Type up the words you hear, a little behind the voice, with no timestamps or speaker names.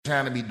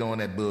Trying to be doing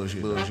that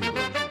bullshit. All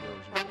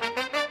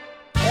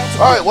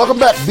right, welcome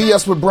back.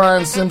 BS with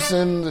Brian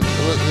Simpson.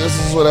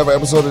 This is whatever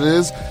episode it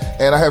is.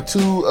 And I have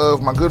two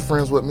of my good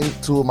friends with me,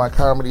 two of my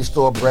Comedy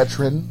Store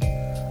brethren,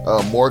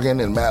 Morgan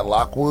and Matt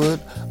Lockwood.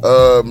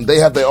 They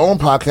have their own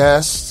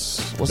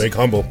podcasts. Big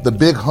Humble. The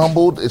Big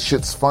Humbled. It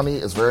shit's funny.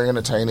 It's very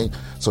entertaining.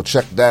 So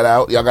check that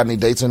out. Y'all got any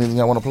dates, anything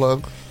y'all want to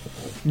plug?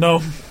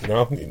 No.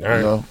 All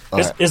right.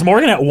 Is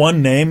Morgan at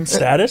one name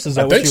status? Is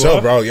that I what think you so,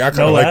 are? bro. Yeah, I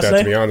kind of like that,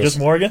 to be honest. Just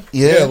Morgan?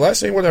 Yeah,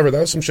 last name, whatever. That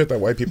was some shit that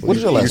white people What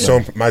is your last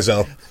name?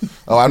 Mizell.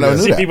 Oh, I never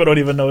knew that. People don't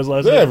even know his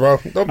last name. Yeah, bro. I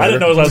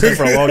didn't know his last name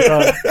for a long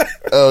time.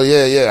 Oh,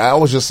 yeah. I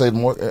always just say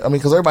Morgan. I mean,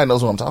 because everybody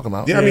knows what I'm talking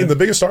about. Yeah, I mean, the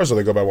biggest stars,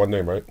 they go by one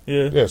name, right?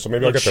 Yeah. Yeah, so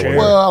maybe I'll get that one.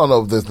 Well, I don't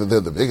know if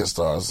they're the biggest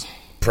stars.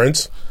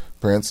 Prince,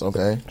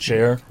 okay.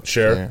 Cher,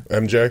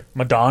 MJ,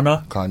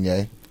 Madonna,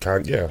 Kanye.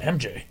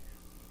 MJ,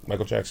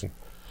 Michael Jackson.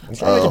 I'm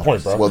trying to make a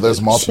point, bro. Well,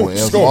 there's multiple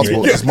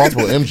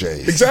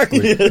MJs.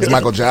 Exactly. There's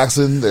Michael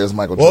Jackson. There's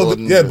Michael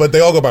Jordan. Yeah, but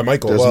they all go by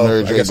Michael. There's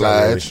Mary J.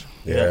 Blige.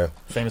 Yeah.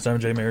 Famous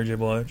MJ, Mary J.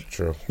 Blige.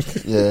 True.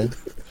 Yeah.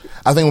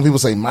 I think when people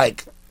say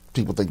Mike,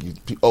 people think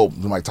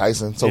Mike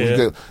Tyson. So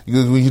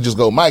you just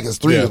go Mike. It's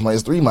three. Yeah.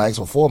 It's three Mikes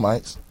or four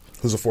Mikes.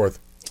 Who's the fourth?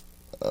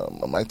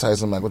 Mike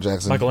Tyson, Michael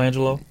Jackson.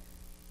 Michelangelo.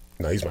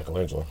 No, he's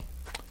Michelangelo.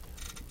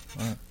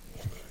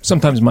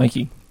 Sometimes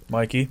Mikey.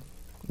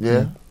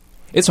 Yeah.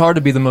 It's hard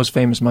to be the most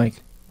famous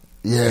Mike.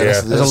 Yeah.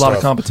 There's a lot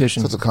of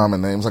competition. Such a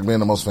common name. It's like being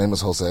the most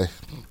famous Jose.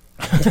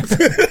 I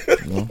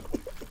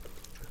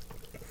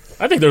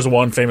think there's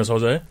one famous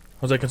Jose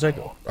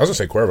Canseco. I was going to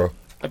say Cuervo.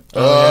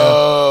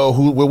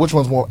 Which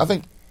one's more? I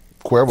think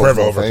Cuervo's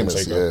more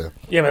famous. Canseco.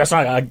 Yeah, but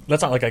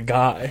that's not like a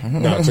guy.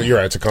 No, so you're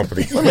right. It's a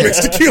company. Wait a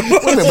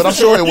minute, but I'm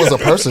sure it was a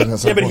person.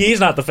 Yeah, but he's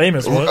not the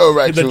famous one. Oh,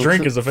 right. The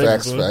drink is the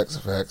famous one.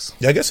 Facts.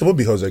 Yeah, I guess it would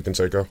be Jose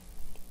Canseco.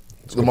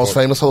 The most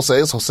famous Jose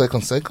is Jose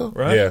Canseco?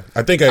 Right? Yeah.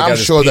 I think I'm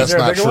sure that's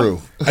not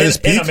true.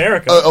 In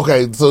America.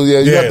 Okay, so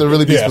you have to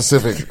really be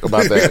specific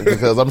about that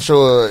because I'm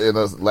sure in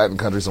a Latin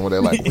country somewhere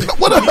they're like,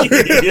 what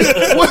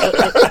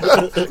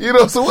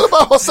so what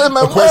about Jose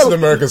Manuel? Of course in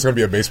America it's going to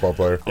be a baseball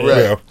player.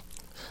 Right.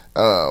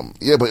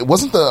 Yeah, but it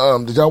wasn't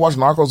the, did y'all watch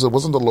Narcos? It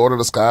wasn't the Lord of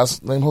the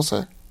Skies named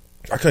Jose?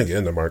 I couldn't get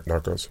into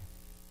Narcos.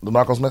 The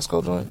Narcos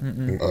Mexico joint?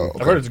 Okay.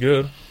 I've heard it's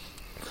good.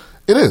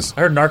 It is.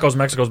 I heard Narcos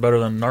Mexico's better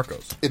than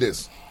Narcos. It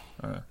is.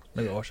 All right.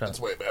 Maybe I'll watch that. It's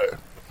way better.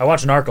 I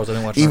watched Narcos. I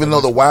didn't watch Even Narcos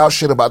though the wild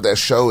shit about that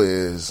show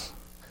is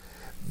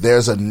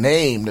there's a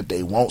name that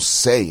they won't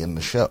say in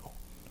the show.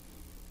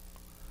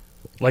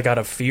 Like out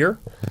of fear?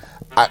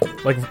 Like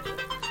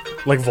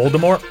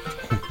Voldemort?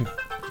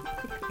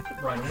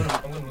 Right,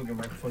 I'm gonna move your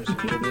microphone just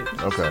a little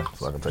bit. Okay,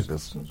 so I can take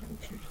this.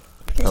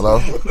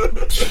 Hello?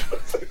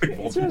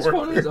 It's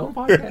on his own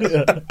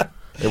podcast.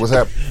 It was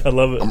happening. I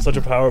love it. Such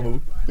a power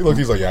move.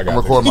 He's like, yeah, I got it.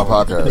 I'm recording my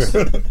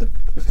podcast.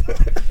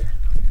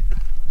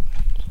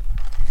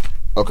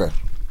 Okay.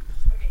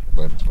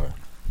 Bye.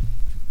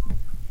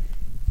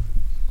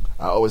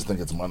 I always think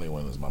it's money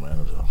when it's my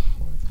manager.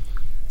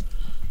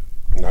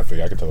 Not for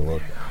you. I can tell the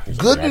look.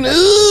 Good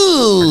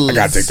news! I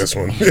gotta take this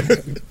one.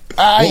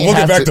 We'll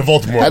get back to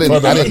Baltimore. I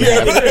didn't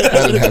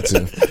have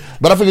to.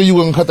 But I figured you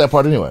wouldn't cut that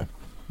part anyway.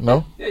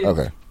 No? Yeah.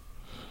 Okay.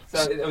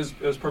 So it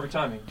was perfect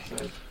timing.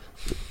 So.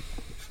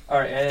 All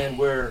right, and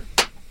we're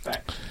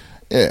back.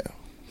 Yeah.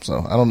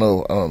 So I don't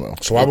know.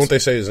 So why won't they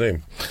say his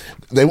name?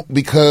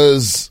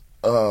 Because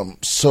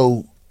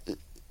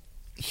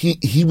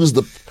he was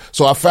the.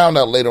 So I found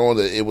out later on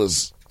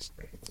that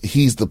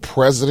he's the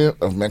president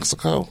of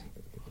Mexico.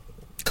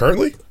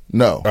 Currently?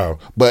 No. Oh.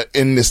 But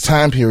in this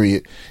time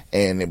period,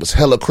 and it was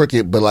hella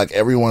crooked, but like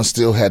everyone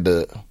still had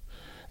to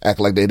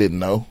act like they didn't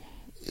know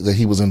that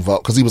he was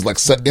involved because he was like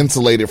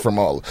insulated from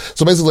all.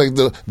 So basically,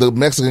 like the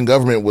Mexican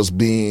government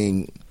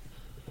the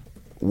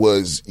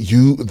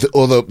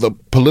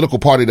political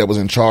party that was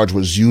in charge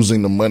was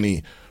using the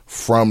money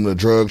from the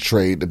drug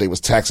trade that they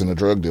was taxing the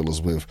drug dealers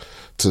with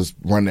to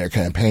run their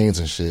campaigns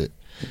and shit.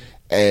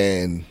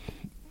 And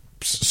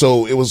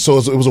so it was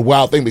a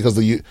wild thing because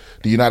the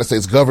United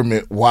States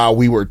government, while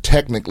we were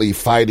technically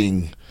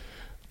fighting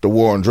the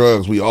war on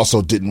drugs, we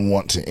also didn't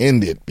want to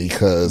end it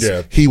because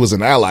he was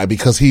an ally,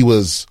 because he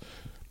was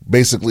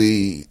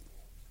basically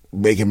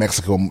making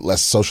Mexico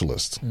less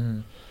socialist.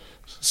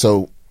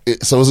 So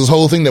it was this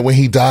whole thing that when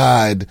he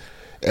died,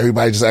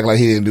 everybody just act like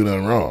he didn't do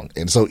nothing wrong.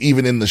 And so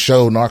even in the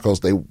show Narcos,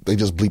 they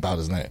just bleep out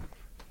his name.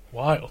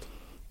 Wild.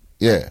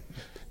 Yeah.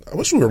 I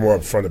wish we were more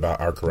upfront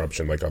about our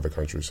corruption like other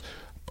countries.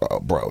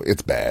 Bro,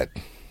 it's bad.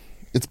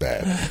 It's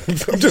bad.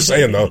 I'm just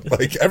saying, though.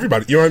 Like,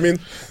 everybody, you know what I mean?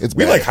 We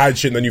bad. like hide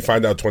shit and then you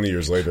find out 20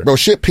 years later. Bro,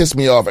 shit pissed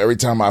me off every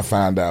time I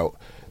find out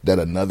that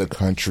another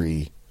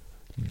country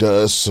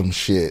does some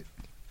shit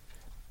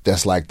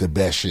that's like the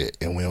best shit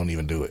and we don't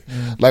even do it.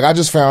 Like, I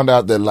just found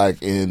out that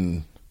like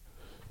in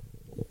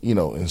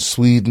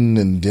Sweden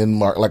and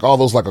Denmark, like all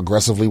those like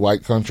aggressively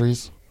white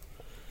countries,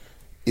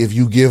 if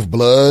you give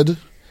blood,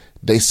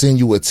 they send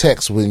you a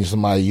text when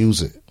somebody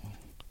use it.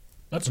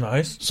 That's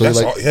nice. So That's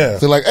they're like, all, yeah.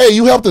 They're like, hey,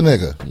 you helped the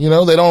nigga.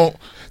 They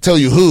tell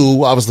you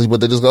who, obviously,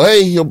 but they just go,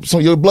 hey, your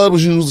blood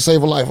was used to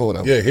save a life or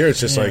whatever. Yeah, here it's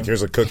just like,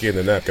 here's a cookie in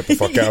the neck, get the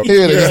fuck out.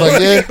 Here they're just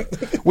like, yeah,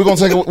 we're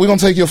gonna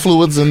take your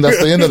fluids, and that's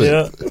the end of it.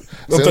 Yeah.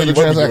 That's the end of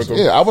the transaction.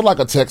 Yeah, I would like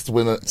a text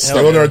when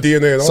Stealing our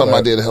DNA and all something that.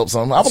 I did to help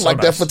something. I would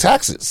like that for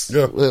taxes.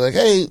 Yeah. They're like,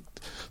 hey,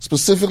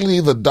 specifically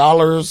the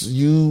dollars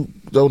you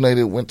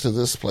donated went to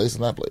this place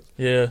and that place.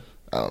 Yeah.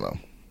 I don't know.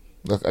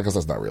 I guess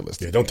that's not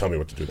realistic. Yeah, don't tell me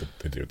what to do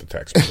with the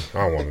tax bill.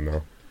 I don't want to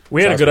know.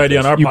 We had a good idea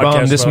on our You podcast.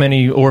 bombed this about-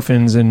 many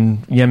orphans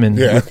in Yemen.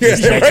 Yeah. with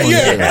these tax ones.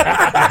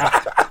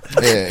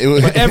 Yeah, it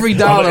was, For every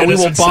dollar, we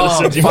will innocent bomb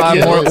citizens. 5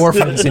 Yeah. more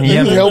orphans in you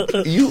Yemen.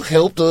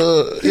 helped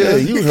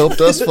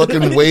us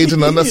fucking wage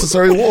an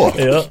unnecessary war.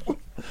 Yeah.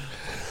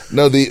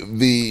 No,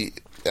 the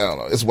I don't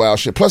know, it's wild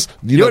shit. Plus,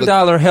 Your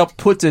dollar helped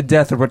put to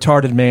death a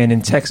retarded man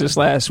in Texas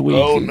last week.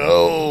 Oh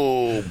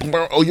no!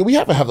 Oh yeah, we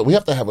have to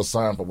have a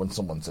sign for when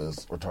someone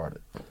says retarded,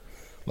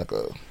 like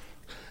a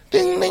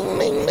ding ding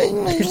ding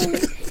ding ding.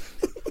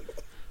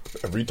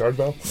 A retard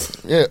bell?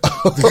 Yeah.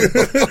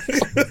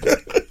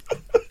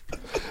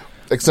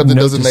 Except it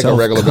Note doesn't to make a self,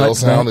 regular cut bell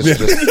sound. that. It's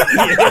just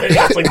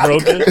It's like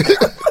broken.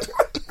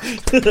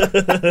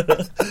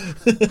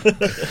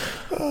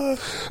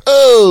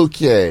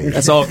 okay.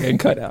 That's all getting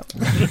cut out.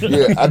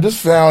 Yeah, I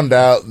just found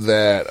out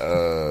that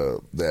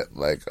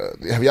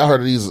have y'all heard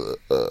of these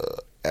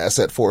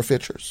asset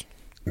forfeitures?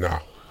 No.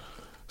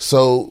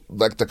 So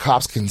like the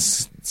cops can,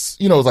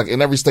 like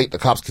in every state the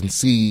cops can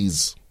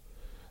seize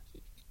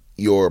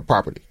your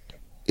property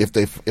if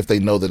they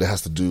know that it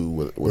has to do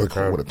with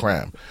a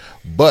crime.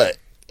 But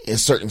in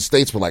certain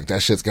states where like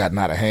that shit's gotten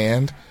out of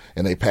hand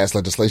and they pass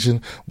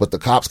legislation, but the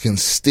cops can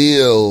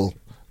still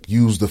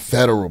use the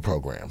federal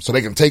program. So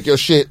they can take your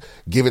shit,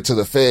 give it to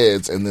the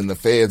feds, and then the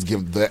feds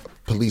give that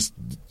police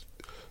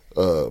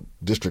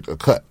district a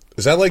cut.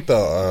 Is that like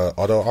the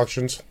auto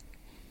auctions?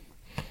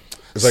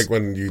 It's like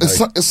when you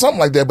It's something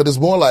like that, but it's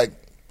more like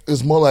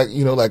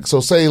so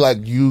say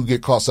like you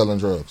get caught selling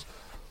drugs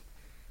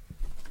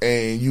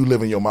and you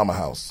live in your mama's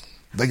house.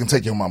 They can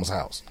take your mama's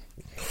house.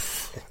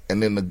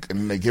 And then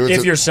they give it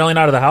If to you're selling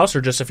out of the house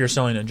or just if you're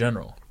selling in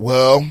general?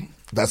 Well,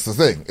 that's the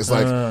thing. It's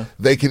like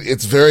they can.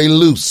 It's very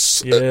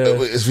loose. Yeah.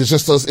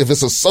 If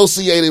it's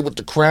associated with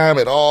the crime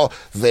at all,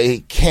 they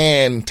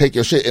can take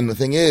your shit. And the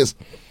thing is,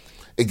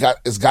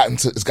 it's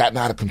gotten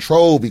out of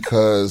control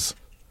because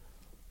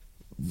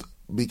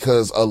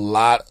a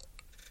lot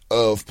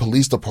of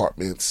police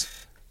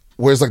departments,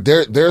 whereas like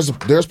there's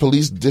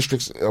police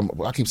districts.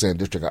 I keep saying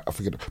district. I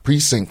forget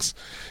precincts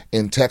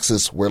in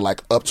Texas where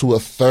like up to a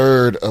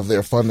third of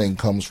their funding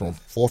comes from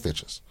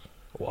forfeitures.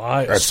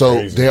 Why? That's So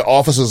crazy. their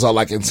officers are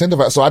like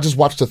incentivized. So I just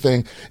watched a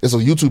thing. It's a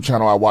YouTube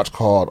channel I watch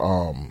called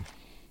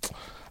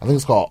I think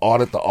it's called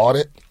Audit the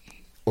Audit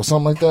or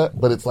something like that.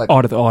 But it's like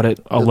Audit the Audit.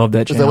 I love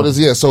that Is that channel. what it is?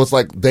 Yeah. So it's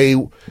like they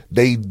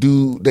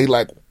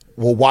like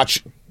will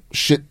watch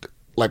shit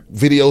like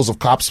videos of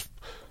cops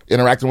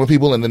interacting with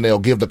people, and then they'll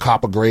give the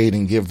cop a grade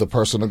and give the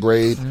person a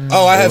grade.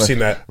 Oh, I have seen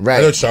that. Right. I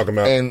know what you're talking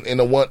about. And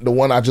the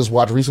one I just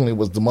watched recently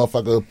was the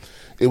motherfucker.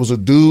 It was a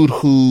dude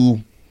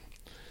who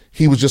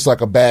he was just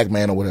like a bag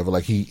man or whatever.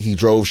 Like he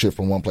drove shit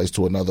from one place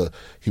to another.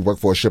 He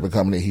worked for a shipping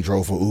company. He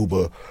drove for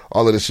Uber,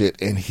 all of this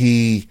shit, and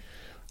he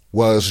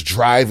was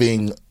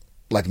driving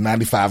like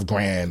 95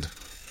 grand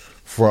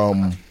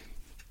from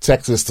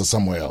Texas to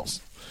somewhere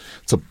else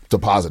to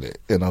deposit it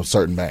in a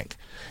certain bank,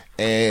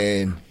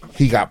 and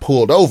he got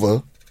pulled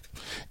over.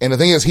 And the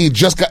thing is,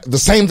 the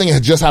same thing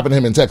had just happened to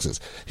him in Texas.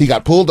 He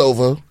got pulled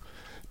over.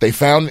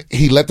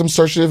 He let them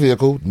search their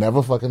vehicle.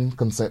 Never fucking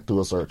consent to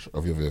a search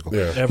of your vehicle.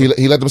 Yeah.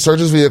 He let them search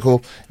his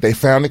vehicle. They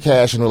found the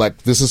cash and they're like,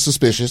 this is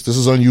suspicious. This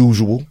is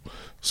unusual.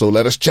 So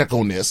let us check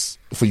on this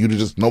for you to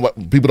just know what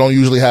people don't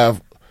usually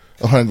have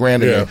 $100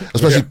 grand in there,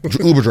 especially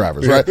Uber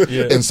drivers, right?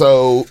 Yeah. And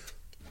so,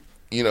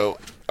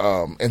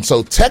 and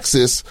so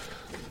Texas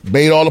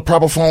made all the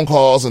proper phone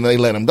calls and they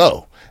let him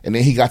go. And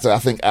then he got to, I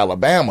think,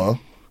 Alabama,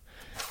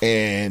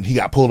 and he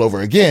got pulled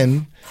over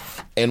again.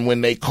 And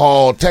when they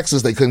called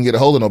Texas, they couldn't get a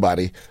hold of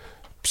nobody.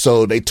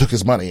 So they took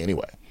his money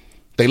anyway.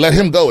 They let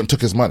him go and took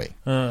his money.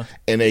 And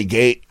they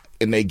gave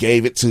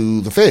it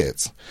to the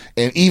feds.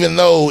 And even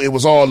though it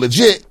was all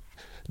legit,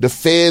 the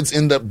feds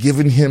end up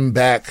giving him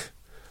back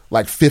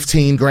like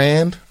 15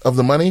 grand of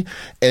the money.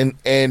 And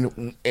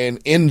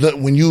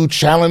when you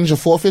challenge a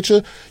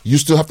forfeiture, you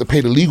still have to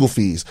pay the legal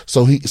fees.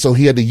 So he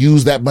had to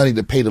use that money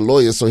to pay the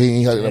lawyers. So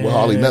he ain't had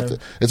hardly nothing.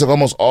 It took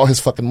almost all his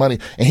fucking money,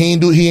 and he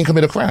ain't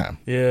commit a crime.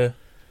 Yeah.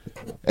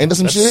 Ain't that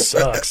some That shit?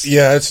 sucks.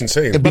 Yeah, that's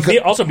insane. But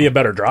also be a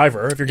better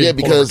driver if you're Yeah,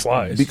 getting pulled over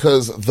twice.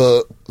 because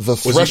the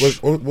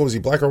What was he,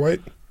 black or white?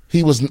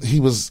 he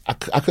was I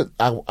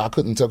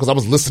couldn't tell because I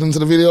was listening to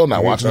the video,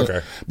 not watching okay.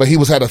 it. But he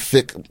had a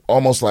thick,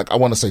 almost like I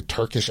want to say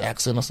Turkish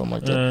accent or something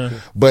like that.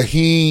 But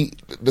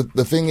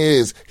the thing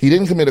is, he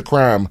didn't commit a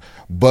crime,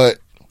 but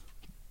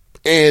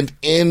it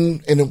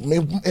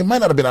might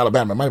not have been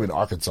Alabama, it might have been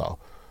Arkansas,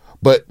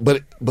 but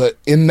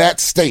in that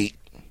state,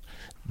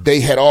 they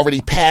had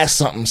already passed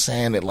something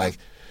saying that like,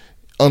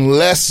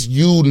 unless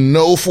you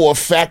know for a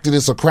fact that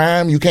it's a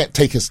crime, you can't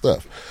take his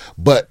stuff.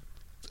 But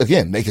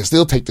again, they can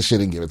still take the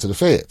shit and give it to the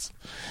feds.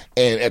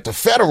 And at the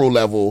federal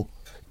level,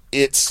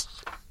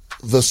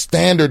 the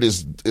standard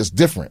is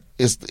different.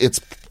 It's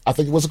I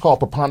think what's it called,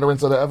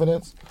 preponderance of the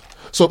evidence.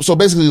 So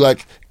basically,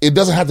 like, it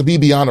doesn't have to be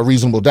beyond a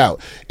reasonable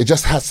doubt. It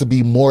just has to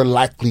be more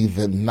likely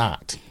than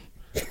not.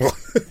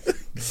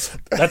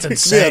 That's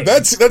insane. Yeah,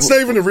 that's not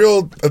even a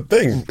real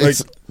thing. Like,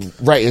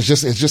 Right. It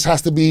just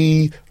has to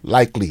be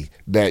likely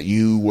that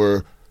you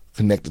were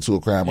connected to a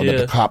crime or that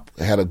the cop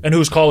had a. And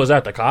whose call is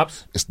that? The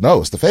cops? It's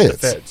the feds. The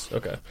feds.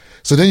 Okay.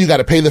 So then you got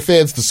to pay the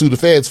feds to sue the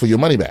feds for your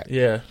money back.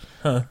 Yeah.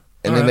 Huh.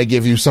 And then they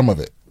give you some of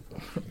it.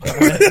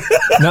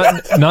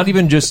 Not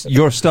even just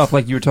your stuff,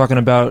 like you were talking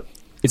about.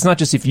 It's not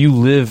just if you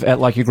live at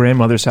like your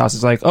grandmother's house.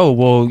 It's like, oh,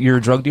 well, you're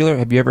a drug dealer.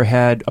 Have you ever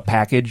had a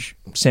package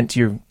sent to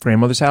your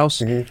grandmother's house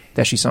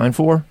that she signed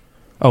for?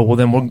 Oh,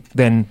 well,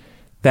 then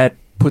that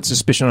puts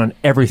suspicion on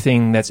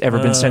everything that's ever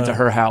been sent to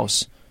her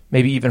house,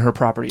 maybe even her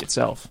property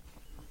itself.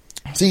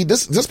 See,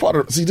 this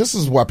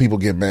is why people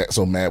get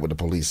so mad with the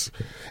police,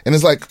 and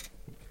it's like,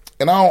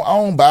 and I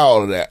don't buy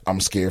all of that.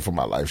 I'm scared for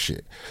my life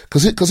shit.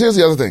 Because here's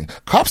the other thing: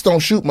 cops don't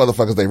shoot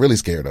motherfuckers they really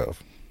scared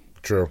of.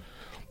 true.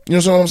 You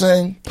know what I'm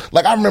saying?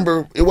 Like, I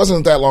remember it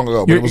wasn't that long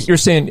ago. But You're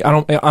saying I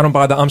don't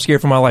buy the I'm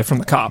scared for my life from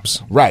the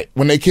cops, right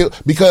when they kill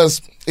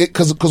because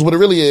what it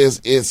really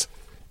is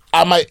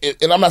I might,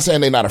 and I'm not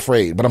saying they're not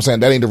afraid, but I'm saying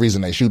that ain't the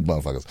reason they shoot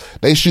motherfuckers.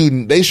 They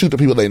shoot the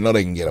people they know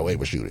they can get away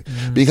with shooting.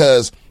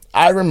 Because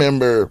I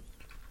remember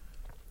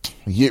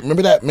when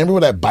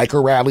that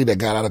biker rally that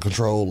got out of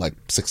control like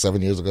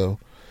 6-7 years ago,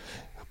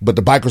 but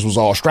the bikers was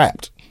all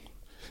strapped.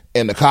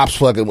 And the cops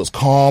fucking was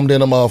calmed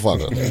in a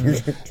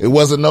motherfucker. It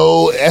wasn't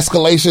no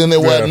escalation. It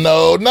wasn't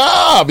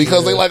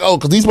because they like,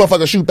 because these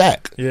motherfuckers shoot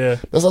back. Yeah.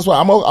 That's why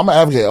I'm an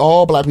advocate.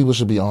 All black people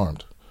should be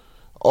armed.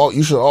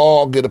 You should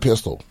all get a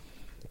pistol.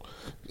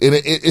 And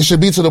it should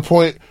be to the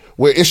point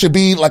where it should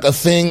be like a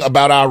thing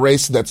about our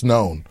race that's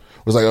known.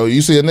 It's like, oh,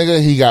 you see a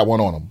nigga, he got one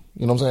on him.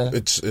 You know what I'm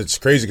saying? It's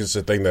crazy because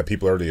it's a thing that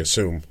people already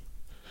assume.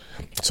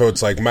 So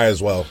it's like, might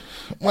as well.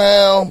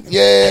 Well,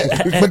 yeah,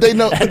 but they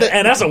know.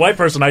 And as a white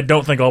person, I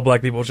don't think all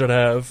black people should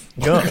have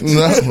guns.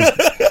 No,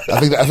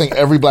 I think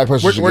every black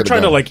person. We're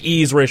trying to like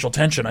ease racial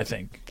tension. I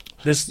think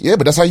Yeah,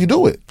 but that's how you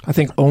do it. I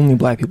think only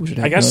black people should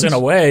have. I guess guns. in a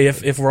way,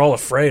 if we're all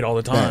afraid all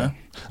the time.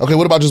 Yeah. Okay,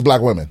 what about just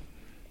black women?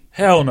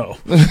 Hell no.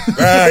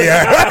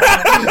 Yeah.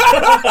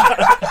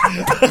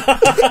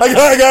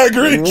 I gotta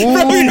agree. Ooh,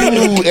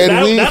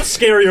 That's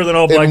scarier than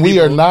all black and people. we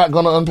are not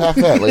going to unpack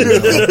that later.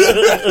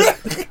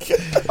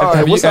 All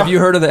right, Have you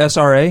heard of the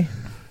SRA?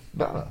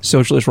 Nah.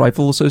 Socialist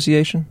Rifle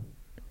Association?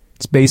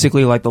 It's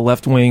basically like the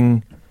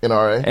left-wing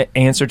NRA?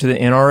 answer to the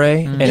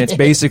NRA, and it's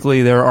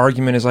basically their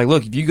argument is like,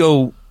 look, if you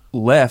go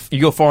left,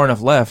 you go far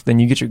enough left, then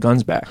you get your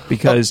guns back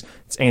because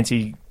it's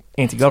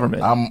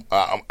anti-government.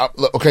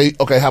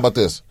 Okay, how about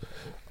this?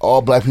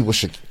 All black people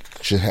should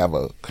have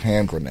a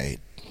hand grenade.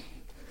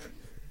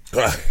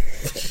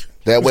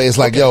 That way it's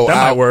like, yo, that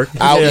might work.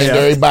 I'll Yeah, get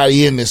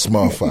everybody in this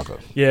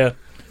motherfucker. Yeah.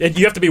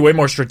 You have to be way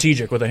more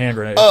strategic with a hand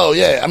grenade. Oh,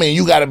 yeah. I mean,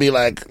 you got to be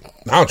like...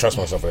 I don't trust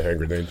myself with a hand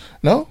grenade.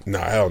 No? Nah,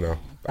 hell no.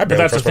 But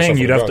that's the thing.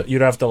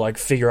 You'd have to like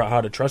figure out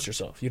how to trust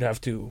yourself. You'd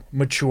have to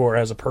mature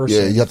as a person.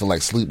 Yeah, you have to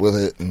like sleep with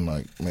it and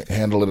like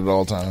handle it at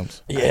all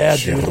times. Yeah,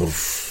 dude.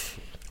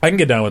 I can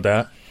get down with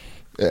that.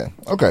 Yeah.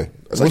 Okay.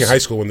 It's like in high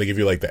school when they give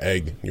you like the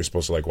egg. You're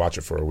supposed to like watch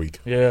it for a week.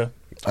 Yeah.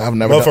 I've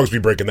never. Motherfuckers be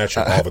breaking that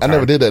shit all the I time.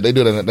 never did that. They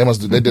do that.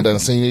 They did that in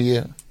senior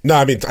year. No,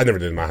 I mean I never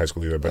did it in my high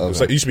school either.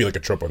 But it used to be like a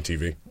trope on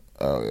TV.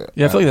 Oh yeah.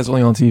 Yeah, I feel like that's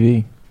only on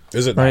TV.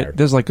 Is it? Right?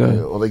 There's like a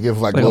Well, they give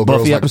like a little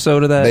Buffy girls,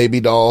 episode of that. baby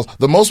dolls.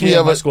 The most we Yeah,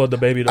 ever my school had the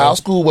baby Our dolls.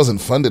 school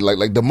wasn't funded.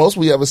 Like the most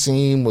we ever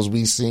seen was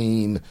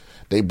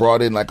they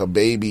brought in like a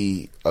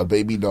baby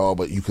doll,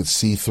 but you could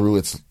see through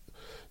its.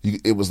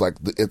 It was like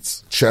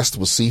its chest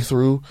was see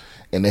through,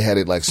 and they had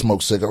it like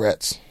smoke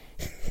cigarettes.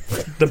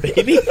 The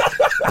baby?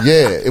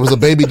 Yeah, it was a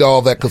baby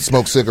doll that could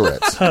smoke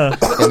cigarettes,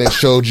 and it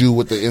showed you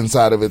what the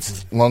inside of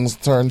its lungs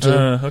turned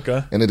to.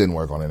 Okay. And it didn't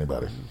work on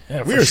anybody.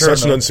 Yeah, We for are sure,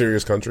 such an no.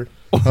 unserious country.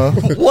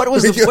 What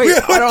was the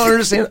wait? I don't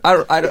understand.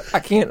 I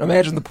can't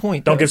imagine the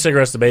point. Don't give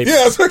cigarettes to babies.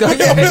 Yeah, it's like, Don't-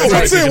 yeah, That's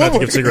that's You it. can have to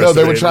What- give cigarettes No,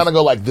 they to were babies. trying to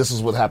go like, this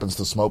is what happens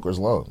to smokers'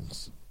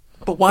 lungs.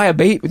 But why a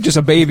baby? Just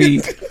a baby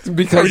because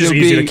Probably just it'll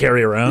easy be- to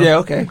carry around. Yeah,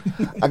 okay.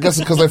 I guess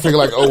because they figure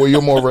like, oh, well,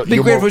 you're more.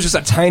 Big Grandpa was just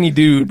a tiny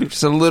dude,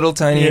 just a little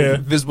tiny Yeah.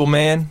 invisible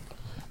man.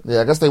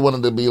 Yeah, I guess they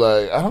wanted to be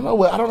like, I don't know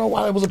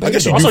why it was a baby.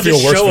 guess you doll. do Also, feel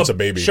just worse show if it's a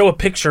baby. Show a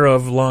picture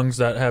of lungs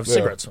that have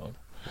cigarette smoke.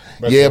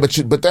 Yeah,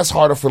 but that's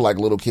harder for like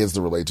little kids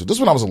to relate to. This is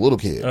when I was a little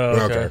kid.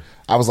 Okay.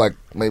 I was like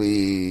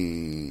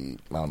maybe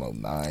I don't know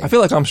 9. I feel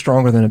like I'm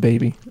stronger than a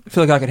baby. I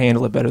feel like I could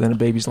handle it better than a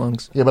baby's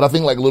lungs. Yeah, but I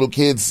think like little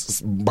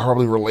kids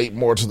probably relate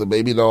more to the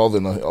baby doll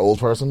than an old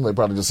person. They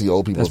probably just see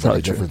old people That's as very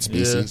probably true. different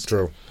species.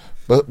 True.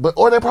 But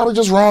or they're probably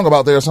just wrong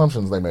about their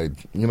assumptions they made.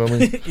 You know what I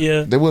mean?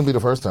 Yeah. They wouldn't be the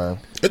first time.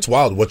 It's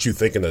wild what you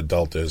think an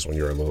adult is when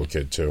you're a little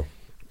kid too.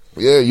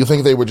 Yeah, you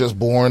think they were just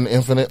born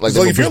infinite? Like, It's they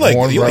like were if you're just like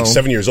born you're like grown?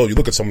 7 years old, you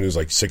look at someone who's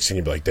like 16,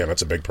 you'd be like, damn,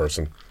 that's a big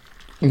person.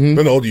 Then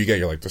the older you get,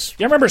 you're like this.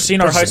 Yeah, I remember seeing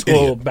our This high is an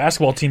school idiot.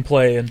 basketball team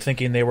play and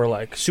thinking they were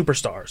like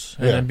superstars,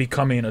 and Yeah. then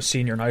becoming a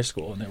senior in high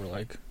school, and they were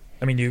like,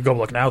 I mean, you go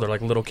look now, they're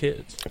like little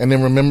kids. And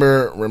then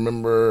remember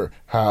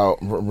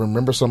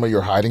some of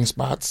your hiding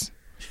spots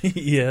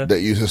Yeah.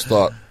 that you just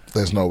thought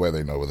there's no way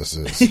they know where this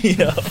is.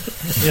 Yeah.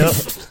 Yeah.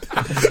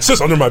 It's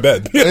just under my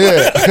bed.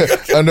 Yeah,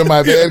 under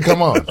my bed.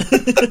 Come on,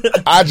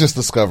 I just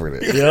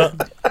discovered it. Yeah.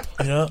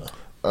 Yeah.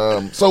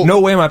 So No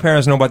way my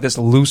parents know about this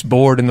loose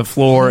board in the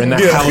floor in the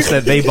house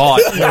that they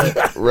bought.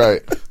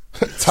 right,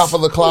 top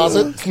of the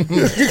closet.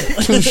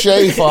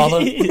 Touche,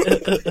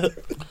 father.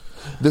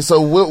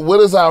 So what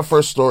is our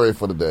first story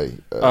for the day?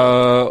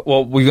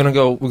 Well, we're gonna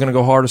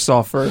go hard or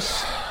soft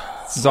first.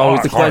 This is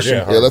always the Hard, question.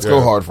 yeah. Yeah, let's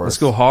go hard 1st. Let's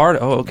go hard.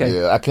 Oh, okay.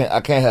 Yeah, I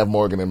can't have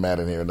Morgan and Matt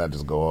in here and not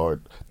just go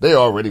hard. They're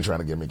already trying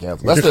to get me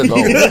canceled. That's their goal.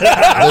 They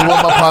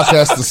want my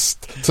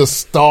podcast to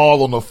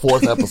stall on the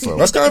 4th episode.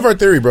 That's kind of our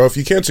theory, bro. If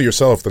you cancel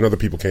yourself, then other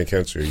people can't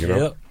cancel you. You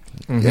know.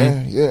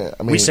 Yep. Yeah.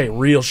 I mean, We say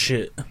real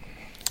shit.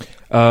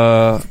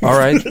 All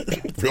right.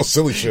 Real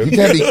silly shit.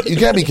 you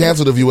can't be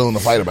canceled if you're willing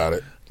to fight about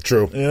it.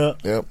 True. Yeah.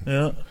 Yep.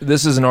 Yeah.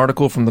 This is an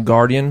article from The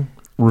Guardian.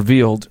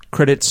 Revealed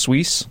Credit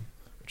Suisse,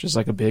 which is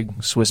like a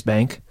big Swiss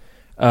bank.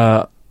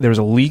 There was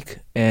a leak,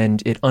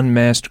 and it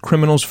unmasked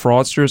criminals,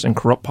 fraudsters, and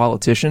corrupt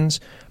politicians.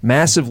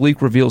 Massive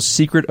leak reveals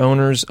secret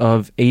owners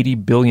of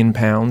 £80 billion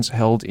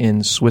held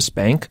in Swiss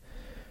bank.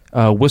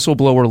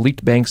 Whistleblower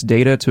leaked bank's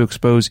data to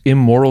expose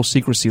immoral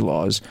secrecy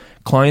laws.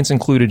 Clients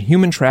included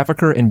human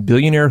trafficker and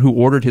billionaire who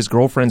ordered his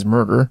girlfriend's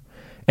murder,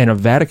 and a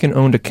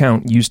Vatican-owned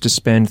account used to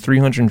spend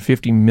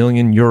 350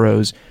 million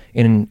euros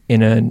in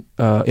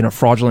a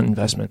fraudulent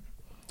investment.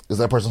 Is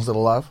that person still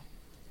alive?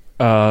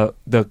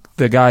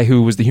 The guy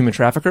who was the human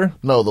trafficker.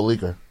 No, the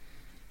leaker.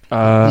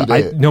 He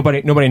dead.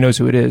 Nobody knows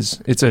who it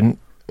is. It's an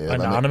Yeah, that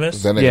nigga-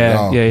 Anonymous? That nigga Yeah,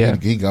 gone. yeah.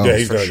 He gone. Yeah,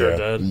 he's For gone. sure Yeah.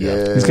 dead.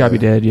 yeah. he's got to be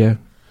dead. Yeah.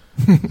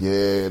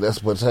 Yeah,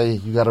 that's what. Hey,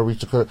 you got to reach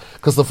the curve.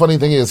 Because the funny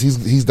thing is,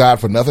 he's died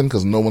for nothing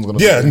because no one's gonna.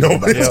 Yeah, say anything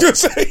about nobody's it. gonna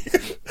say.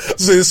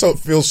 It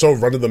feels so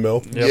run of the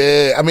mill.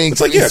 Yeah, I mean,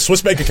 It's like, yeah,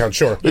 Swiss bank account,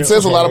 sure. it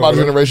says a lot about a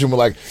generation where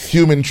like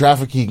human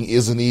trafficking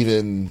isn't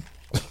even.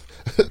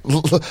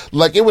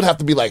 Like it would have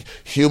to be like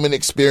human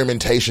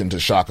experimentation to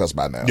shock us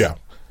by now. Yeah.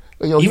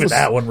 Like, yo, he Even was-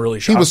 that one really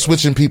He shocked was us.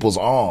 switching people's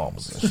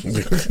arms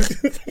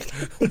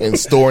and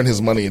storing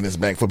his money in his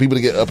bank for people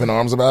to get up in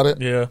arms about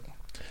it. Yeah.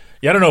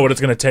 Yeah, I don't know what it's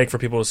going to take for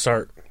people to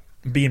start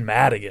being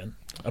mad again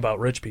about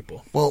rich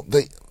people. Well,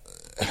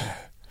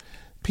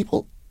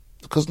 people,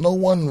 because no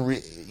one,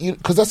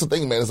 because that's the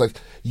thing, man. It's like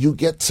you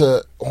get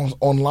to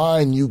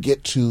online, you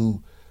get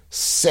to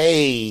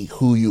say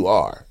who you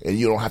are, and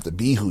you don't have to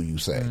be who you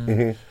say.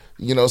 Mm-hmm.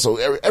 You know, so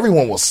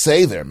everyone will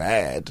say they're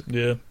mad.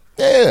 Yeah.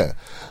 Yeah,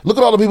 look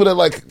at all the people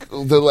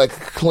that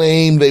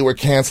claim they were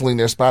canceling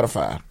their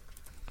Spotify.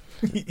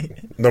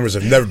 Numbers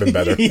have never been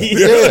better.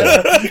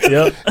 Yeah,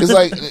 Yep. it's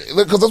like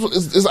because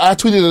that's what I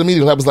tweeted it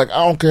immediately. I was like,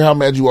 I don't care how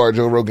mad you are,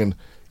 Joe Rogan.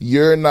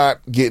 You're not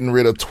getting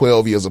rid of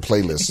 12 years of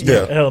playlists.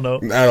 Yeah. Hell no.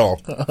 At all.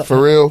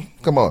 For real?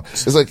 Come on.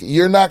 It's like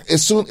you're not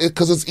as soon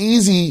because it's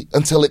easy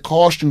until it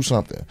costs you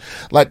something.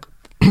 Like,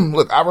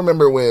 look, I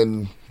remember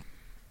when,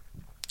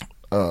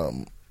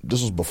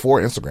 this was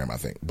before Instagram, I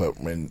think, but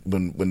when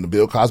the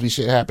Bill Cosby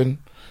shit happened,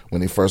 when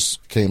they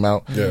first came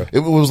out, Yeah. it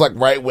was like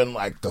right when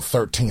like the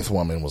 13th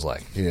woman was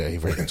like, yeah, he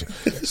raped you.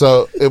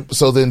 So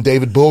then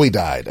David Bowie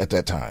died at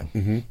that time,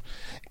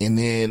 and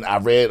then I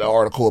read an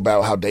article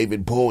about how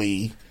David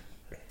Bowie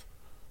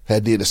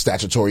had did a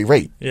statutory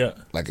rape. Yeah.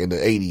 Like in the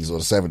 80s or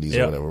the 70s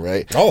Yeah. or whatever,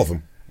 right? All of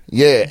them.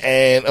 Yeah,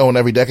 and in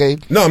every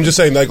decade. No, I'm just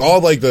saying, like, all,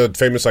 like, the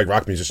famous, like,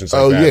 rock musicians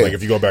like Oh, that. yeah. Like,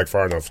 if you go back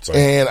far enough, it's like...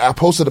 And I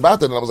posted about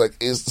that, and I was like,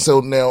 so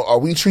now are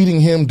we treating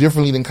him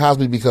differently than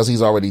Cosby because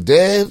he's already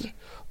dead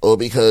or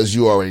because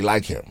you already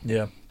like him?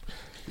 Yeah.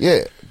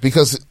 Yeah,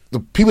 because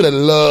the people that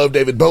love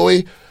David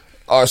Bowie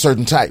are a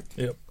certain type.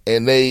 Yep.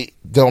 And they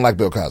don't like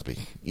Bill Cosby,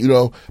 you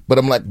know. But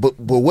I'm like, but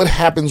what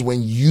happens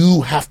when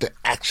you have to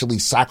actually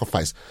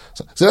sacrifice?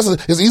 So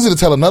it's easy to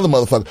tell another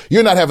motherfucker,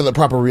 you're not having the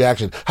proper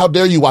reaction. How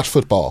dare you watch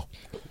football?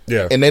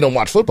 Yeah. And they don't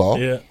watch football.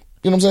 Yeah.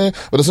 You know what I'm saying?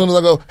 But as soon as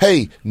I go,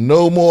 hey,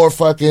 no more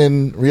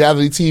fucking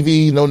reality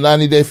TV, no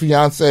 90 Day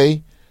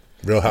Fiance,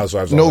 Real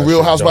Housewives. all no that Real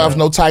shit. Housewives,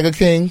 no Tiger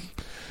King.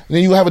 And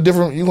then you have a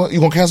different, you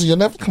gonna cancel your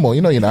Netflix? Come on,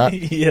 you know you're not.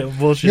 Yeah,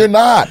 bullshit. You're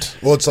not.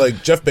 Well, it's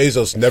like Jeff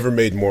Bezos never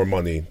made more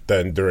money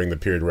than during the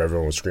period where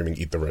everyone was screaming,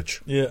 eat the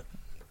rich. Yeah.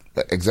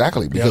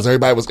 Exactly, because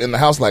everybody was in the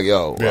house like,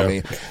 yo, Yeah. I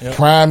mean,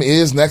 Prime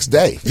is next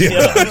day.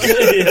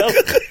 Yep.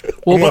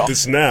 Well, I want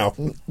this now.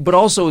 but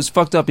also it's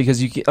fucked up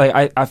because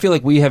I feel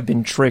like we have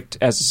been tricked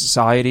as a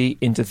society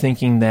into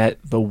thinking that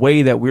the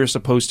way that we're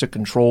supposed to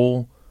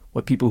control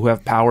what people who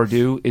have power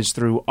do is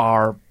through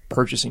our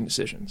purchasing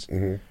decisions.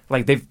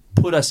 Like they've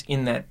put us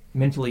in that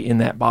mentally in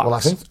that box.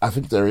 Well, I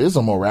think there is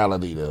a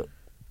morality to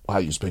how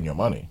you spend your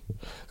money.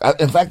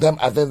 In fact,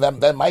 I think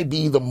that might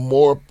be the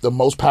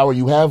most power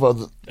you have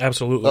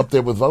Absolutely. up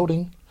there with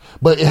voting.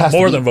 But it has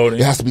More to be, than voting.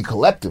 It has to be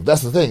collective.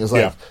 That's the thing. It's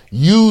like Yeah.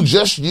 you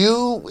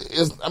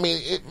is. I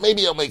mean,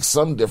 maybe it'll make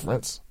some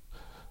difference.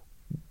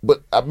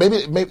 but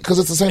maybe because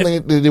it's the same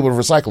thing they did with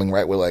recycling,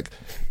 right? Where like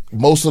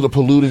most of the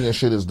polluting and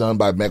shit is done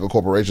by mega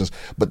corporations,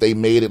 but they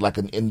made it like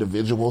an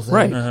individual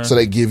thing, Right. So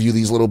they give you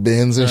these little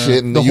bins and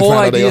shit, and The you whole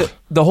find out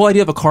the whole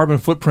idea of a carbon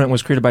footprint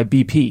was created by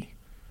BP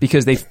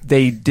because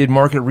they did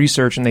market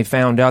research and they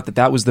found out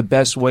that was the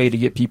best way to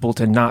get people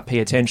to not pay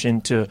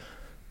attention to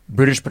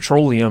British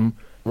Petroleum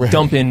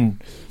dumping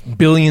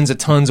billions of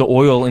tons of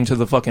oil into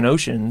the fucking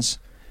oceans.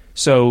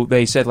 So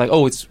they said like,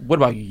 oh, what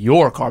about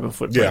your carbon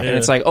footprint? Yeah. And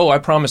it's like, oh, I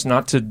promise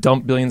not to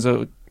dump billions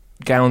of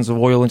gallons of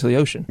oil into the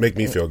ocean. Make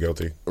me feel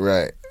guilty.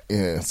 Right.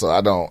 Yeah, so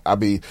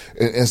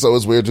and so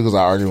it's weird too because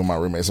I argue with my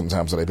roommate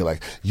sometimes. So they be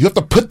like, "You have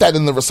to put that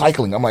in the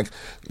recycling." I'm like,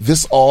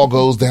 "This all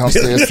goes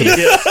downstairs to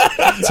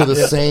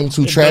the same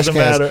two trash cans,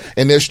 matter.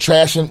 and there's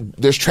trash and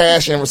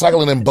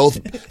recycling in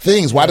both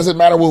things. Why does it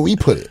matter where we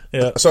put it?"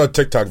 I saw a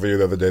TikTok video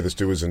the other day. This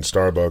dude was in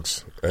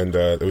Starbucks, and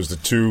it was the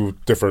two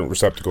different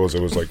receptacles.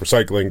 It was like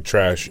recycling,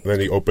 trash, and then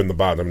he opened the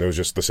bottom, and it was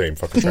just the same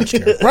fucking trash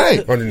can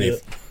Right.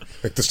 underneath.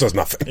 Like, this does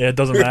nothing. Yeah, it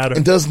doesn't matter.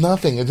 It does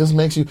nothing. It just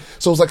makes you.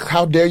 So it's like,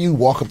 how dare you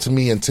walk up to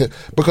me and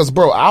because,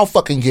 bro, I'll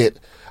fucking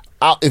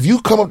if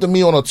you come up to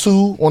me on a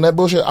 2 on that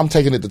bullshit, I'm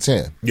taking it to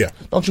 10. Yeah.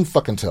 Don't you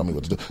fucking tell me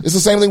what to do. It's the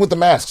same thing with the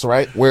masks,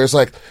 right? Where it's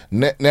like,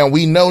 now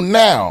we know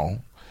now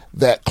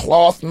that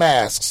cloth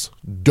masks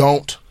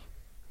don't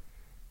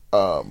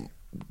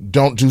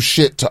do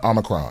shit to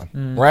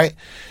Omicron, right?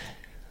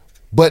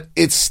 But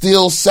it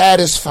still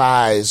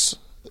satisfies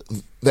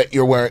that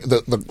you're wearing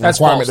the That's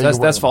requirement. false.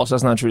 That's false.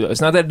 That's not true.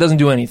 It's not that it doesn't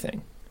do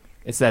anything.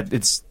 It's that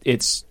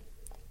it's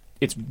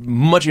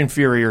much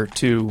inferior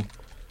to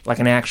like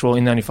an actual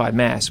N95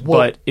 mask,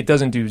 but it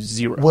doesn't do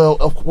zero.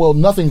 Well,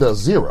 nothing does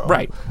zero,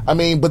 Right. I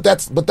mean, but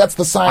that's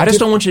the scientific. I just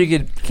don't want you to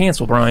get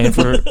canceled, Brian,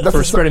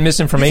 for spreading If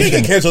misinformation. you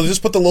get canceled,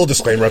 just put the little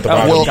disclaimer at the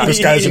bottom. well, This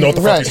guy doesn't know what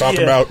the fuck he's right.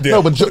 talking about. Yeah.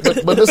 No, but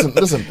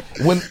listen.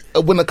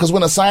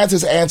 When a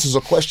scientist answers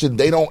a question,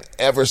 they don't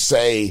ever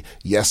say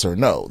yes or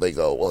no. They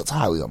go, well, it's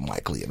highly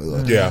unlikely.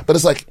 Yeah. But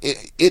it's like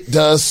it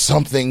does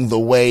something the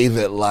way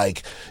that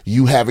like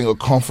you having a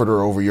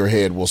comforter over your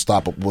head will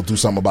do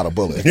something about a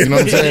bullet. You know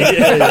what I'm saying?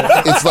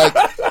 It's like,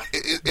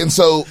 and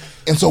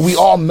so we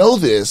all know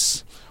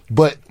this.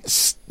 But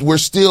we're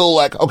still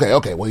like,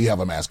 okay, well, you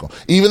have a mask on.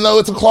 Even though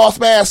it's a cloth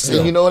mask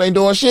and you know it ain't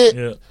doing shit.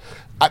 Yeah.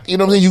 You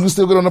know what I'm saying? You can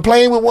still get on the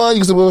plane with one.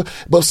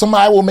 But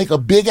somebody will make a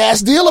big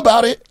ass deal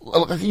about it.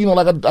 You know,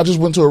 like I just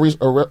went to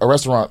a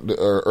restaurant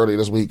earlier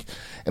this week,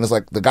 and it's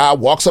like the guy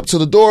walks up to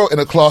the door in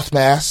a cloth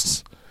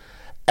mask,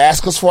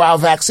 asks us for our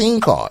vaccine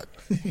card.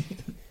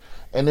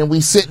 And then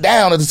we sit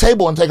down at the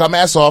table and take our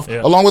masks off,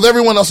 along with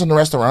everyone else in the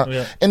restaurant.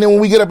 Yeah. And then when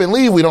we get up and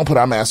leave, we don't put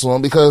our masks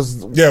on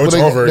because it's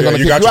over. They're gonna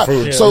you kick got you your out.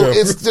 food. So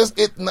it's just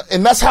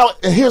and that's how.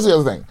 And here's the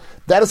other thing: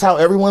 that is how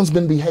everyone's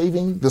been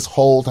behaving this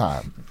whole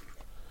time.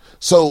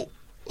 So,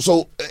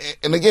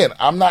 and again,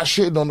 I'm not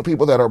shitting on the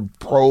people that are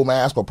pro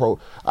mask or pro.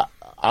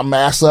 I'm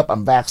masked up,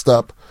 I'm vaxxed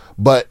up,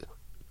 but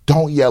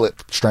don't yell at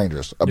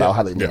strangers about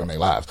how they live in their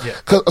lives. Yeah.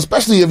 'Cause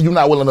especially if you're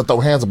not willing to throw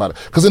hands about it.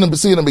 Because in the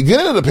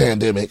beginning of the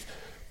pandemic,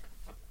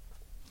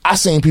 I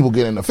seen people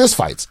get into fist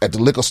fights at the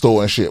liquor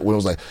store and shit when it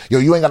was like, yo,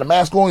 you ain't got a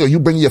mask on, yo, you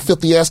bring your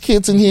filthy ass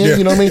kids in here,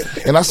 you know what I mean?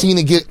 And I seen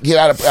it get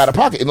out of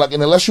pocket. And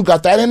unless you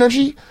got that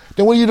energy,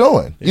 then what are you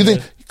doing? You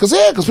think,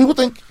 because people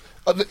think,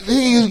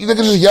 you can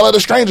just yell at a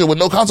stranger with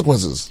no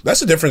consequences. That's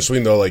the difference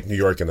between though, like New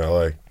York and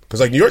LA. Because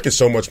like New York is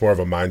so much more of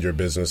a mind your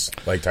business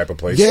like type of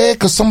place. Yeah,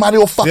 because somebody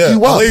will fuck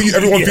you up. LA,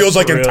 everyone feels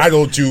like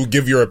entitled to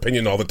give your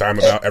opinion all the time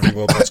about every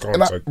little that's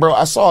going on. Bro,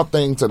 I saw a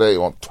thing today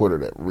on Twitter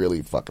that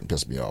really fucking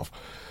pissed me off.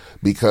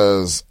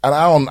 Because, and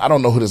I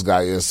don't know who this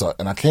guy is,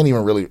 and I can't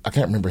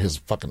remember his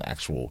fucking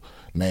actual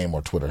name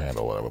or Twitter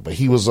handle or whatever, but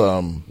he was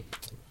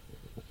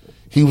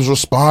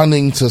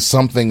responding to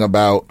something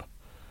about,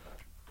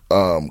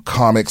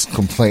 comics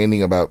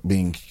complaining about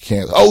being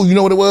canceled. Oh, you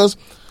know what it was?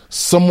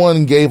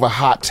 Someone gave a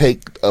hot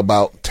take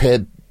about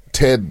Ted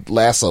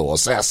Lasso or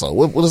Sasso.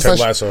 What is Ted that?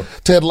 Lasso.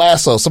 Ted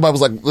Lasso. Somebody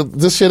was like,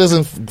 this shit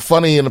isn't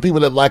funny and the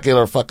people that like it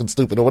are fucking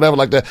stupid or whatever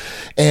like that.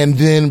 And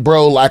then,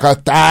 bro, like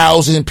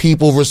 1,000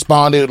 people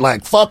responded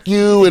like, fuck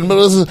you. And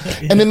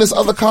then this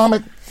other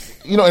comic,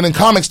 and then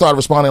comics started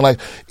responding like,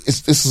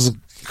 this is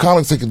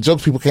comics taking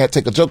jokes. People can't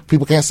take a joke.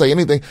 People can't say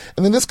anything.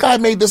 And then this guy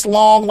made this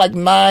long, like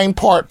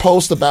 9-part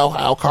post about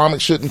how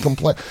comics shouldn't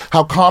complain,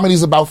 how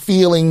comedy's about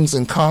feelings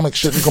and comics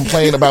shouldn't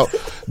complain about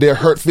their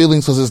hurt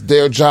feelings because it's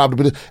their job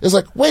to be. It's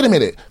like, wait a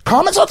minute.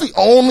 Comics are the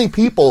only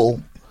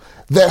people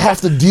that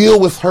have to deal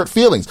with hurt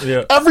feelings.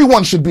 Yeah.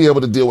 Everyone should be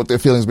able to deal with their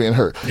feelings being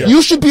hurt. Yeah.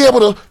 You should be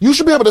able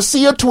to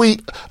see a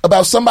tweet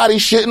about somebody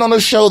shitting on a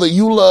show that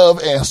you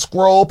love and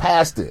scroll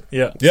past it.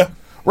 Yeah. Yeah.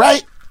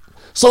 Right?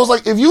 So it's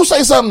like, if you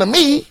say something to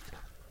me,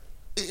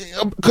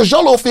 because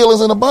your little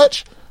feelings in a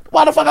bunch,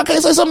 why the fuck I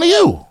can't say something to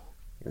you?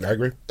 I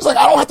agree. It's like,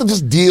 I don't have to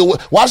just deal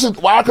with, why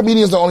are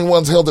comedians the only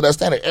ones held to that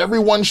standard?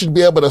 Everyone should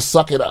be able to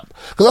suck it up.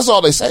 Because that's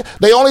all they say.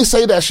 They only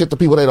say that shit to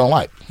people they don't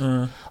like.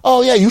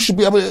 Oh yeah, you should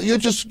be able to,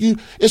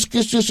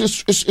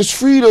 it's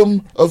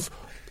freedom of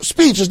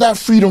speech is not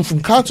freedom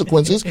from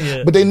consequences,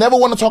 but they never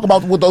want to talk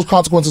about what those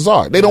consequences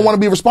are. They don't want to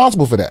be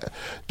responsible for that.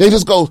 They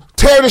just go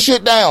tear the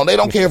shit down. They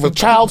don't care if a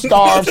child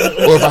starves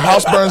or if a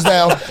house burns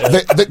down,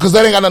 because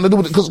that ain't got nothing to do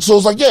with it. So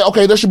it's like, yeah,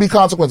 okay, there should be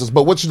consequences,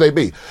 but what should they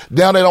be?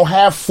 Now they don't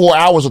have 4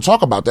 hours to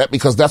talk about that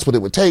because that's what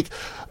it would take.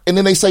 And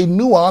then they say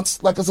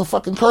nuance like it's a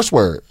fucking curse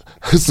word.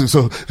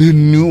 So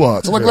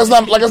nuance, like that's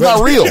not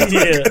real.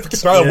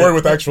 It's not a word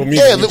with actual meaning.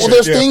 Yeah, well,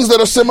 there's things that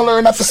are similar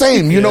and not the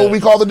same. You know what we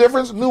call the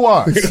difference?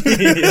 Nuance.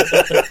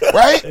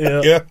 Right?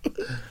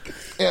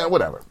 Yeah,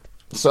 whatever.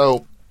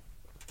 So,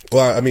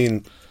 well, I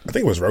mean, I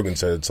think it was Rogan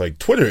said, it's like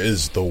Twitter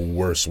is the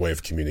worst way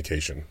of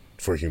communication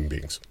for human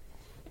beings.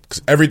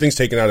 Because everything's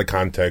taken out of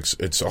context.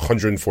 It's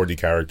 140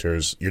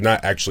 characters. You're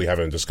not actually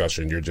having a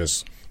discussion. You're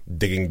just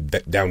digging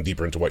down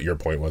deeper into what your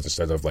point was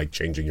instead of like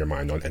changing your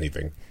mind on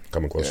anything,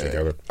 coming closer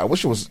together. I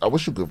wish you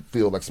could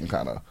feel like some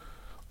kind of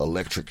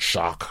electric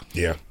shock.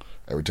 Yeah.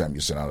 Every time you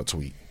send out a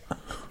tweet.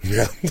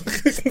 Yeah.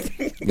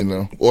 You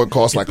know, or it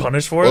costs like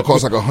 $150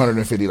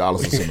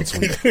 to send a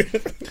tweet.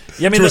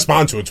 Yeah, I mean, to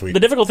respond to a tweet. The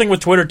difficult thing with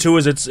Twitter too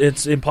is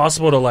it's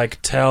impossible to like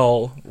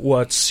tell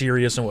what's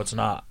serious and what's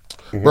not.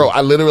 Mm-hmm. Bro,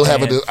 I literally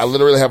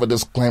have a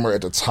disclaimer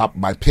at the top.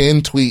 My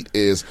pinned tweet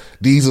is,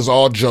 "These is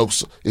all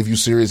jokes. If you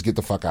serious, get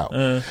the fuck out."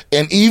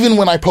 And even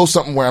when I post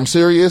something where I'm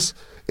serious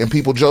and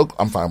people joke,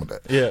 I'm fine with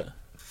that.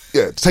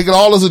 Yeah, take it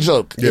all as a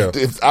joke. Yeah.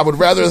 If I would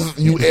rather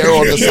you err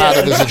on the side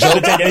of it as a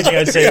joke. Take anything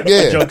I say,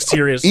 a joke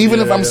serious. Even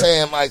if I'm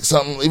saying like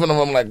something, even if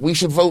I'm like, we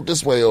should vote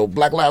this way, or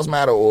Black Lives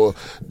Matter, or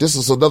this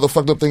is another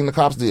fucked up thing the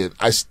cops did,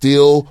 I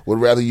still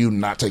would rather you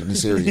not take me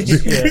serious.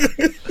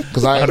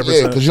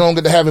 Because you don't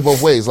get to have it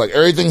both ways. Like,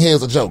 everything here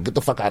is a joke. Get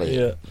the fuck out of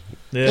here.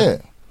 Yeah.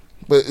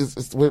 But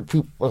it's where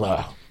people.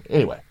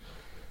 Anyway.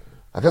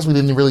 I guess we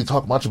didn't really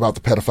talk much about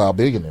the pedophile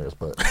billionaires,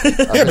 but but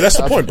that's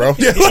the point, bro. I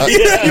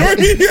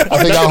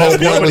think our whole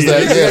point was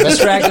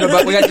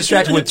that we got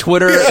distracted with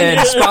Twitter and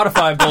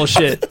Spotify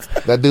bullshit.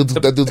 That dude's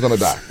gonna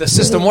die. The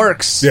system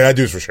works. Yeah, that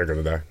dude's for sure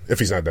gonna die if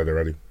he's not dead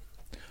already.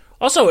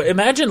 Also,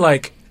 imagine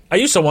like, I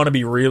used to want to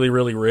be really,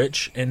 really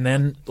rich, and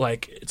then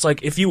like it's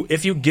like if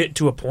you get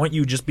to a point,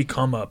 you just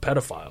become a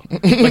pedophile.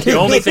 Like the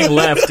only thing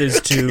left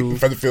is to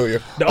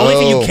pedophilia. The only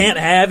thing you can't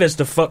have is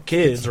to fuck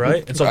kids,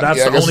 right? And so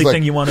that's the only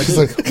thing you want to do.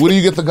 Like, what do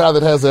you get the guy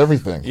that has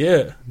everything?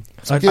 Yeah,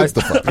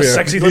 a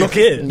sexy little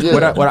kid.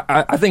 Yeah. What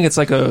I think it's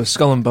like a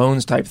Skull and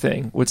Bones type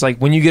thing. It's like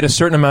when you get a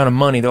certain amount of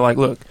money, they're like,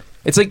 look.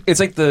 It's like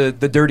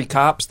the dirty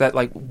cops that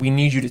like, we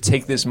need you to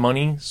take this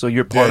money so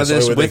you're part of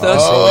this with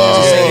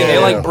us. They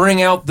like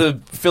bring out the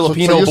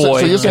Filipino boy.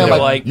 So you're saying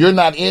like you're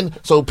not in.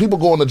 So people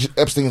going to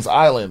Epstein's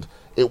Island,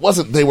 it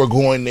wasn't they were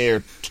going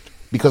there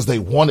because they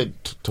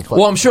wanted to fuck.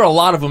 Well, I'm sure a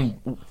lot of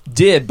them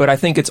did, but I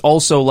think it's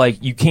also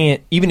like you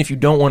can't, even if you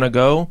don't want to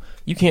go,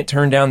 you can't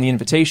turn down the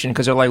invitation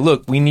because they're like,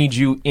 look, we need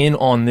you in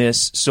on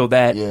this so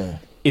that. Yeah.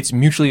 It's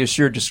mutually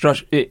assured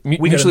destruction.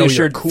 Mutually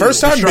assured. Cool.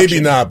 First time, maybe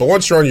not, but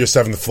once you're on your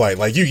 7th flight,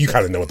 like you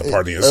kind of know what the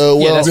party is.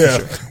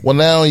 Well,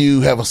 now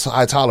you have a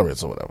high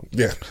tolerance or whatever.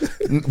 Yeah,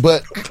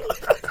 but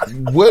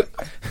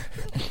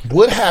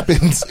what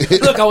happens?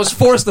 Look, I was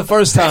forced the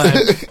first time.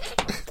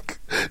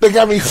 They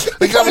got me.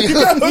 You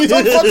got those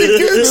fucking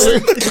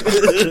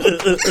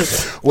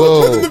kids.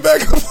 Whoa! In the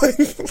back of the plane,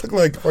 look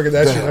like fucking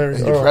Ashley.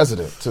 And your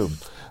president too.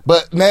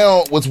 But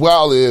now, what's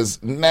wild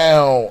is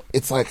now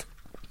it's like.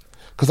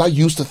 Because I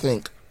used to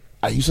think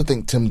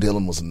Tim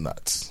Dillon was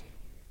nuts,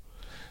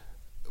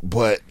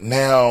 but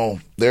now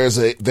there's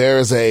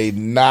a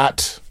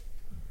not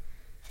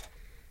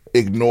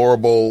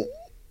ignorable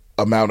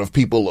amount of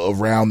people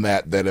around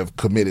that have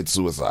committed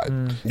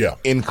suicide.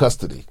 In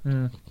custody.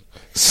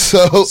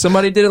 So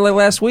somebody did it like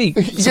last week.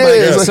 It was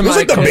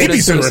like the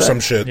babysitter or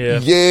some shit.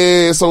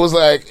 Yeah. So it's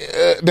like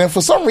then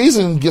for some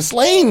reason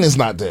Ghislaine is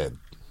not dead.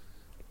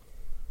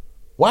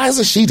 Why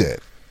isn't she dead?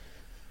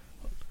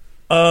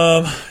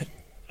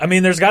 I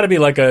mean, there's got to be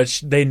like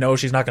they know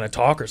she's not going to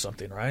talk or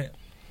something, right?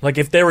 Like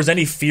if there was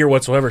any fear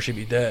whatsoever, she'd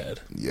be dead.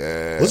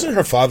 Yeah. Wasn't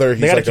her father?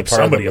 He's like a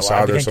part of the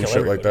Mossad or some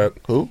shit like that.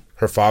 Who?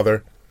 Her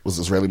father was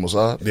Israeli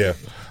Mossad. Yeah.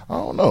 I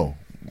don't know.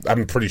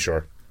 I'm pretty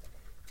sure.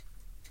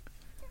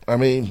 I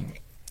mean,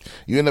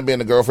 you end up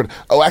being a girlfriend.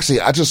 Oh,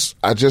 actually, I just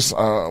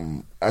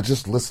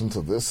listened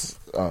to this.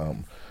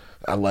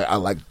 I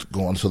like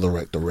going to the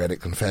Reddit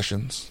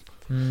confessions.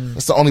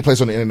 It's the only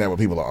place on the internet where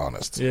people are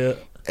honest. Yeah.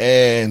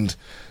 And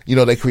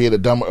they create a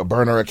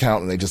burner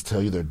account and they just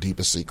tell you their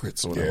deepest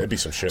secrets. Or whatever. Yeah, it'd be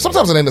some shit.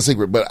 Sometimes it ain't a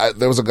secret, but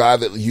there was a guy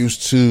that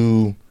used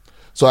to.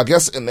 So I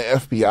guess in the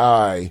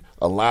FBI,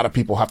 a lot of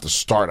people have to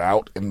start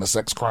out in the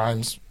sex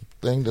crimes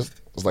thing.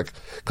 It's like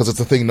because it's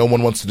the thing no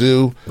one wants to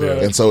do,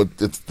 and so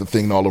it's the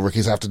thing all the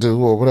rookies have to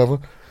do or whatever.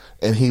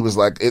 And he was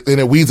like, and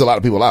it weeds a lot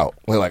of people out.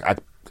 They're like,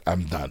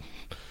 I'm done.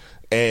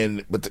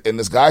 And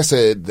this guy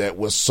said that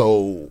was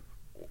so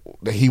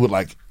that he would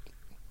like.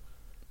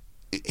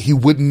 He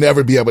would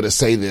never be able to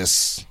say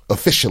this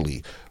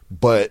officially,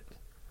 but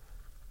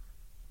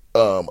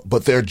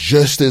there are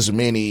just as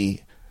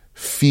many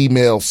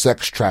female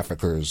sex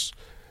traffickers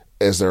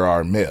as there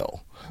are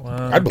male.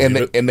 I believe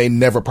it. And they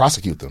never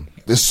prosecute them.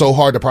 It's so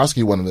hard to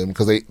prosecute one of them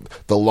because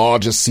the law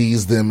just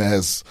sees them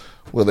as,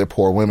 well, they're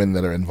poor women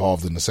that are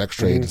involved in the sex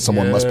trade. And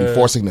someone must be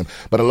forcing them.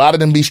 But a lot of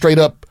them be straight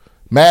up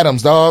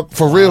madams, dog,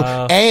 for real.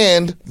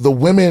 And the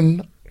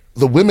women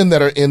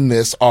that are in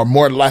this are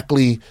more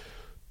likely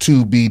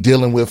to be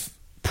dealing with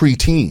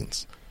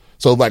preteens.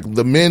 So like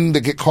the men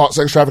that get caught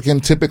sex trafficking,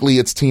 typically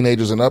it's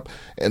teenagers and up,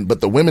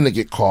 but the women that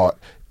get caught,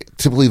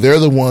 typically they're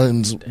the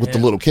ones with the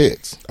little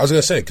kids. I was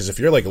gonna say, because if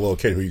you're like a little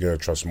kid, who are you gonna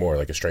trust more?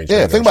 Like a strange man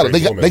Yeah, or think a about it.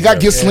 strange woman? They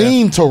got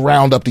Ghislaine to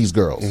round up these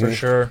girls. For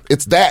sure.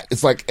 It's that.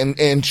 It's like,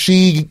 and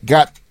she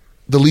got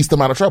the least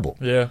amount of trouble.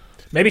 Yeah.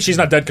 Maybe she's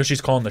not dead because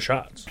she's calling the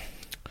shots.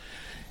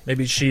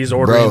 Maybe she's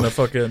ordering Bro. the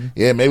fucking.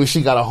 Yeah, maybe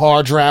she got a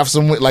hard drive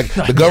somewhere. Like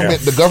the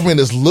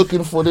government is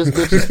looking for this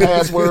bitch's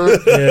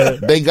password.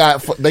 They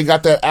got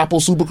that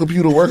Apple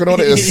supercomputer working on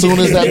it. As soon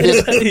as that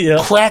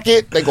bitch crack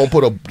it, they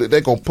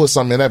gonna put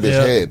something in that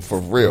bitch's head for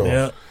real.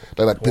 Yeah.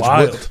 They're like, bitch,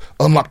 Wild.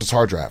 unlock this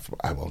hard drive.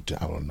 I will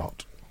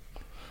not.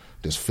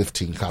 There's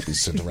 15 copies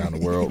sent around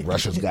the world.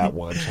 Russia's got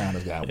one.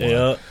 China's got one.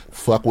 Yeah.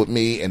 Fuck with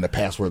me, and the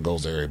password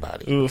goes to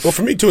everybody. Oof. Well,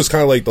 for me too, it's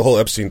kind of like the whole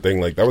Epstein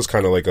thing. Like that was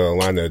kind of like a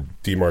line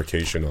of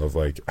demarcation of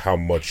like how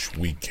much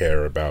we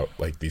care about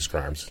like these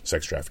crimes,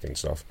 sex trafficking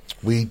stuff.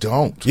 We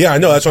don't. Yeah, I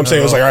know. That's what I'm saying.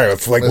 It was like, all right,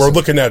 if, like we're Listen.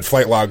 looking at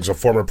flight logs of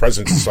former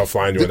presidents and stuff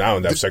flying to an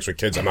island to have sex with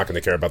kids. I'm not going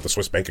to care about the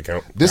Swiss bank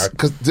account. This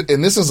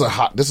is a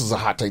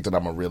hot take that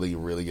I'm gonna really,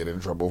 really get in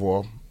trouble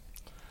for.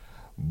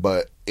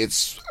 But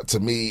it's, to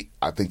me,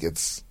 I think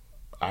it's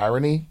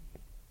irony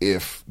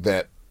if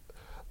that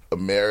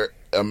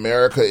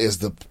America is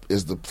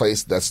the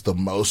place that's the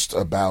most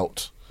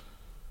about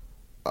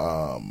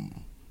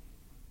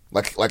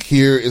like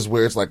here is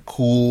where it's like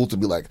cool to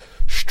be like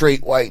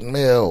straight white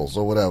males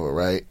or whatever,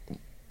 right?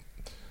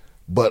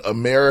 But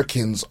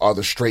Americans are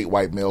the straight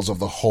white males of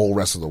the whole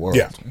rest of the world.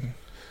 Yeah.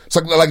 It's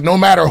like no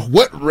matter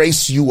what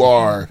race you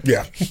are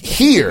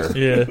here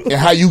and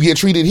how you get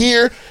treated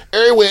here,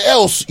 everywhere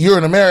else you're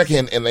an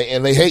American and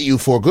they hate you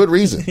for a good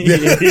reason.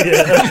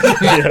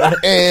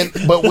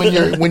 But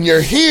when you're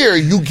here,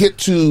 you get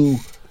to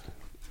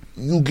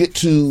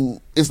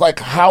it's like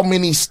how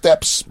many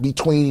steps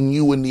between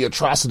you and the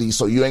atrocity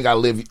so you ain't gotta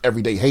live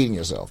every day hating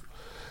yourself.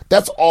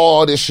 That's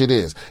all this shit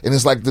is. And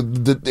it's like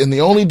the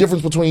only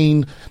difference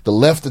between the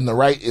left and the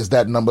right is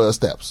that number of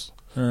steps.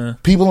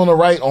 People on the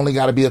right only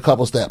got to be a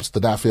couple steps to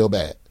not feel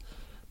bad.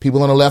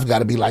 People on the left got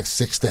to be like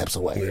 6 steps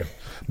away. Yeah.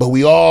 But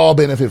we all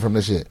benefit from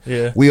this shit.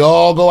 Yeah. We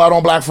all go out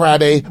on Black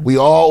Friday. We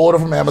all order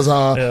from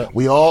Amazon. Yeah.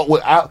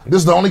 This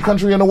is the only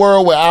country in the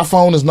world where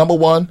iPhone is number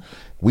one.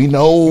 We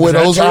know where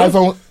those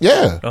iPhone.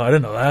 Yeah. Oh, I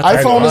didn't know that.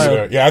 iPhone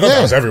is. I thought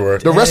that was everywhere.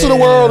 The rest of the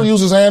world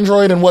uses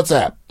Android and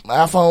WhatsApp.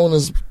 iPhone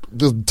is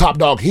the top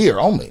dog here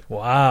only.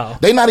 Wow.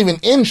 They not even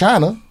in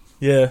China.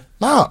 Yeah.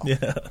 No.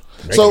 Yeah.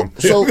 So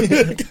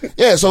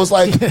yeah, so it's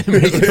like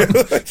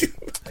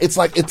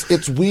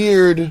it's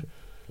weird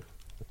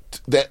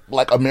that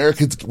like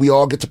Americans we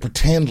all get to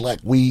pretend like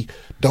we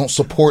don't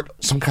support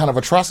some kind of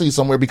atrocity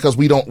somewhere because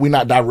we're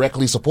not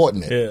directly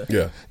supporting it.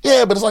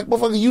 Yeah, but it's like,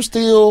 motherfucker, you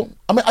still.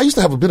 I mean, I used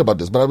to have a bit about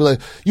this, but I'd be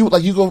like, you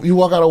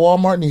walk out of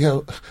Walmart and you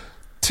have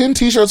 10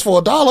 T-shirts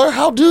for $1.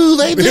 How do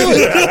they do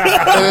it?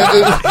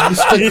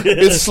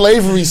 It's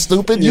slavery,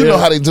 stupid. You know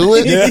how they do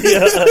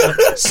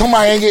it.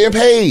 Somebody ain't getting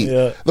paid.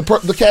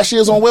 The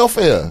cashier's on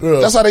welfare.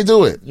 That's how they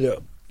do it. Yeah.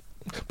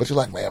 But you're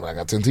like, man, I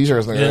got 10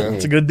 T-shirts. Yeah,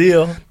 it's a good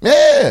deal.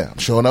 Yeah, I'm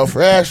showing up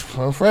fresh.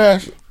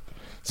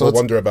 So I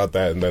wonder about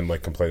that and then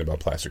like complain about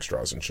plastic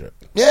straws and shit.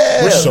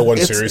 Yeah, we're so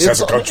unserious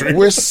as a country.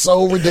 We're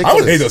so ridiculous. I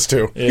would hate us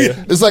too.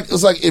 Yeah. It's like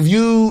if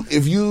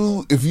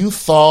you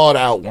thawed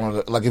out one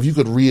of the, like if you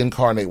could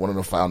reincarnate one of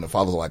the founding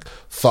fathers, like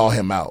thaw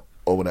him out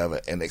or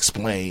whatever, and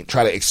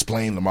try to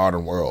explain the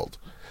modern world.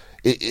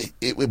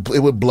 It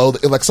would blow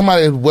like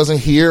somebody that wasn't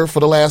here for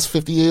the last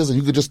 50 years and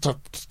you could just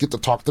get to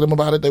talk to them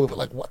about it. They would be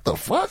like, what the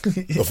fuck?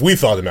 If we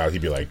thought him out,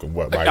 he'd be like,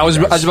 what? I was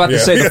about to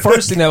say the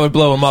first thing that would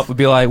blow him up would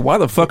be like, why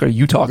the fuck are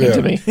you talking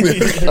to me?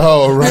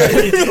 Oh, right.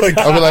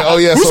 I'd be like, oh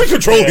yeah. Who's in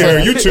control here?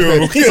 You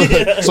two.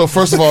 So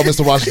first of all,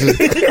 Mr. Washington,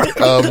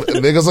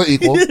 niggas are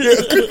equal.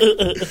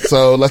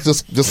 So let's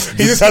just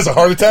he just has a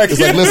heart attack.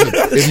 It's like, listen,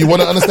 if you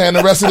want to understand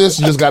the rest of this,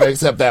 you just got to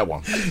accept that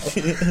one.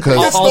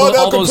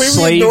 All those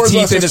slave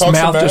teeth in his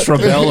mouth just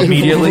rebel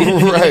immediately.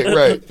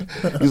 Right.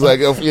 He's like,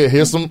 oh, yeah,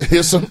 here's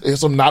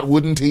some not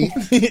wooden teeth.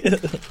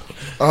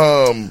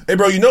 Hey,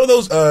 bro, you know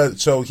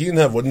those? So he didn't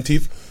have wooden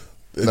teeth.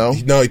 No,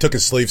 he took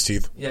his slave's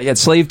teeth. Yeah, he had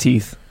slave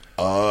teeth.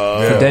 For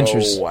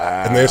dentures.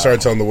 Wow. And they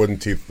started telling the wooden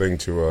teeth thing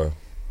to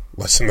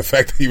lessen the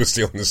fact that he was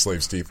stealing his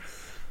slave's teeth.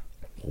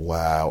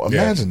 Wow,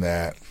 imagine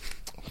that.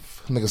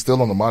 Nigga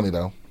still on the money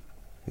though.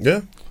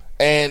 Yeah,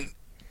 and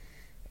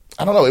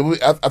I don't know.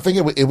 I think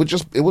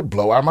it would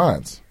blow our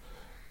minds.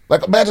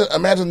 Like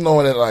imagine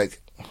knowing it. Like,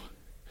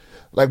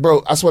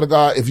 bro, I swear to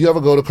God, if you ever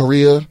go to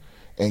Korea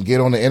and get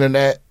on the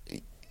internet,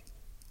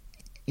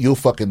 you'll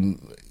want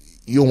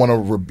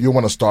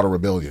to start a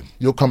rebellion.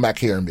 You'll come back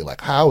here and be like,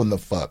 how in the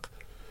fuck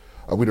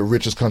are we the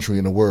richest country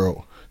in the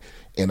world,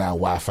 and our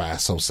Wi-Fi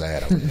is so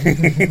sad.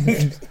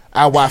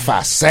 Our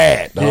Wi-Fi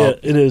sad, dog. Yeah,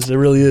 it is. It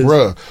really is.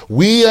 Bruh,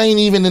 we ain't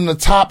even in the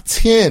top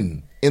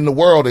 10 in the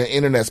world in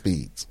internet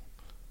speeds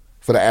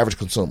for the average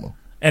consumer.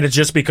 And it's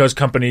just because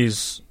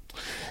companies.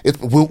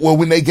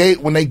 When they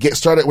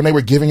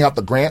were giving out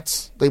the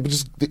grants, they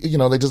just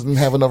didn't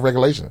have enough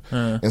regulation,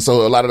 and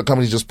so a lot of the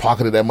companies just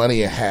pocketed that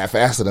money and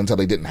half-assed it until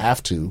they didn't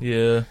have to.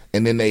 Yeah,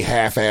 and then they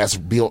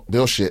half-assed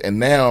bill shit, and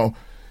now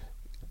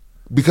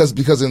because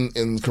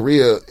in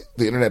Korea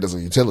the internet is a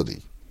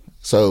utility,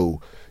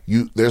 so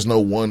there's no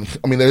one.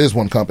 I mean, there is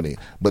one company,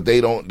 but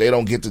they don't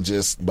get to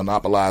just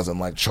monopolize and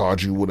like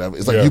charge you whatever.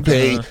 It's like you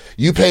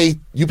pay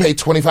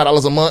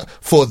 $25 a month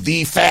for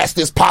the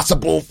fastest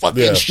possible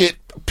fucking shit.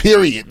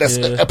 Period. That's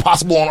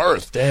possible on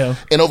Earth. Damn.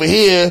 And over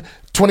here,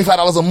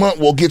 $25 a month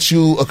will get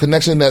you a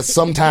connection that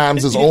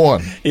sometimes is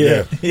on.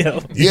 Yeah.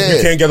 You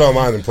can't get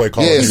online and play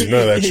Call of Duty.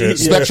 None of that shit.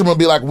 Spectrum will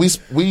be like,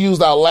 we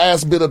used our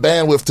last bit of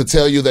bandwidth to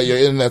tell you that your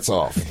internet's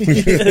off.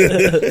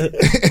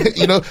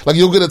 You know, like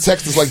you'll get a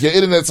text that's like, your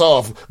internet's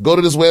off. Go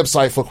to this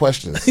website for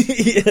questions.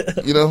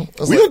 You know,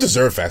 we don't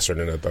deserve faster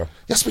internet though.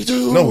 Yes, we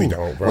do. No, we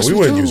don't, bro. Yes, we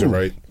wouldn't use it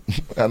right.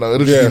 I know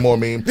it'll just be more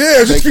meme.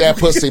 Yeah, take that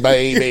pussy,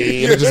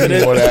 baby. It'll just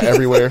be more of that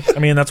everywhere. I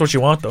mean, that's what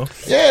you want, though.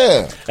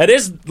 Yeah, it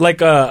is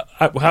like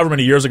however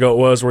many years ago it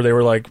was, where they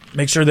were like,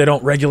 make sure they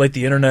don't regulate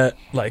the internet,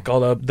 like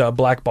all the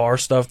black bar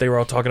stuff they were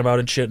all talking about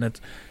and shit. And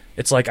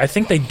it's like I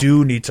think they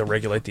do need to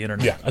regulate the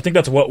internet. Yeah. I think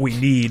that's what we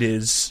need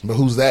is. But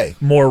who's they?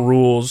 More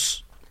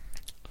rules.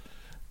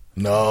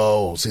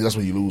 No, see, that's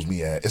where you lose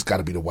me at. It's got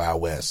to be the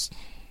Wild West.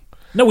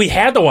 No, we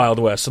had the Wild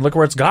West, and look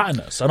where it's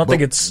gotten us. I don't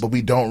think it's. But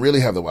we don't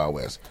really have the Wild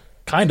West.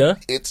 Kinda.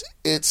 It's.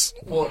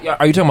 Well,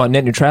 are you talking about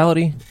net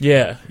neutrality?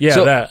 Yeah,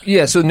 so, that.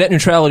 Yeah, so net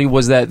neutrality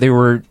was that they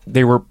were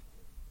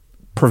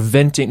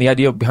preventing. The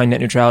idea behind net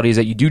neutrality is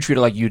that you do treat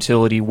it like a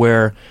utility,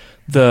 where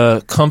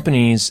the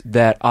companies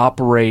that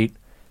operate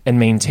and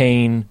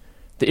maintain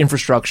the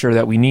infrastructure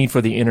that we need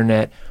for the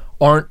internet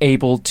aren't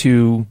able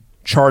to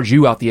charge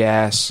you out the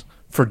ass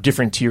for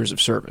different tiers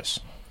of service.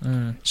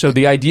 So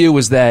the idea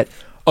was that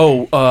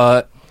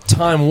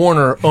Time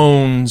Warner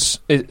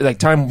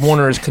Time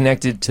Warner is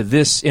connected to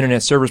this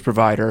internet service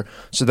provider,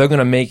 so they're going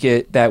to make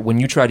it that when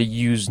you try to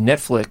use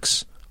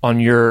Netflix on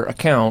your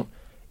account,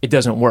 it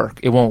doesn't work.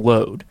 It won't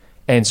load.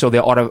 And so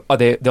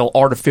they'll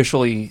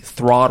artificially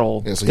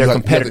throttle their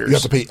competitors. You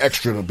have to pay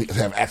extra to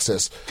have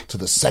access to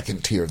the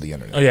second tier of the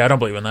internet. Oh yeah, I don't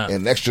believe in that.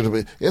 And extra to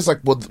be, it's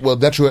like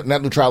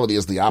net neutrality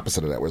is the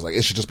opposite of that. Where it's like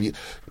it should just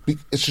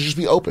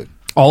be open.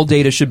 All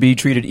data should be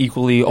treated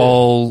equally. Yeah.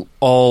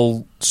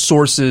 All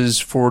sources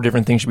for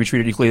different things should be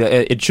treated equally.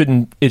 It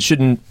shouldn't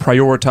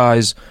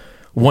prioritize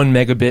 1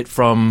 megabit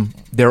from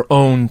their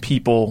own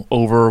people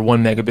over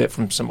 1 megabit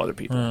from some other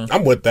people.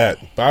 I'm with that,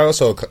 but I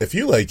also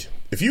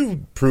if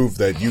you prove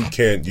that you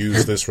can't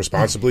use this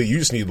responsibly, you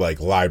just need like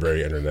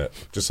library internet,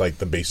 just like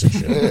the basic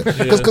shit.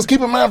 Because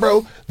keep in mind,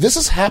 bro, this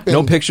has happened.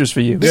 No pictures for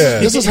you.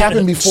 This has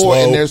happened before,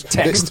 and there's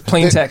text,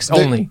 plain text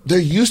only. There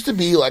used to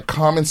be like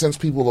common sense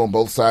people on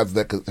both sides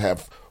that could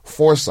have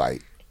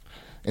foresight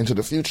into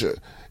the future.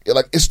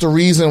 It's the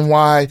reason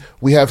why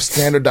we have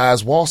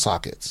standardized wall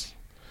sockets.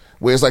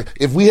 Where it's like,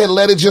 if we had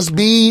let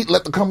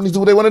the companies do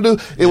what they want to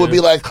do, it would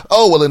be like,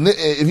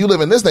 if you live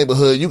in this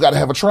neighborhood, you got to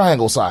have a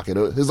triangle socket.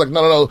 It's like,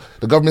 no.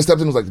 The government stepped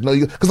in and was like, no,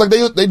 because like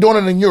they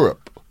doing it in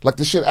Europe, like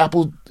the shit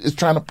Apple is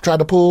trying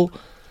to pull.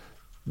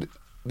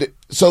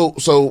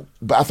 So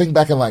I think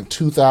back in like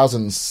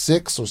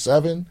 2006 or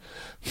 2007,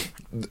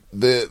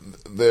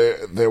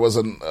 there was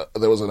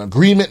an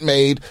agreement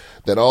made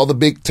that all the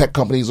big tech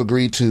companies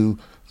agreed to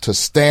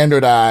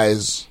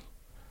standardize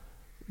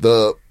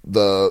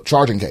the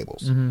charging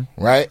cables,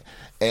 right?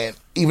 And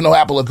even though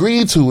Apple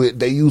agreed to it,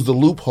 they used a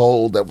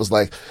loophole that was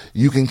like,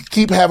 you can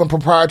keep having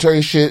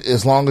proprietary shit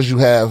as long as you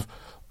have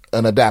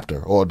an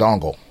adapter or a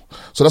dongle.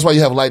 So that's why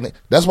you have Lightning.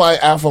 That's why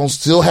iPhones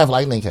still have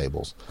Lightning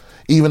cables,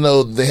 even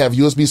though they have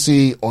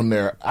USB-C on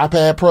their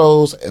iPad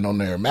Pros and on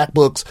their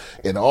MacBooks,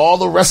 and all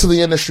the rest of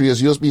the industry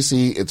is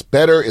USB-C. It's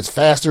better, it's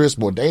faster, it's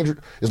more dangerous,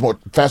 it's more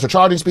faster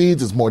charging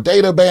speeds, it's more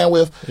data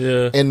bandwidth,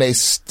 and they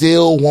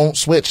still won't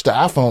switch the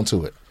iPhone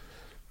to it.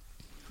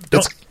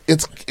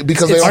 It's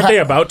because aren't they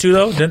about to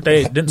though?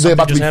 They're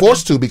about to be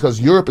forced to because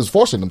Europe is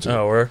forcing them to.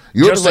 Oh, we're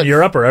just in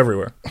Europe or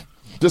everywhere?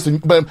 They're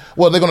going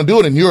to do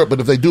it in Europe,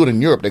 but if they do it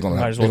in Europe, they're going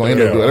to end up doing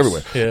it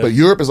everywhere. Yeah. But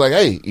Europe is like,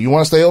 hey, you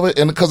want to stay over?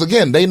 And because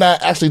again, they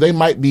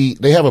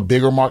have a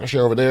bigger market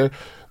share over there,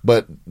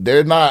 but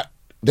they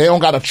don't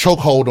got a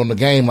chokehold on the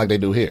game like they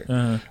do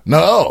here.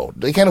 No,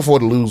 they can't afford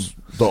to lose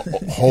the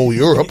whole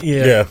Europe.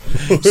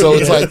 So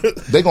it's like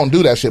they're gonna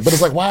do that shit. But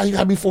it's like, why you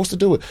gotta be forced to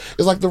do it?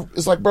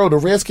 It's like, bro, the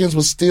Redskins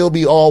would still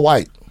be all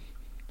white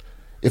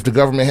if the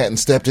government hadn't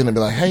stepped in and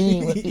be like,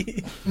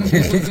 hey,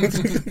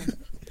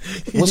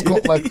 what's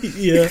going like?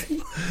 Yeah.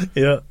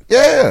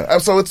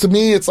 So to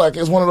me, it's like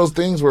it's one of those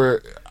things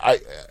where I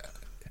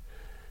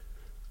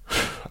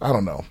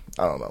don't know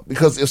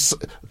because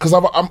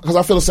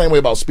I feel the same way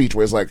about speech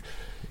where it's like,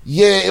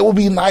 yeah, it would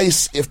be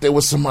nice if there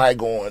was somebody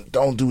going,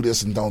 don't do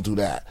this and don't do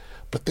that.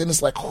 But then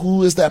it's like,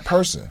 who is that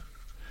person?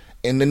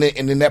 and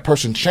then that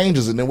person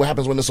changes, and then what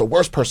happens when it's a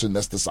worse person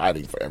that's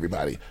deciding for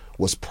everybody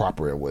what's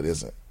proper and what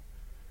isn't?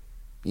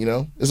 You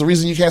know, there's a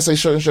reason you can't say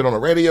certain shit on the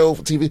radio,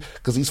 for TV,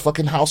 because these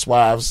fucking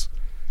housewives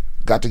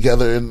got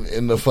together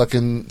in the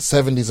fucking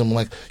 70s and were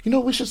like, you know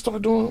what we should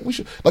start doing? We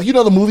should, like, you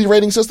know, the movie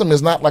rating system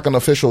is not like an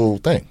official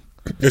thing.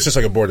 It's just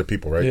like a board of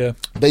people, right? Yeah.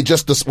 They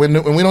just, when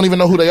we don't even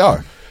know who they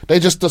are, they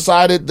just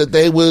decided that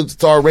they would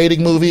start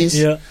rating movies.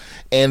 Yeah.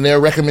 And their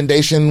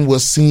recommendation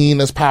was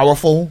seen as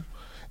powerful.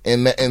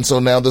 And so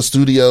now the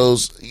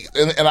studios,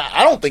 and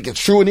I don't think it's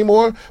true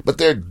anymore, but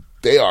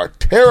they are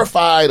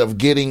terrified of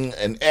getting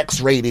an X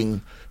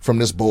rating from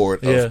this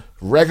board of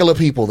regular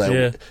people that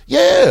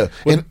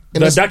Well,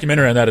 the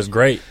documentary on that is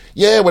great.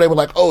 where they were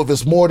like, oh, if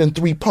it's more than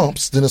 3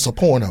 pumps, then it's a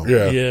porno.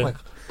 Yeah. Like,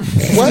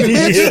 what,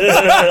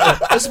 bitch?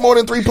 It's more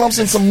than 3 pumps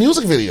in some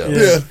music video.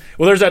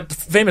 Well, there's that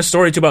famous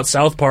story too about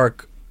South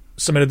Park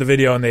submitted the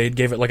video and they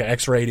gave it like an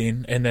X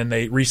rating, and then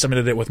they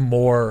resubmitted it with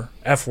more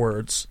F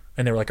words,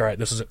 and they were like, all right,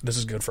 this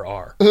is good for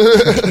R.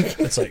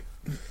 It's like,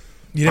 you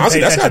didn't Honestly,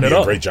 pay that's attention gotta at be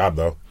all. a great job,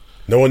 though.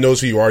 No one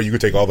knows who you are. You can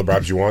take all the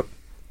bribes you want.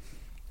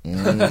 You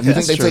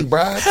think they take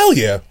bribes? Hell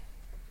yeah.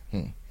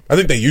 I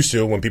think they used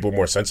to when people were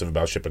more sensitive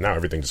about shit, but now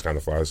everything just kind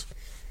of flies.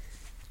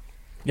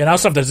 Yeah, now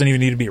stuff doesn't even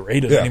need to be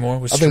rated Yeah. anymore.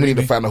 With I think we need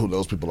to streaming. find out who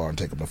those people are and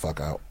take them the fuck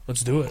out.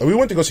 Let's do it. We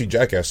went to go see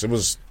Jackass. It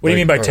was. What do you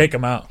mean by take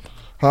them out?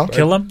 Huh?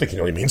 Kill them? I think you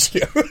know what he means.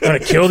 Yeah. Gonna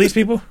kill these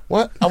people?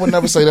 What? I would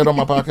never say that on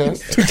my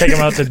podcast. Take them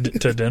out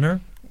to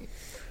dinner?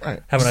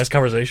 Right. Have a nice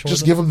conversation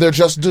Just with give them their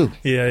just due. them?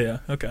 Yeah,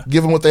 okay.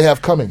 Give them what they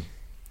have coming.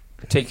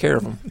 Take care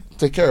of them.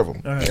 Take care of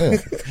them. All right.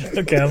 Yeah.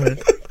 Okay, I'm in.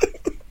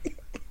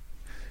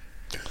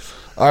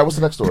 All right, what's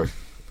the next story?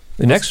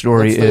 The next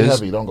story Let's stay is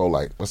heavy. Don't go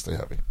light. Let's stay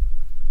heavy.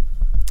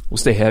 we'll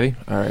stay heavy.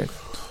 All right,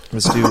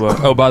 let's do.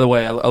 Oh, by the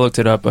way, I looked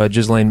it up.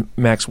 Ghislaine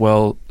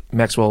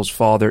Maxwell's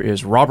father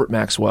is Robert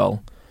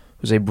Maxwell,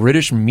 who's a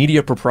British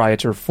media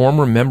proprietor,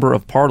 former member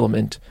of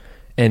Parliament,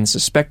 and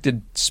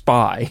suspected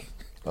spy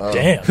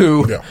Damn.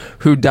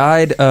 who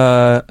died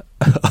of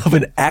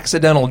an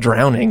accidental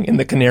drowning in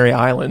the Canary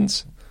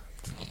Islands.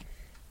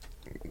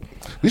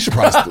 We should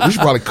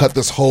probably cut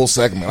this whole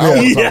segment. I don't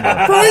want to talk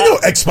about it. Bro, I know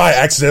X-Spy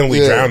accidentally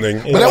drowning.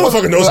 But that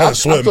motherfucker knows how to I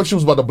swim. thought she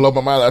was about to blow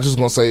my mind. I was just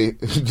going to say,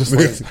 just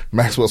like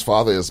Maxwell's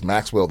father is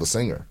Maxwell the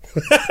singer.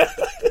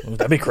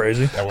 That'd be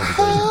crazy. That would be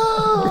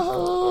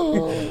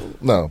crazy.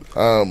 No.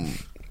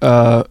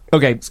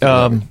 Okay,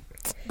 going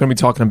to be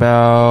talking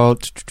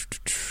about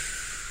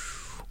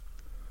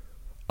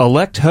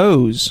elect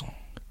hose.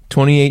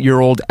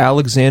 28-year-old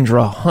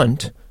Alexandra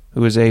Hunt,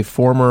 who is a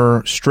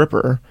former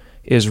stripper,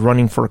 is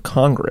running for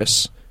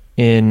Congress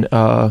in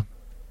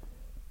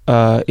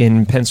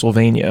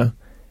Pennsylvania,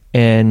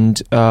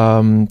 and her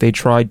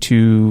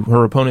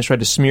opponents tried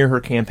to smear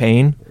her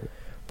campaign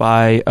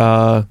by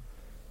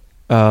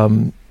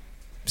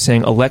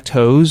saying "elect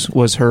hose"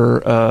 was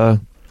her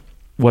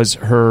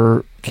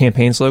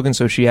campaign slogan.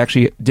 So she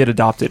actually did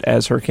adopt it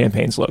as her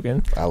campaign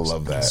slogan. I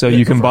love that. So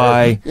you can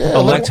buy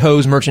elect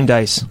hose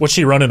merchandise. What's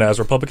she running as,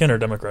 Republican or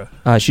Democrat?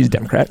 She's a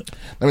Democrat.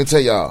 Let me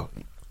tell y'all,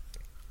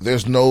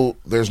 there's no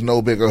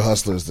bigger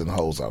hustlers than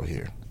hoes out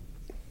here.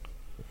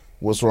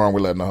 What's wrong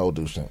with letting a hoe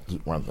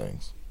run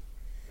things?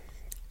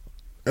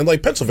 And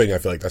like Pennsylvania, I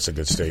feel like that's a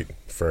good state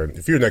for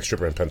if you're an ex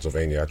stripper in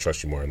Pennsylvania. I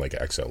trust you more than like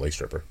an ex-LA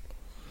stripper.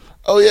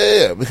 Oh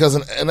yeah, because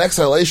an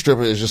ex-LA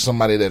stripper is just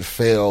somebody that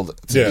failed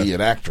to be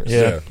an actress.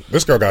 Yeah.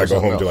 This girl got to go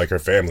home else. to like her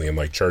family and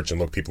like church and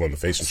look people in the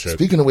face and shit.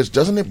 Speaking of which,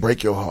 doesn't it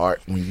break your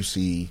heart when you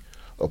see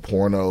a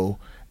porno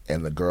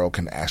and the girl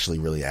can actually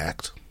really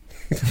act?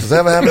 Does that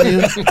ever happen to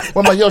you?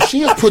 Well, I'm like, yo,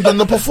 she is putting in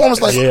the performance.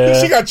 Like,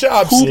 She got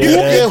chops.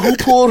 who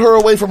pulled her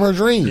away from her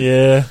dream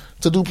Yeah.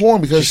 to do porn?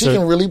 Because she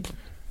can really.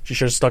 She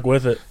should have stuck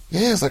with it.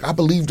 Yeah, it's like I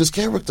believe this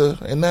character,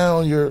 and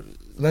now you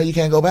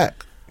can't go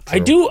back. I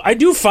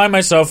do find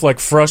myself like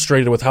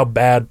frustrated with how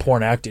bad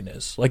porn acting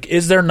is. Like,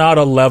 is there not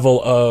a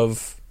level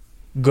of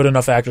good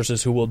enough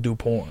actresses who will do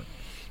porn?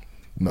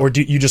 No. Or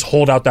do you just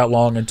hold out that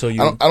long until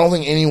you? I don't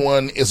think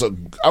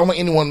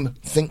anyone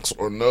thinks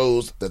or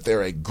knows that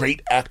they're a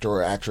great actor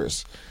or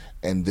actress,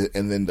 and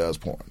then does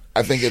porn.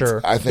 I think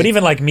sure. I think, but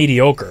even like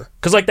mediocre,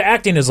 because like the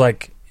acting is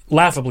like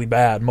laughably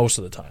bad most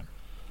of the time.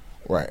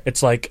 right.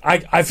 It's like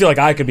I feel like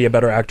I could be a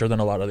better actor than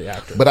a lot of the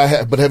actors.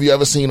 But have you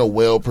ever seen a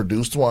well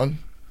produced one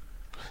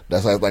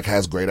that's like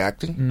has great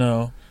acting?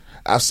 No.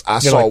 I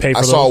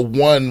saw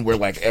one where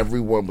like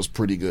everyone was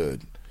pretty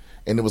good.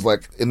 And it was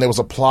like, and there was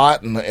a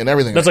plot and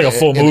everything. That's like a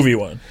full movie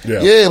one.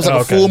 Yeah, it was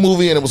like a full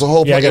movie, and it was a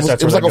whole. Yeah, I guess it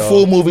was that's like where a they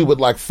full go. movie with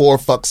like 4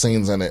 fuck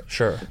scenes in it.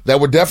 Sure. That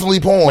were definitely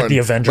porn. Like the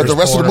Avengers but the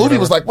rest of the porn or movie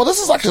was whatever. like, well, this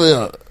is actually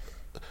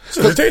It's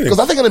entertaining. because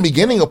I think in the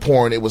beginning of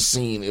porn, it was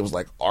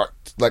like art.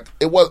 Like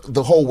it was,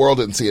 the whole world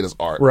didn't see it as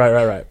art.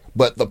 Right.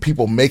 But the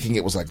people making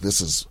it was like,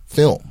 this is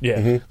film.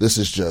 Yeah. This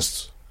is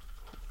just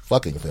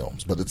fucking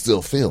films, but it's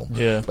still film.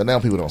 Yeah. But now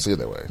people don't see it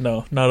that way.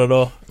 No, not at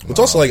all. It's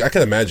also like I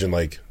can imagine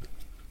like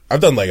I've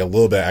done like a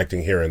little bit of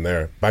acting here and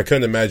there, but I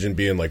couldn't imagine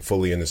being like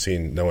fully in the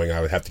scene knowing I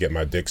would have to get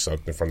my dick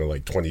sucked in front of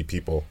like 20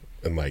 people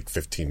in like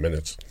 15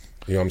 minutes.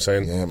 You know what I'm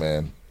saying? Yeah,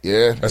 man.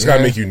 Yeah, That's got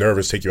to make you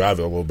nervous, take you out of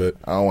it a little bit.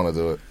 I don't want to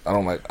do it. I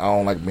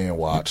don't like being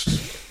watched. You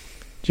ever When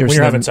seen you're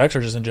that- having sex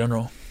or just in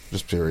general?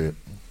 Just period.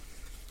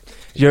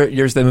 you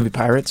ever seen that movie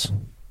Pirates?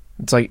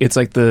 It's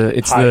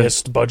the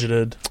Highest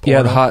budgeted.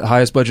 yeah, the porno.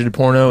 highest budgeted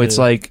porno. It's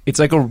Yeah. like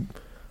a.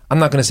 I'm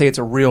not going to say it's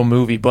a real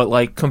movie, but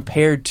like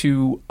compared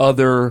to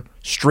other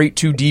straight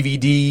to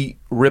DVD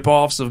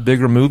ripoffs of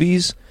bigger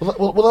movies,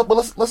 Well,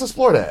 let's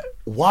explore that.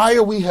 Why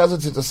are we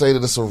hesitant to say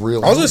that it's a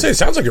real? I was going to say, it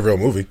sounds like a real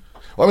movie.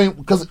 I mean,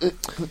 because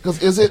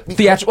is it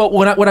theatrical.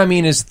 What I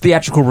mean is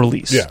theatrical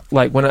release. Yeah.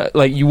 Like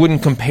you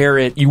wouldn't compare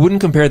it. You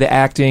wouldn't compare the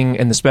acting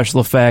and the special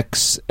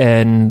effects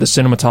and the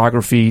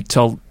cinematography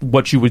to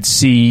what you would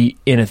see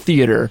in a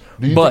theater.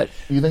 Do you But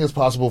think it's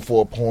possible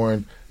for a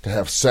porn to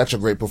have such a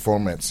great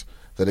performance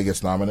that it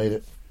gets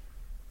nominated?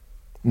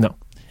 no.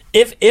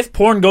 If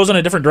porn goes in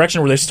a different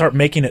direction where they start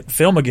making it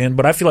film again,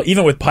 but I feel like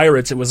even with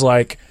Pirates, it was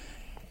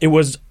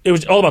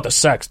all about the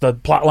sex. The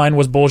plot line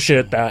was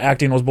bullshit. The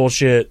acting was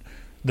bullshit.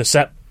 The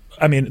set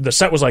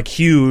was like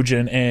huge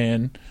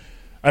and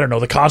I don't know.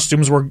 The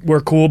costumes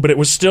were cool, but it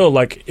was still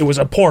like it was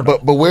a porno.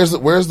 But where's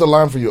the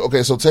line for you?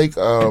 Okay, so take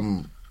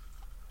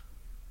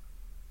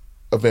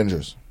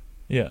Avengers,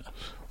 Yeah,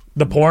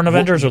 the porn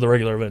Avengers or the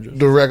regular Avengers.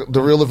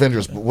 the real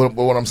Avengers. But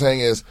what I'm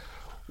saying is,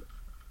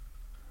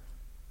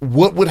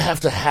 what would have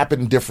to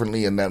happen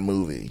differently in that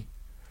movie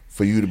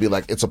for you to be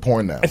like, it's a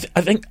porn now?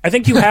 I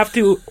think you have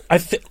to.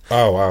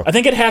 Oh, wow. I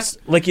think it has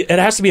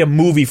to be a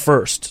movie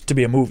first to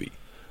be a movie.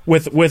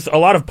 With a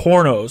lot of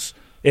pornos,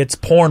 it's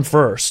porn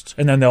first,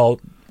 and then they'll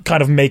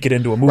kind of make it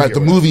into a movie. Right, the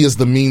movie is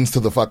the means to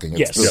the fucking.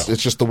 Yes.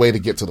 It's just the way to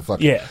get to the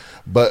fucking. Yeah.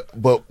 But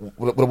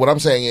what I'm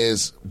saying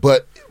is,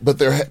 but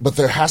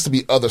there has to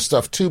be other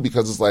stuff too,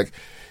 because it's like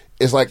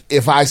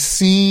if I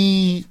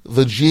see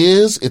the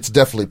jizz, it's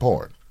definitely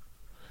porn.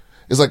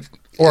 It's like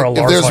Or a if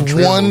Lars there's von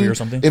Trier one movie or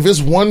something. If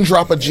there's one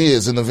drop of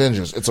jizz in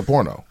Avengers, it's a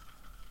porno.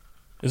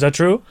 Is that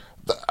true?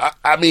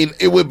 I mean,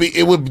 it would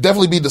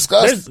definitely be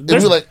discussed. It'd be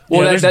like,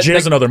 there's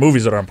jizz in other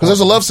movies that aren't because porn. there's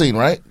a love scene,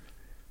 right?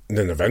 And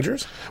then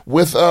Avengers?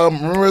 With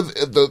remember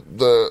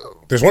the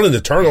There's one in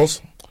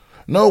Eternals.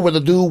 no, with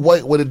the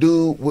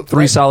dude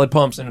Three solid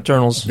pumps in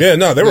Eternals. Yeah,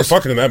 no, they were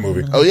fucking in that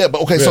movie. Oh yeah, but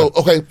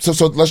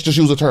so let's just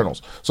use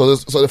Eternals. So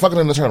they're fucking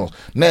in Eternals.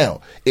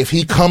 Now, if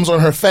he comes on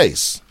her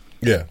face,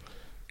 Yeah.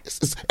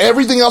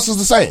 everything else is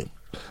the same.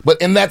 But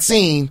in that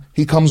scene,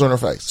 he comes on her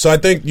face. So I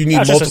think you need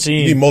That's just a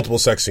scene. multiple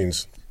sex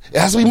scenes. It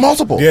has to be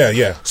multiple.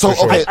 Yeah, So for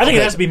sure. okay, I think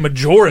it has to be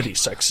majority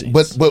sex scenes.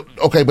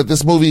 but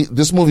this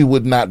movie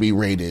would not be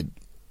rated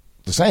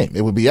the same.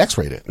 It would be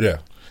X-rated. Yeah.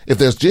 If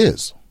there's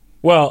jizz.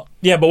 well,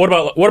 yeah, but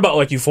what about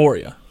like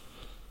Euphoria?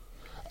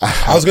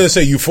 I was going to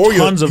say Euphoria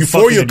Tons of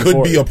Euphoria fucking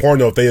could be Euphoria. a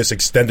porno if they just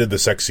extended the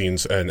sex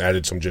scenes and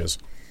added some jizz.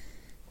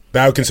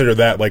 I would consider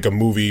that like a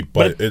movie,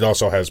 but it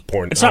also has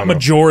porn. It's not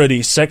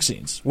majority sex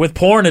scenes. With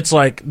porn, it's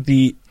like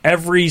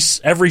every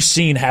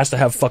scene has to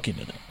have fucking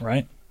in it,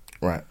 right?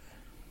 Right.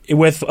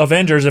 With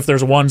Avengers, if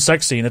there's one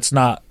sex scene,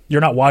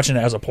 you're not watching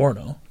it as a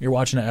porno. You're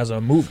watching it as a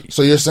movie.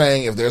 So you're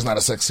saying if there's not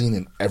a sex scene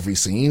in every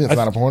scene, it's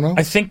not a porno?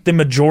 I think the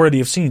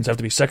majority of scenes have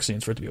to be sex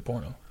scenes for it to be a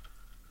porno.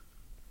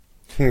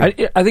 I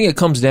think it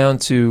comes down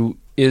to,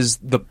 is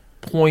the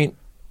point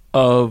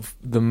of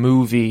the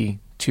movie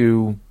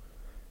to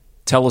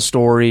tell a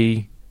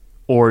story,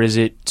 or is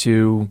it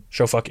to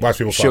Show fucking. Watch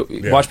people fuck.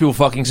 Yeah. watch people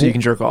fucking so you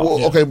can jerk off?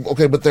 Well,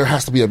 okay, but there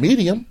has to be a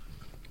medium.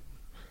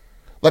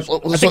 Like,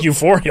 I think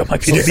Euphoria might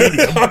be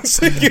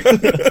the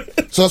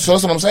medium. So that's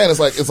what I'm saying.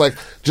 It's like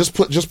just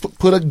put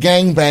a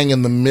gangbang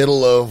in the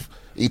middle of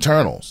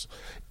Eternals.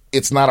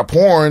 It's not a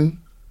porn,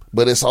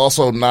 but it's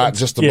also not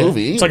just a Yeah,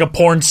 movie. it's like a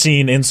porn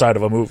scene inside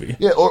of a movie.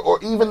 yeah,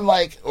 or even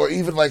like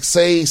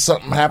say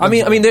something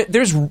happens. I mean,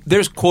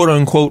 there's quote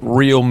unquote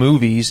real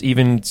movies,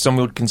 even some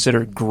would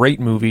consider great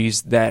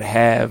movies that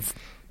have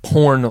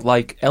porn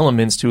like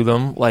elements to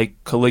them, like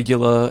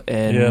Caligula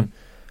and.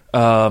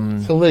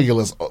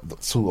 Caligula's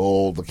too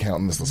old to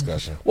count in this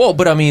discussion. Well,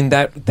 but I mean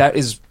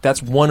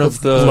that's one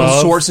of the Love.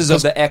 sources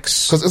of the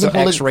X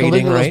rating,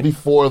 Caligula's right?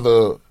 before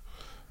the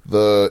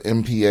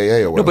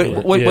MPAA or No,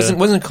 whatever. but Yeah.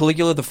 wasn't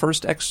Caligula the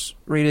first X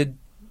rated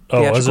Oh,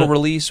 was theatrical it?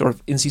 release, or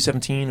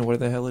NC-17 or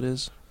whatever the hell it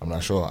is? I'm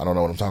not sure. I don't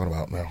know what I'm talking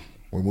about now.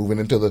 We're moving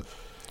into the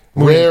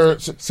rare.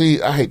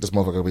 See, I hate this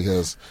motherfucker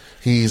because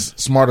he's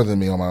smarter than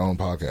me on my own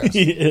podcast.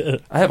 Yeah.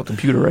 I have a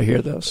computer right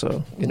here though,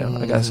 so I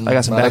got some Nah,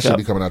 that should backup.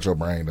 be coming out your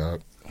brain,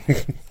 dog.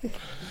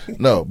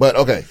 No, but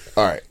okay,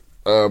 all right.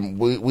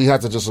 We have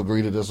to just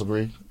agree to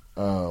disagree,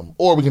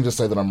 or we can just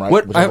say that I'm right.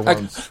 What whichever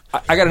one's-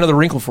 I got another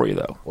wrinkle for you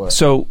though. What?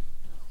 So,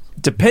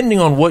 depending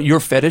on what your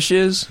fetish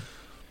is,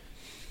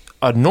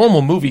 a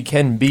normal movie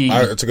can be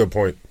That's a good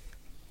point.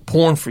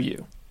 porn for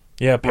you.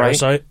 Yeah,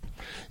 Parasite.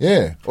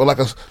 Yeah, or like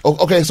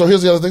okay. So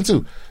here's the other thing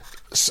too.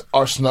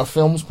 Are snuff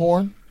films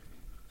porn?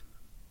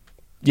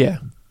 Yeah.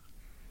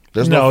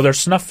 There's No, they're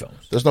snuff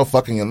films. there's no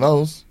fucking in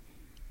those,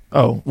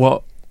 Oh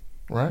well.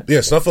 right?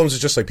 Yeah, snuff films is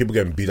just like people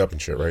getting beat up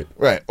and shit, right?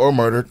 Right, or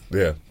murdered.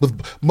 Yeah.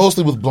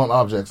 Mostly with blunt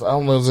objects. I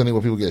don't know if there's any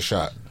where people get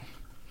shot.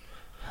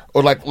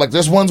 Or like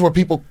there's ones where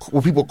people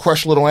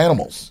crush little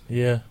animals.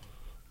 Yeah.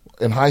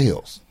 in high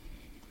heels.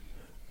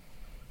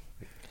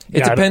 It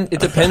Yeah, depends. It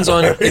depends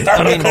on. I mean,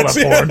 call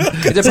that porn.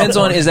 it depends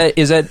on is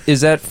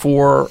that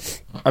for?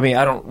 I mean,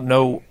 I don't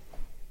know.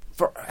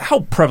 For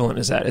how prevalent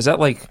is that? Is that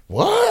like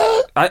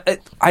What?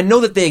 I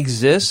know that they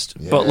exist,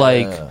 but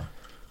Yeah.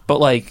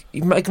 I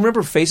can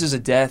remember Faces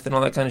of Death and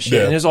all that kind of shit,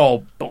 Yeah. and it was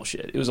all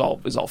bullshit. It was all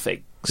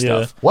fake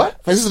stuff.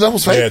 What? Faces of Death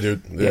was fake? Yeah,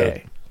 dude. Yeah.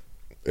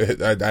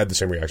 I had the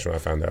same reaction when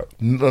I found out.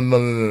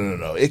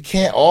 No. It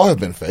can't all have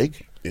been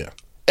fake. Yeah.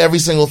 Every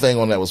single thing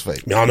on that was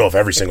fake. I mean, I don't know if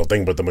every single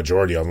thing, but the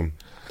majority of them.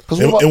 'Cause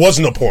It, what about- it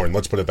wasn't a porn.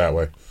 Let's put it that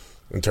way.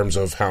 In terms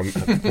of how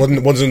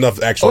wasn't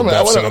enough actual Oh, no,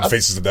 deaths I- and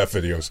Faces of Death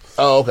videos.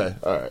 Oh, okay.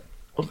 All right.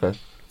 Okay.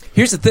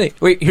 Here's the thing.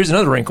 Wait, here's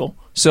another wrinkle.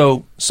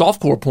 So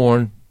softcore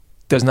porn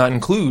does not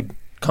include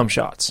cum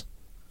shots,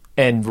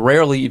 and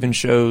rarely even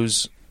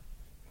shows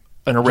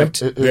an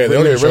erect. It Yeah, they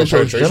only show really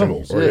shows penetration.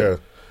 genitals. Or, Yeah. yeah.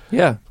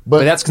 Yeah, But-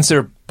 but that's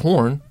considered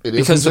porn It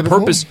is because the considered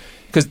purpose,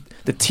 because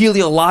the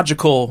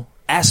teleological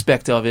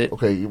aspect of it.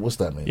 Okay, what's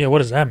that mean? Yeah, what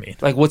does that mean?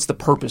 Like, what's the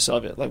purpose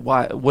of it? Like,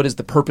 why? What is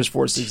the purpose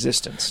for its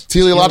existence?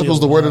 Teleological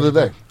is the word of the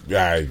day.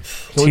 Yeah,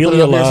 Can we put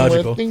it up here somewhere?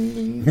 Teleological. Ding,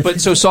 ding.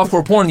 But so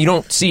softcore porn, you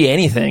don't see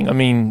anything. I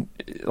mean,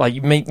 like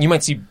you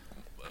might see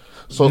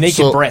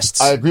naked breasts.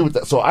 I agree with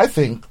that. So I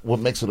think what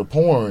makes it a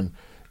porn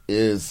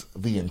is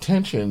the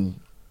intention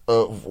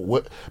of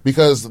what,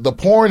 because the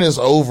porn is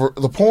over.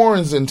 The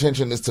porn's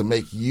intention is to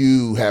make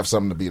you have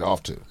something to beat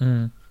off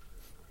to.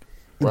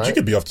 Right? you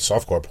could be off the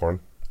softcore porn.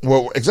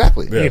 Well,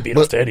 exactly. Yeah. You beat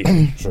off to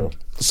anything. Sure.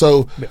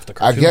 So If the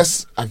I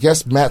cartoon.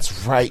 guess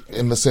Matt's right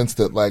in the sense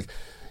that like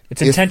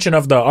It's intention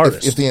of the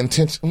artist. if the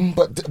intention,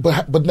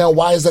 but now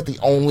why is that the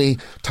only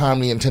time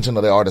the intention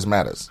of the artist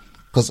matters?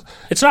 Because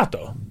it's not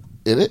though.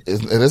 it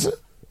isn't.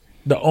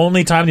 The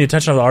only time the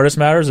attention of the artist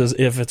matters is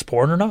if it's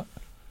porn or not.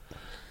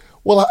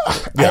 Well,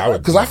 Yeah, I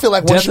would- because I feel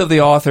like once death of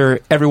the author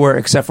everywhere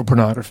except for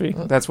pornography.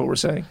 That's what we're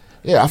saying.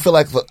 I feel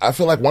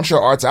like once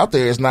your art's out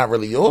there, it's not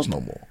really yours no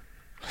more.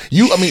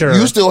 Sure.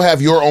 You still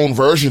have your own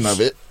version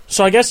of it.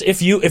 So I guess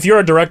if you're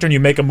a director and you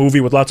make a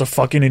movie with lots of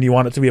fucking and you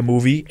want it to be a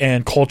movie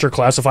and culture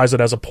classifies it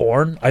as a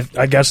porn,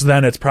 I guess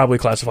then it's probably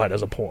classified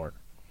as a porn.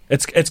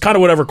 It's kind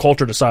of whatever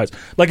culture decides.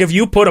 Like if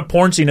you put a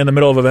porn scene in the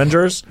middle of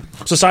Avengers,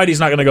 society's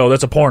not going to go,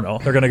 that's a porno.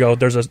 They're going to go,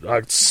 there's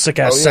a sick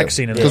ass sex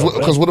scene in there.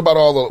 Because what about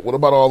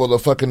all of the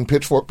fucking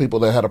Pitchfork people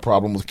that had a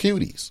problem with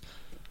cuties?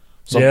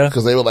 Yeah.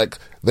 Because they were like,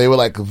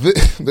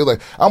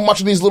 I'm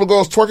watching these little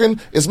girls twerking.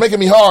 It's making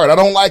me hard. I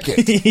don't like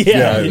it.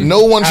 yeah.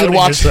 No one should Outing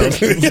watch yourself.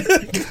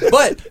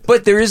 it.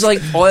 But there is like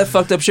all that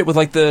fucked up shit with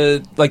like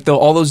the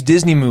all those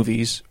Disney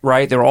movies,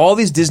 right? There were all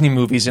these Disney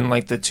movies in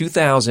like the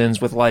 2000s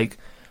with like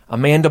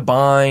Amanda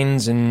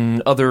Bynes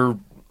and other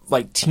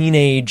like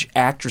teenage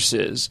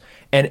actresses,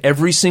 and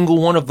every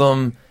single one of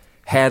them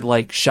had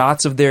like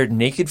shots of their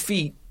naked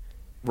feet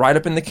right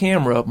up in the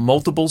camera,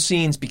 multiple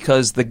scenes,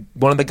 because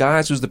one of the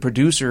guys who's the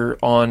producer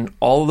on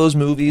all of those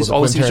movies,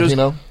 all those Quentin TV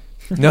shows.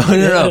 Tarantino?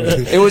 No.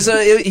 It was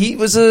he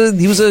was a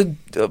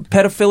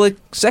pedophilic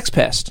sex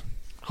pest.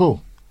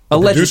 Who?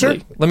 Allegedly.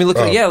 producer? Let me look.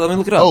 Oh. Yeah, let me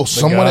look it up. Oh,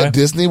 someone guy? at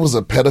Disney was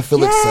a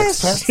pedophilic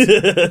sex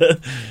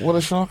pest? What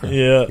a shocker.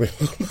 Yeah.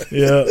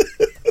 Yeah.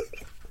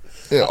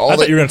 Yeah, all I that,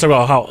 thought you were going to talk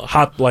about how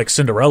hot like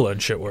Cinderella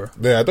and shit were.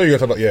 Yeah, I thought you were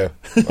going to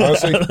talk about,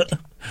 honestly,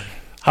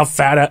 How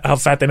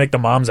fat they make the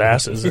moms'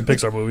 asses in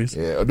Pixar movies.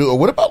 yeah, dude,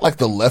 what about like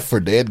the Left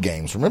 4 Dead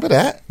games? Remember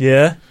that?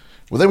 Yeah.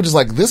 Where they were just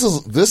like, this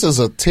is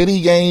a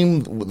titty game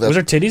that, Was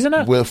there titties in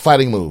it? with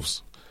fighting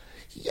moves.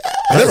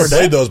 I never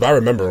played those, but I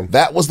remember them.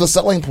 That was the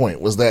selling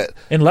point. Was that?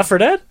 In Left 4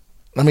 Dead?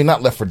 I mean,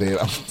 not Left 4 Dead.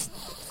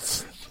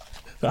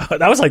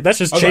 That was like, that's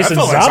just I was like, I chasing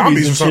felt like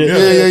zombies and zombies or shit.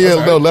 something. Yeah.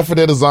 that's No, right. Left 4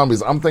 Dead is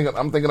zombies. I'm thinking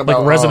about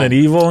Like Resident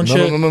Evil and no,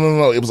 shit?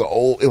 No. It was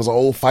an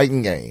old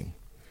fighting game.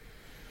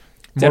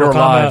 Dead or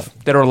Mortal Alive.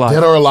 Kombat. Dead or Alive.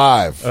 Dead or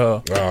Alive.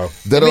 Oh.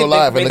 Dead or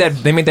Alive. They And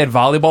made, they made that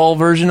volleyball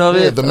version of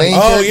yeah, it. the main Oh,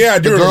 character, yeah, I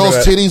do the remember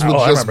girls' that. titties would Oh,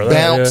 I just remember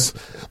that, bounce.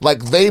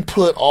 Like they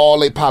put all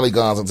their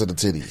polygons into the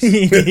titties.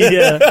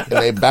 Yeah. And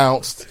they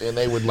bounced, and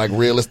they would like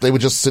realist. They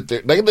would just sit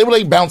there. They would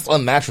like bounce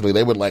unnaturally.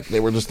 They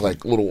were just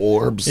like little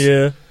orbs.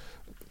 Yeah.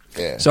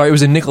 Yeah. Sorry, it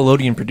was a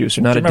Nickelodeon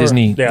producer, not a remember-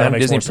 Disney, yeah, that not a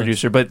makes Disney more sense.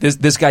 producer. But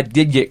this guy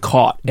did get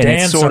caught, and Dan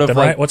it's sort something, of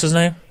like right? What's his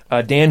name?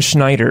 Dan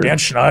Schneider. Dan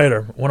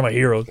Schneider. One of my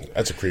heroes.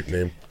 That's a creep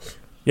name.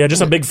 Yeah,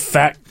 just a big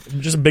fat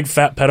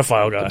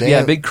pedophile guy. Dan-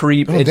 Yeah, big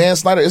creep. No, Dan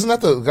Snyder, isn't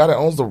that the guy that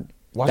owns the?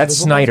 That's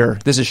Snyder.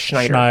 This is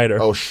Schneider.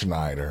 Schneider. Oh,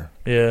 Schneider.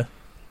 Yeah.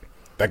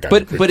 That guy.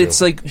 But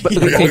it's like, but,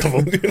 okay,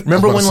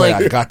 remember I when was gonna say, I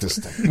like got this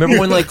thing. remember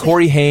when like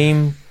Corey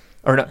Haim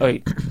or not,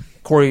 wait,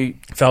 Corey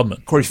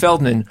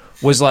Feldman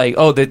was like,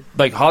 oh, that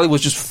like Hollywood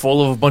was just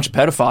full of a bunch of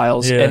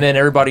pedophiles, Yeah. and then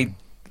everybody.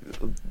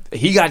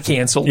 He got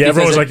canceled. Yeah,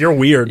 everyone was because like, "You're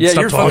weird. Yeah,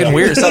 Stop you're talking." fucking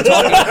weird. Stop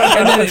talking.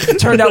 And then it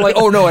turned out like,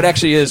 oh no, it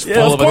actually is. Yeah,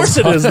 full of course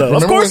it is, though. Of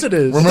Remember course when- it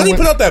is. remember Then he when-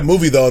 put out that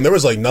movie, though, and there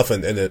was like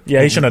nothing in it.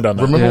 Yeah, he shouldn't have done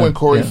that. Remember Yeah, when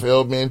Corey yeah.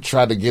 Feldman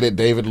tried to get at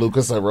David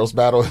Lucas at Roast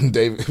Battle, and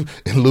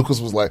Lucas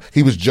was like,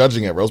 he was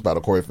judging at Roast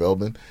Battle, Corey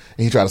Feldman,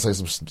 and he tried to say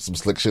some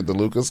slick shit to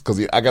Lucas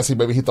because I guess he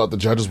thought the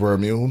judges were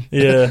immune.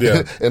 Yeah.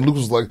 Yeah. And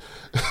Lucas was like,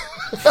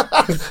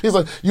 He's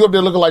like, you up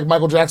there looking like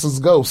Michael Jackson's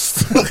ghost.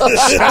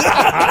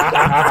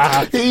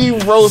 He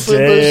roasted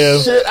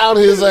the shit out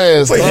his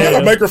ass. It's like, you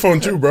got a microphone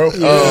too, bro.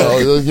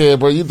 Oh, yeah,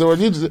 bro. You doing?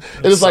 You just,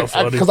 and it's so like,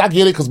 funny. because I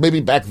get it, because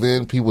maybe back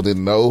then people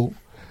didn't know,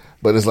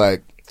 but it's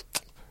like,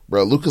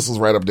 bro, Lucas is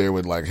right up there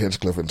with like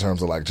Hinchcliffe in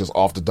terms of like just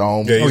off the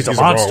dome. Yeah, he's a the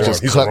wrong monster. one.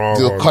 Just He's the wrong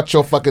one. cut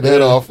your fucking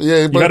head off.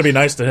 Yeah, You got to be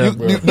nice to him.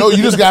 No,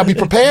 you just gotta be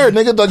prepared,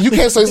 nigga. You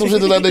can't say some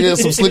shit to that nigga,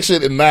 some slick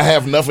shit, and not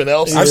have nothing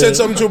else. I've said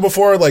something to him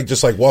before, like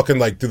just like walking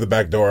like through the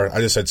back door. I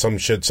just said some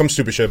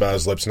stupid shit about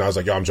his lips, and I was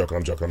like, "Yo, I'm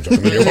joking." Bro, like,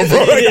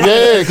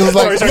 Yeah, because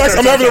like,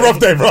 I'm having a rough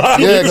day, bro.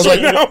 yeah, because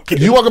Right like now.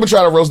 you walk up and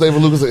try to roast David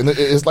Lucas, and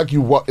it's like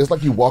you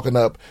walking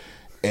up.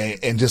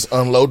 And just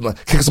unloading,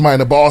 like kicking somebody in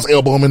the balls,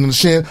 elbow him in the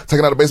shin,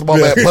 taking out a baseball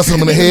bat, busting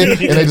him in the head, and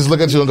they just look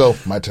at you and go,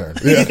 "My turn."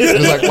 Yeah.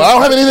 It's like, well, I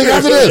don't have anything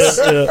after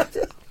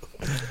this.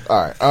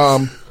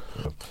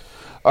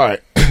 All right.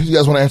 You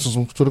guys want to answer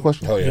some Twitter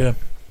questions? Hell yeah. Yeah.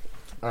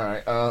 All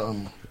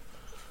right.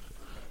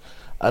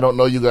 I don't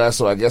know you guys,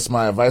 so I guess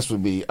my advice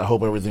would be: I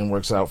hope everything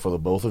works out for the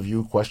both of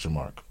you? Question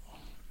mark.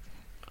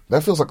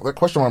 That feels like that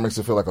question mark makes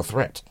it feel like a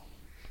threat.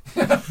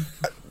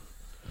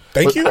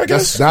 Thank you. I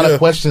guess That's not Yeah. a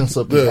question,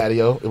 Slippy Yeah.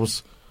 Patio. It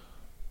was.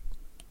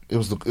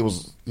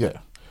 Yeah.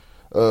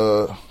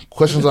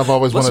 Questions I've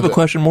always What's wanted. the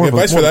question more? The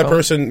advice for more that about?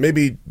 person,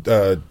 maybe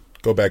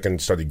go back and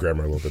study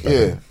grammar a little bit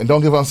better. Yeah, and don't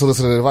give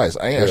unsolicited advice.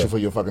 I ain't Yeah. asking for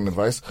your fucking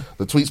advice.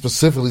 The tweet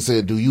specifically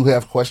said, "Do you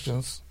have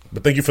questions?"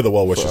 But thank you for the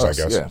well wishes, for I us?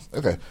 guess. Yeah.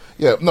 Okay.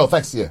 Yeah. No.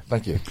 Thanks. Yeah.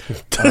 Thank you.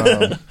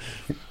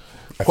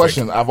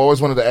 Question I've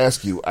always wanted to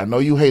ask you. I know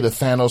you hate a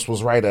Thanos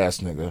was right ass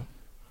nigga.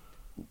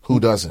 Who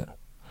doesn't?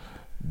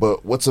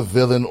 But what's a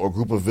villain or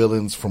group of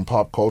villains from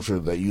pop culture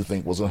that you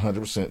think was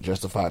 100%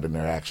 justified in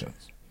their actions?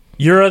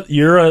 You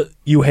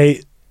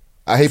hate.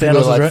 I hate Thanos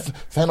people that are was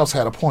like Thanos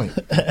had a point.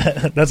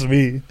 That's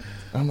me.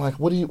 I'm like,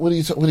 what do you?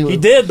 He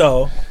did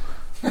though.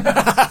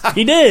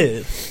 He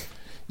did.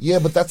 Yeah,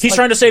 but that's He's like,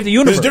 trying to save the There's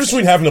universe. a difference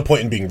between having a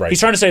point and being right. He's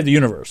trying to save the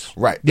universe.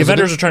 Right. The There's a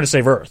Avengers are trying to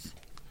save Earth.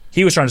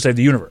 He was trying to save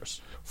the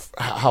universe.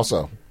 How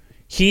so?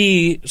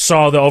 He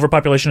saw the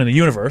overpopulation in the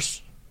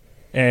universe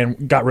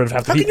and got rid of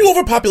half the How can people. you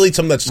overpopulate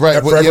something that's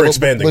Right. forever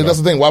expanding? But that's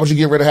though? the thing. Why would you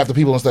get rid of half the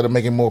people instead of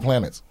making more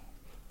planets?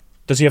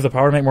 Does he have the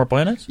power to make more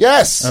planets?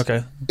 Yes.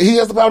 Okay. He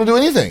has the power to do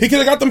anything. He could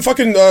have got them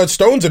fucking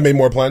stones and made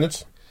more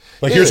planets.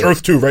 Like, here's Yeah.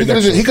 Earth 2 right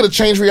next to He it. could have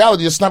changed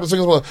reality. Just snapped his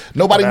fingers. Well,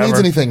 nobody Whatever. needs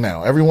anything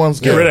now. Everyone's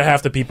Get rid of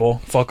half the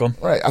people. Fuck them.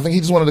 Right. I think he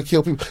just wanted to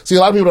kill people. See,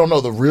 a lot of people don't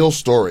know the real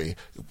story.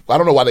 I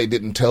don't know why they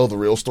didn't tell the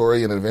real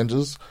story in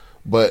Avengers,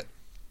 but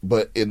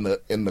in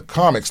the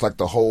comics, like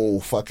the whole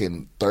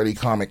fucking 30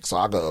 comic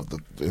saga of the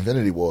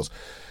Infinity Wars,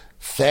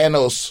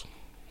 Thanos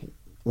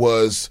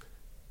was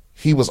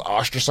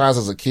ostracized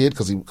as a kid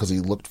because he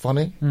looked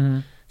funny. Mm-hmm.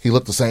 He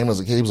looked the same as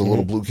a kid. He was a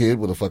little blue kid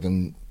with a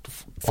fucking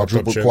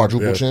quadruple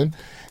chin,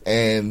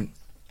 and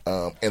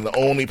the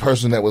only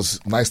person that was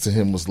nice to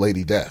him was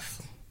Lady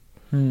Death,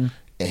 and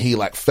he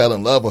like fell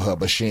in love with her,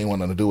 but she ain't want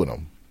nothing to do with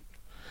him.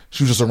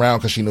 She was just around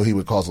because she knew he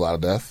would cause a lot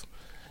of death,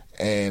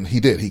 and he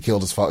did. He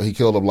killed he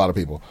killed a lot of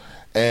people,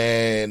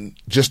 and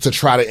just to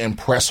try to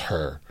impress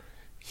her,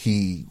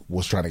 he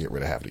was trying to get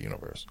rid of half the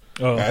universe.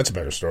 Oh. That's a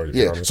better story, to be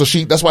Yeah, honest. so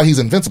that's why he's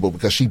invincible,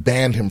 because she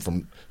banned him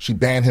from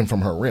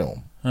her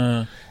realm,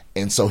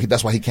 and so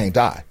that's why he can't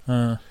die.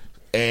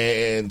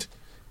 And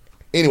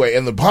anyway,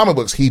 in the comic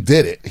books, he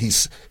did it.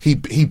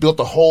 He built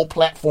a whole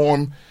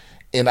platform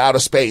in outer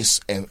space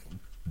and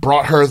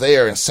brought her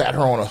there and sat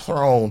her on a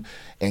throne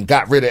and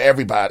got rid of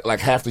everybody, like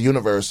half the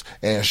universe,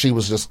 and she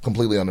was just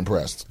completely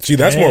unimpressed. See,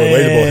 that's more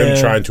relatable, him Yeah.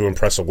 trying to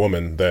impress a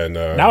woman than...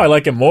 Now I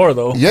like him more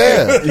though.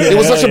 Yeah, it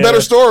was such a better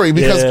story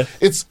because Yeah.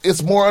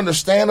 it's more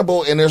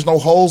understandable and there's no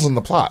holes in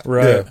the plot.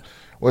 Right. Yeah.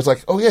 Where it's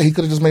like, oh yeah, he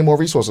could have just made more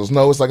resources.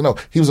 No, it's like, no,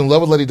 he was in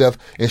love with Lady Death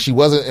and she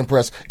wasn't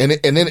impressed. And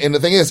the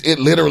thing is, it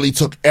literally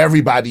took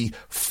everybody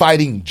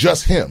fighting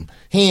just him.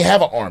 He didn't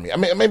have an army. I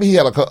mean, maybe he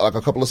had a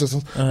couple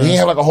assistants, but he didn't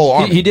have like a whole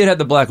army. He did have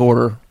the Black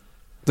Order,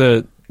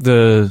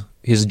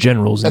 his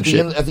generals and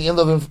shit. At the end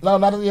of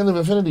not at the end of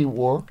Infinity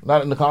War,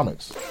 not in the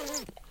comics.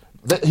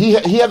 He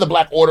had the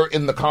Black Order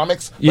in the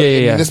comics. But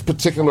in this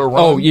particular run.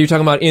 Oh, you're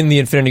talking about in the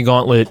Infinity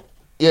Gauntlet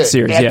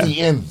series? At Yeah. the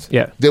end,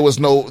 Yeah. there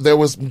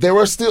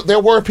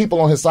were people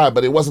on his side,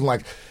 but it wasn't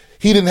like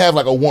he didn't have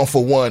like a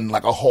 1-for-1,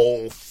 like a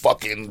whole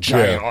fucking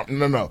giant army.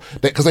 No,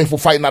 because they were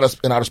fighting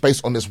in outer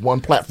space on this one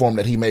platform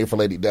that he made for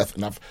Lady Death,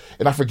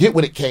 and I forget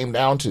what it came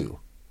down to.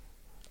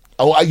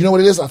 Oh, you know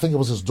what it is? I think it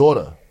was his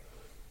daughter.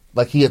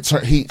 Like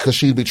because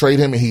she betrayed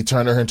him and he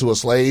turned her into a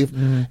slave,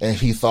 and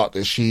he thought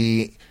that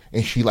she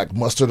like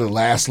mustered the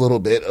last little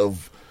bit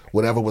of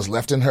whatever was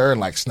left in her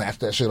and like snatched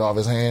that shit off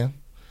his hand.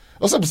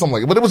 Or something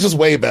like that. But it was just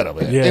way better,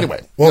 man. Yeah.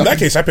 Anyway. Well, in that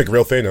case, I pick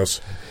real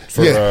Thanos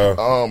for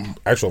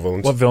actual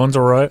villains. What villains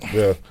are right?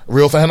 Yeah.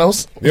 Real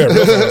Thanos? Yeah,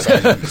 real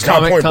Thanos. It's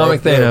got a point, bro.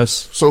 Comic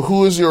Thanos. So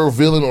who is your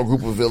villain or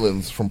group of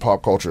villains from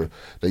pop culture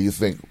that you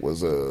think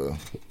was I'm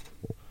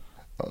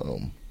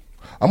going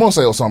to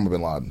say Osama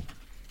bin Laden.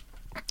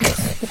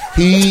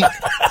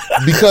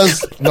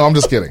 No, I'm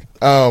just kidding.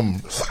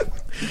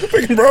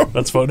 Thinking, bro.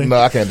 That's funny. No,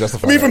 I can't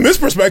justify. I mean, that. from this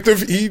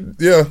perspective,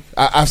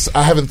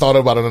 I haven't thought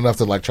about it enough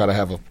to like try to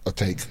have a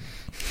take.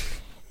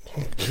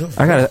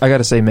 I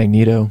gotta say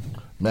Magneto.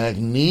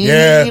 Magneto.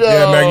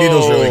 Yeah,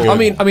 Magneto's really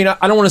good. I mean,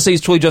 I don't want to say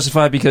he's totally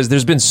justified because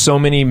there's been so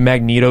many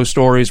Magneto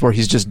stories where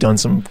he's just done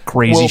some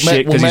crazy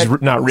shit because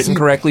he's not written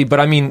correctly. But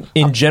I mean,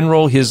 in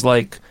general, his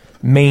like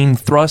main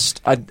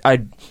thrust,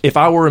 if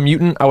I were a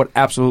mutant, I would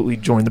absolutely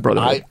join the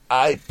Brotherhood.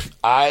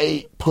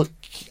 I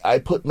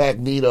put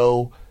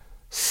Magneto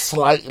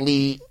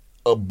slightly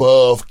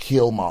above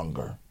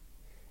Killmonger.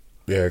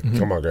 Yeah,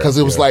 come on, guys. Because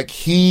it was like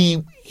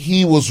he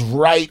was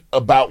right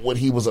about what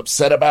he was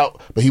upset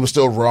about, but he was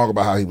still wrong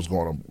about how he was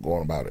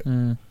going about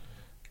it.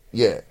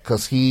 Yeah,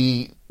 because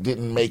he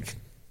didn't make.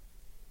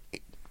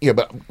 Yeah,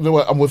 but you know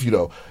what? I'm with you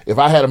though. If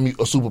I had a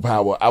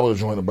superpower, I would have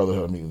joined the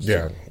Brotherhood of Mutants.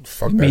 Yeah,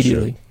 fuck that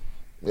Immediately. shit.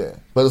 Yeah,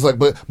 but it's like,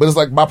 but it's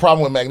like my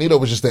problem with Magneto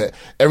was just that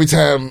every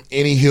time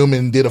any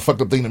human did a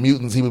fucked up thing to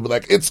mutants, he would be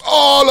like, "It's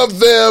all of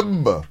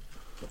them,"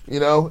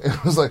 you know.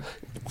 It was like,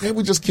 can't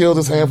we just kill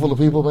this handful of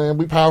people, man?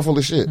 We powerful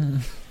as shit.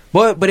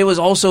 But it was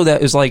also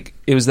that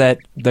it was that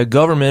the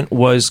government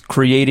was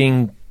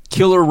creating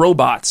killer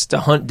robots to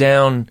hunt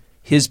down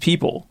his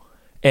people,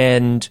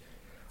 and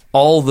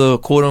all the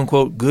quote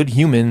unquote good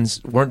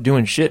humans weren't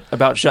doing shit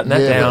about shutting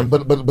that down.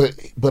 But I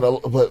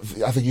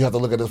think you have to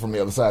look at this from the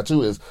other side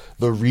too. Is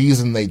the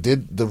reason they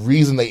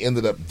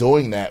ended up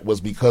doing that was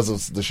because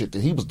of the shit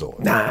that he was doing.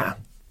 Nah.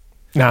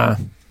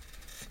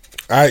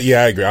 I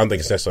agree. I don't think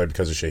it's necessarily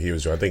because of shit he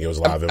was doing. I think it was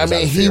a lot of it. I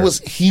mean, he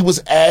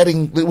was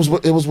adding. It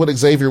was what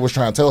Xavier was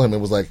trying to tell him. It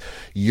was like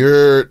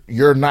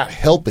you're not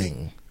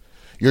helping.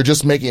 You're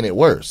just making it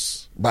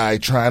worse by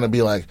trying to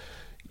be like,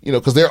 you know,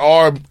 because there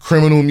are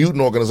criminal mutant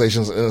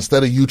organizations, and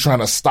instead of you trying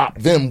to stop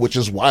them, which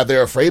is why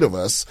they're afraid of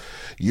us,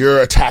 you're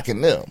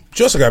attacking them.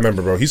 You also got to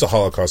remember, bro, he's a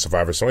Holocaust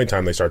survivor, so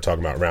anytime they start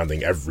talking about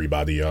rounding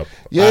everybody up,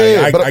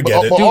 I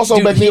get it. But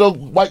also, Magneto,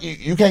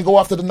 you can't go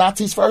after the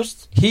Nazis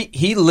first?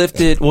 He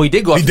lifted. Well, he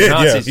did go after the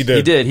Nazis. Yeah,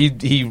 he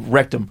did. He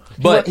wrecked them.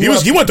 But he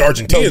went to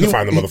Argentina to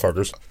find the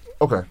motherfuckers.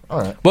 Okay, all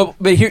right. But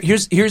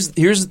here's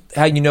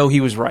how you know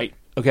he was right.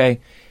 Okay,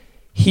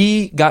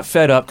 he got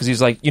fed up because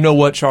he's like, you know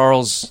what,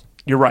 Charles,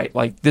 you're right.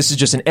 Like, this is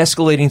just an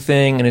escalating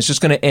thing, and it's just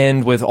going to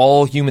end with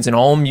all humans and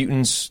all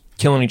mutants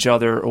killing each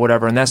other or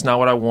whatever, and that's not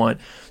what I want.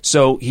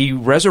 So he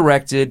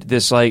resurrected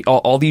this, like,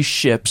 all these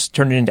ships,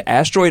 turned it into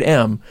Asteroid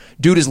M.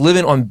 Dude is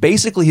living on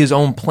basically his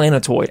own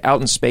planetoid out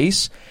in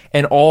space,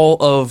 and all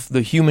of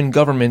the human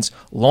governments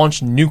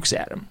launched nukes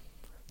at him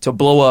to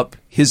blow up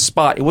his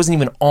spot. It wasn't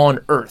even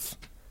on Earth.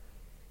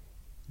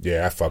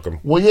 Yeah, I fuck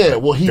him. Well, yeah.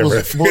 Well, he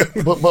was. But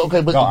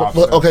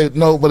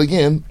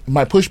again,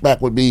 my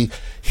pushback would be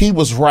he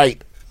was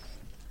right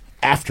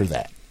after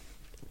that,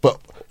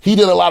 but he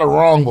did a lot of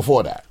wrong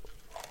before that.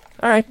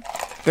 All right,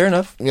 fair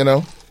enough. You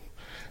know,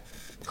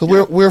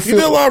 because he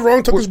did a lot of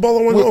wrong. Took his ball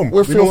and went home.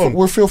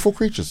 We're fearful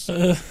creatures.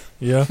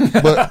 Yeah,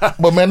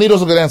 but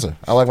Magneto's a good answer.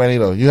 I like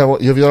Magneto. You have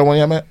the other one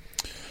yet, Matt?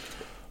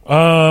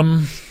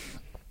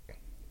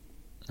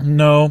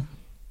 No.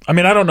 I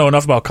mean, I don't know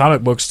enough about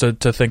comic books to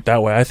think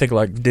that way. I think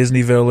like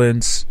Disney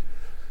villains,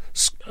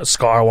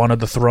 Scar wanted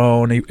the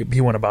throne.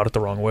 He went about it the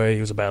wrong way.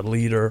 He was a bad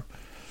leader.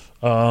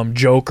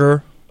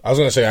 Joker. I was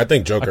gonna say, I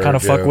think Joker. I kind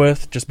of fuck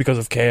with just because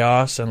of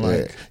chaos and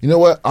like. You know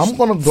what? I'm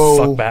gonna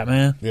go. Fuck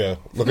Batman. Yeah,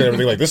 look at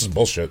everything like this is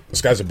bullshit.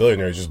 This guy's a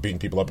billionaire. He's just beating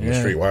people up in the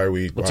street. Why are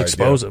we? Let's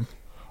expose him.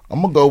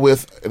 I'm gonna go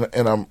with,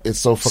 and it's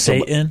so fucked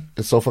Satan. up.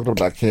 It's so fucked up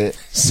that I can't.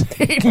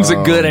 Satan's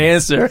a good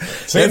answer.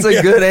 That's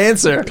a good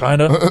answer.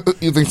 Kind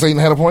of. You think Satan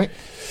had a point?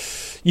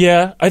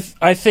 Yeah,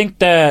 I think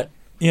that,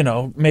 you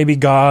know, maybe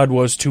God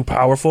was too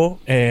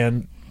powerful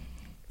and,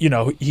 you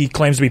know, he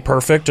claims to be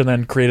perfect and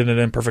then created an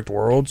imperfect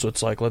world. So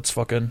it's like, let's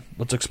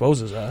expose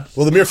his ass.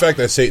 Well, the mere fact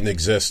that Satan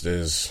exists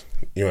is,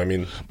 you know what I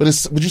mean? But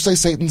would you say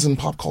Satan's in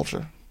pop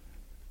culture?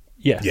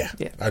 Yeah.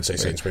 I'd say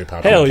Satan's pretty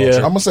popular. Hell yeah.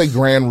 I'm going to say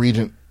Grand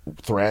Regent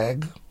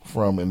Thrag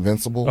from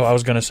Invincible. Oh, I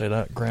was going to say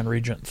that. Grand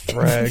Regent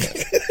Thrag.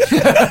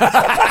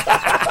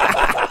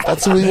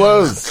 That's who he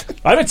was.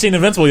 I haven't seen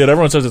Invincible yet.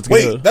 Everyone says it's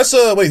good.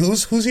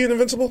 Who's he in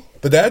Invincible?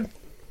 The dad?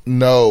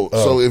 No.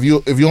 So if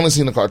you only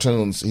seen the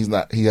cartoons,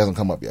 he hasn't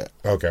come up yet.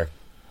 Okay.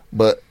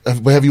 But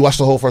have you watched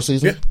the whole first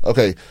season? Yeah.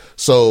 Okay.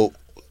 So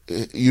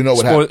you know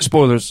what happened.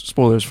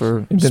 Spoilers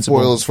for Invincible.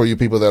 Spoilers for you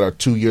people that are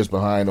 2 years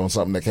behind on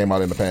something that came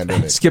out in the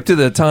pandemic. Skip to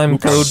the time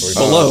code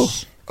below.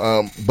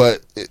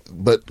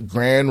 But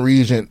Grand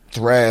Regent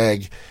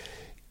Thrag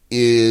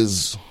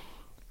is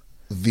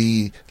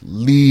the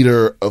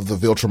leader of the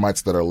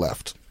Viltrumites that are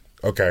left.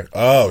 Okay.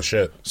 Oh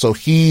shit. So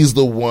he's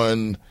the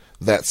one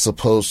that's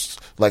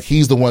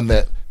he's the one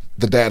that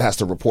the dad has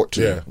to report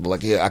to. Yeah.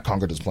 Like, yeah, I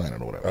conquered this planet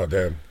or whatever. Oh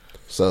damn.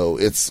 So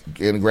it's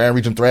in Grand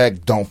Regent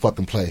Thrag. Don't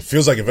fucking play.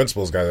 Feels like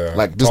Invincible's got a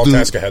like this tall dude,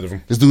 task ahead of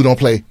him. This dude don't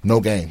play no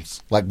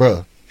games. Like,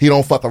 bruh, he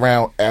don't fuck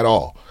around at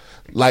all.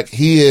 Like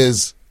he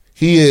is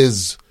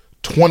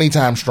 20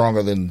 times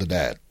stronger than the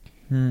dad.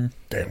 Damn.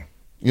 You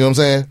know what I'm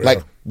saying?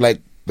 Yeah.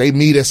 Like they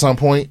meet at some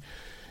point,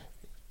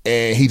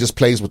 and he just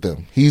plays with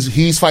them.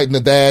 He's fighting the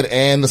dad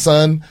and the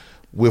son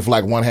with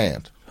like one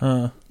hand. You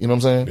know what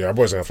I'm saying? Yeah, our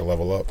boys gonna have to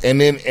level up. And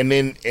then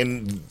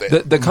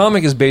The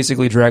comic is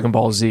basically Dragon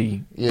Ball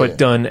Z, Yeah. but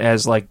done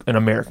as like an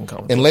American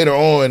comic. and later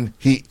on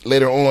he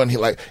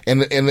like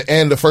and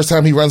the first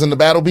time he runs into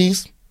Battle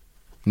Beast,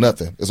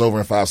 nothing. It's over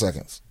in 5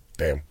 seconds.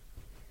 Damn.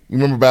 You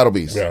remember Battle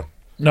Beast? Yeah.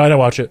 No, I didn't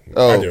watch it. I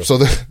Oh, do. so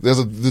there's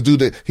the dude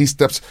that he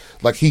steps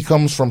like he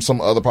comes from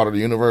some other part of the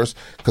universe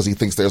because he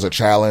thinks there's a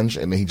challenge,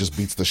 and then he just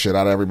beats the shit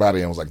out of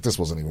everybody and was like, "This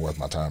wasn't even worth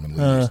my time," and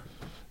leaves.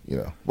 You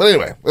know. But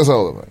anyway, that's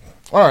all.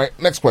 All right,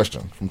 next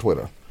question from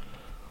Twitter.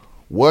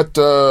 What?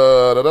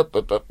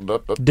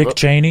 Dick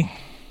Cheney.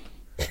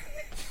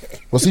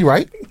 Was he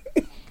right?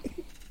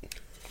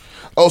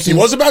 Oh, see, He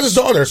was about his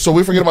daughter. So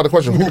we forget about the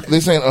question. Who, they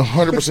saying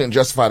 100%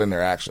 justified in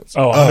their actions.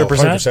 Oh, 100%.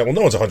 100%. Well,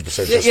 no one's 100%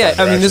 justified. Yeah,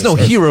 I mean, there's no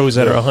actions. heroes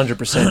that are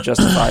 100%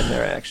 justified in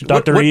their actions.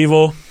 Dr.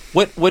 Evil.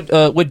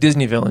 What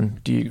Disney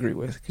villain do you agree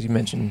with? Because you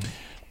mentioned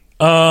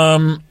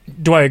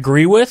Do I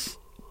agree with?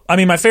 I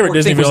mean, my favorite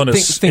Disney villain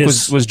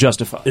was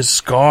justified. is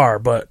Scar,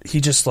 but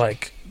he just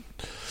like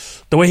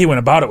the way he went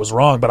about it was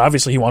wrong. But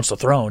obviously, he wants the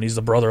throne. He's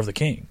the brother of the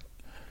king,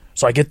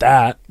 so I get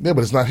that. Yeah,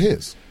 but it's not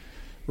his.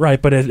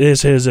 Right, but it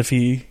is his if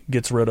he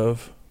gets rid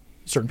of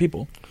certain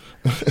people.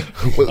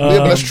 But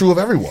that's true of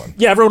everyone.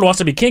 Yeah, everyone wants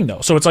to be king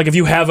though. So it's like if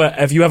you have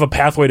a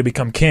pathway to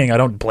become king, I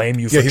don't blame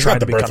you for Yeah, he's trying got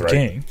to the become birthright.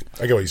 king.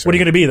 I get what you're saying. What are you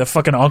going to be? The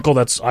fucking uncle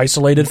that's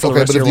isolated for the Okay,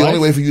 rest but of if your the only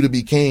life? way for you to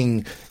be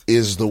king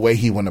is the way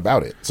he went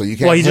about it, so you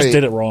can't. Well, he just say-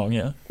 did it wrong.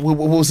 Yeah. What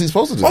was he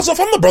supposed to do? Also, if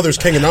I'm the brother's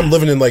king and I'm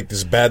living in like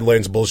this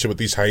Badlands bullshit with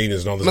these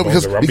hyenas and all this No,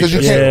 bullshit, because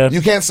you shit. can't Yeah.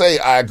 you can't say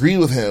I agree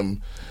with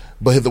him,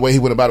 but the way he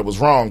went about it was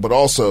wrong. But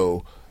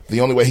also, the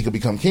only way he could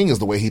become king is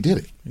the way he did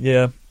it.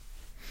 Yeah.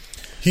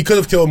 He could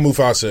have killed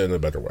Mufasa in a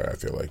better way, I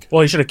feel like.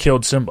 Well, he should have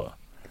killed Simba.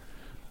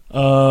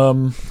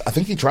 I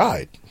think he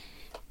tried.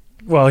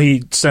 Well,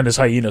 he sent his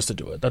hyenas to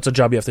do it. That's a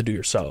job you have to do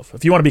yourself.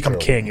 If you want to become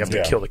True. king, you have to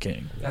Yeah. kill the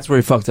king. That's where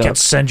he fucked You up. can't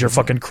send your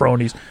fucking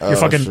cronies. Your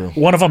that's fucking true.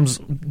 one of them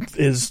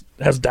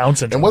has Down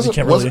syndrome. And wasn't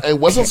you can't really.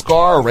 wasn't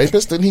Scar a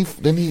rapist? Didn't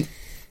he?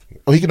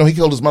 Oh, he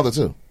killed his mother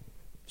too.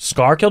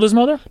 Scar killed his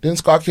mother. Didn't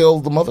Scar kill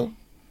the mother?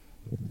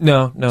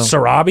 No.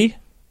 Sarabi,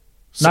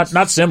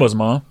 not Simba's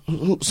mom.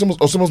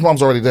 Simba's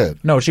mom's already dead.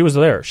 No, she was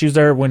there. She was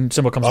there when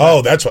Simba comes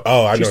Oh, back. that's what.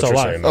 Oh, I know She's what still you're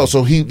alive. saying. Oh,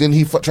 so didn't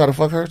he try to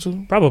fuck her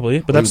too? Probably,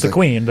 but that's He the was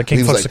queen. The king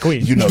he was fucks the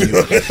queen. You know,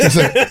 he's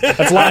like,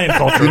 That's lion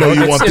culture. you know,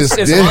 you want It's, this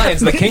it's dick.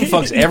 lions. The king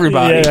fucks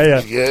everybody. yeah.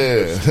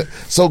 Yeah.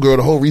 So, girl,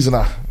 the whole reason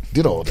I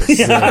did all this.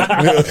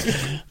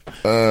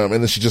 And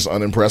then she's just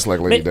unimpressed like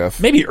Lady Death.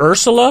 Maybe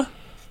Ursula.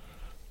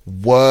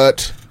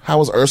 What? How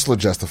was Ursula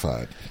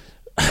justified?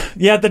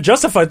 Yeah, the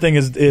justified thing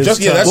is Just,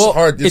 yeah, tough. that's Well,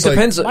 hard. it It's like-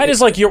 depends. Mine is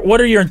like what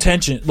are your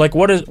intentions? Like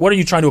what are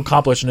you trying to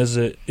accomplish? And is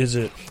it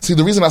See,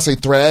 the reason I say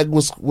Thrag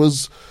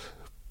was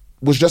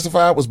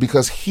justified was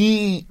because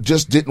he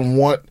just didn't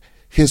want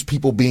his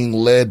people being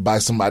led by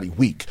somebody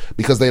weak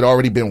because they'd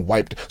already been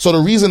wiped. So the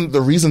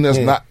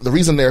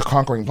reason they're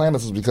conquering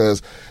planets is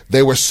because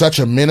they were such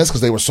a menace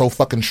because they were so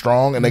fucking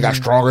strong and they got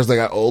stronger as they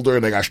got older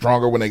and they got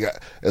stronger when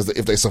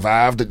if they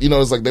survived. You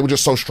know, it's like they were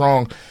just so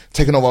strong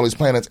taking over all these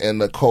planets,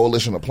 and the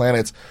coalition of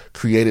planets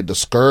created the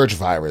Scourge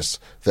virus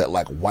that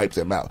like wiped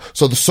them out.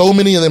 So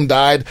many of them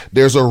died.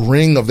 There's a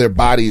ring of their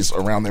bodies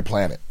around their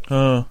planet.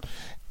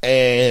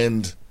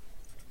 And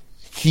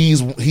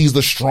he's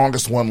the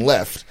strongest one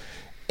left,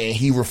 and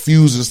he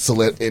refuses to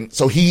let in.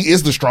 So he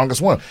is the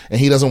strongest one, and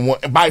he doesn't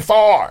want by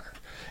far,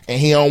 and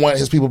he don't want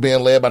his people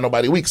being led by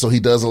nobody weak. So he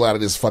does a lot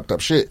of this fucked up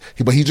shit.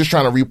 But he's just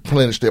trying to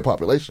replenish their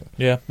population.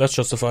 yeah, that's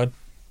justified.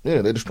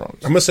 Yeah, they're the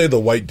strongest. I'm gonna say the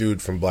white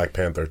dude from Black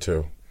Panther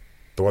too,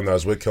 the one that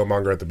was with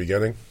Killmonger at the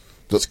beginning.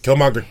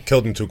 Killmonger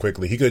killed him too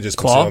quickly. He could have just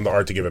been Claw? selling the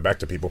art to give it back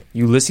to people.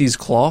 Ulysses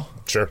Claw.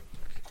 Sure,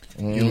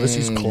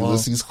 Ulysses Claw.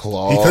 Ulysses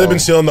Claw. he could have been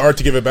stealing the art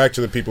to give it back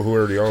to the people who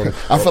already own it.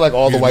 I feel like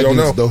all the You white don't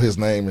dudes know. know his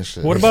name and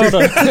shit. What about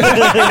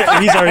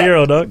he's our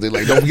hero, Doug? They're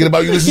like, don't forget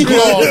about Ulysses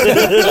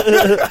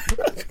Claw.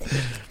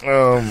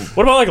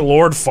 What about like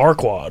Lord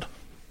Farquaad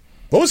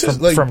What was his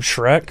like? from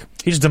Shrek?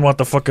 He just didn't want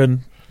the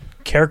fucking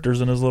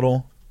characters in his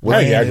little.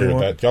 I thing agree with anymore.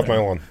 that. Get off my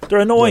lawn. They're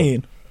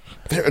annoying.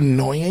 They're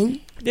annoying.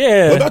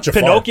 Yeah. What about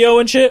Jafar? Pinocchio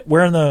and shit?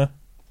 Wearing the.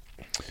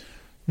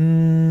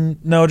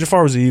 No,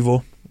 Jafar was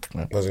evil.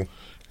 Listen,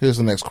 Here's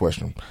the next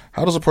question.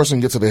 How does a person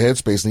get to the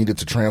headspace needed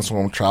to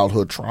transform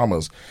childhood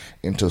traumas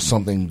into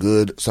something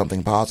good,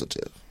 something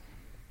positive?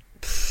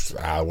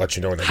 I'll let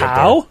you know when I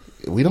How?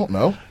 We don't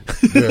know.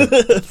 get there.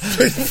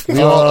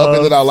 We all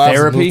upended our lives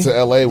and therapy? moved to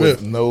L.A.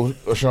 with no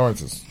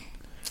assurances.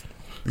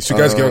 These two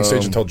guys get on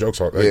stage and tell jokes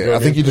all. Like, Yeah, know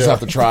what I think you just Yeah.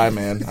 have to try,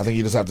 man. I think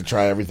you just have to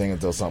try everything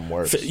until something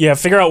works. Yeah,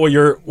 figure out what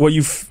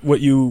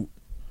you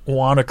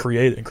want to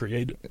create and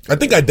create it. I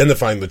think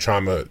identifying the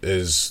trauma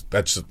that's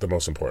the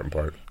most important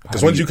part.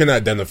 Because once you can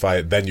identify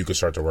it, then you can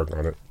start to work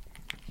on it.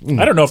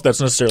 I don't know if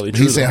that's necessarily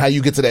true. He's saying how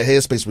you get to that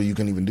headspace where you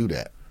can even do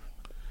that.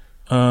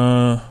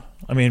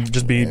 I mean,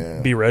 just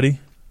be ready.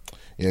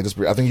 Yeah,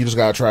 I think you just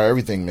gotta try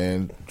everything,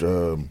 man.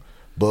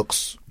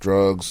 Books,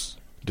 drugs,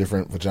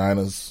 different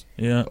vaginas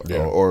Yeah.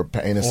 Yeah. or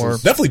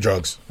penises. Definitely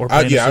drugs. Or Yeah,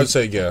 I penises. would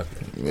say Psychedelic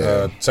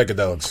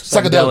psychedelics.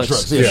 Psychedelics.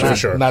 drugs, Yeah, for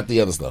sure. Not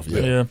the other stuff. Yeah.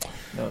 Yeah.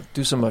 No,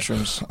 do some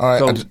mushrooms. All right,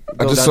 Go, I just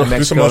go down saw- to do Do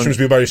Mexico some mushrooms.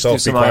 Be by do yourself. Be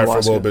some quiet for a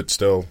ayahuasca. little bit.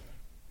 Still.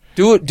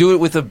 Do it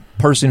with a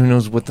person who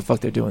knows what the fuck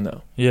they're doing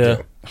though.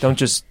 Yeah. Don't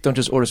just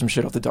order some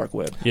shit off the dark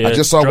web. Yeah. I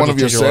just saw Drugs one of will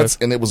your take life. sets,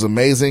 and it was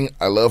amazing.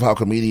 I love how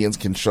comedians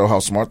can show how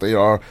smart they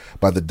are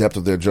by the depth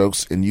of their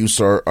jokes, and you,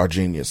 sir, are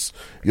genius.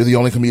 You're the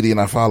only comedian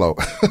I follow.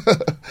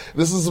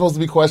 This is supposed to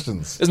be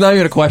questions. It's not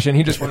even a question.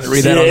 He just wanted to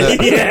read that on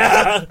the.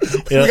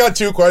 Yeah. We got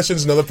 2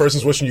 questions. Another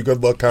person's wishing you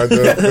good luck. Kind of.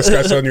 This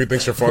guy's telling you he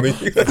thinks you're funny.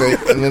 Okay,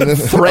 and then,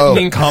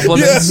 Threatening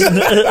compliments.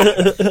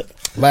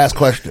 last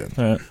question.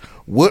 All right.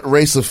 What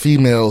race of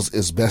females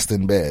is best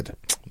in bed?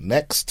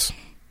 Next.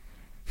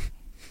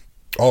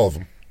 All of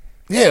them.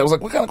 Yeah, it was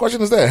like, what kind of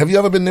question is that? Have you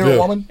ever been near Yeah. a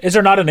woman? Is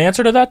there not an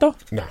answer to that though?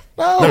 No,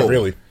 No. not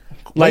really.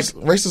 Like,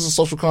 Race is a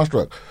social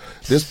construct.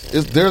 Their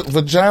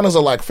vaginas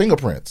are like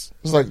fingerprints.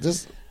 It's like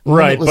this.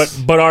 right? limitless-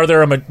 But are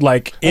there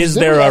is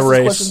there a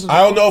race?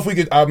 I don't know if we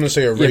could. I'm going to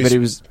say a race, but it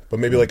was- but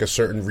maybe like a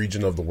certain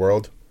region of the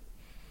world.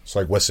 It's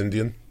like West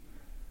Indian.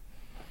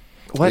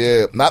 What?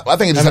 Yeah, not. I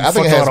think it just. I haven't I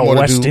think it fucked a has lot of more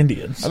to West do.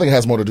 Indians. I think it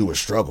has more to do with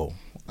struggle.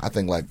 I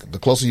think like the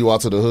closer you are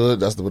to the hood,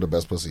 that's where the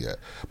best pussy at.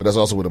 But that's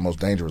also where the most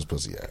dangerous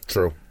pussy at.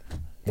 True.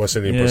 West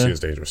Indian Yeah. pussy is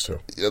dangerous too.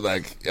 Yeah,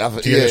 like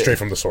To get it straight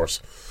from the source.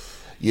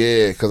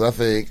 yeah, because I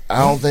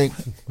don't think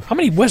How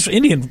many West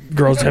Indian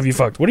girls have you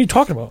fucked? What are you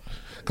talking about?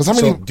 because how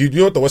many So, do you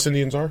know what the West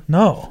Indians are?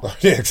 No,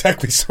 Yeah,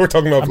 exactly. So we're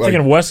talking about I'm like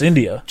thinking West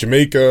India.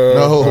 Jamaica,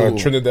 No.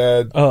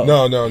 Trinidad. Oh.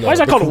 No. Why is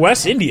that called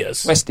West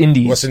Indias? West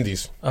Indies. West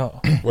Indies. Oh,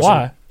 West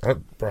why?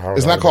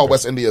 it's not called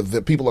West India.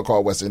 The people are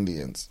called West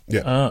Indians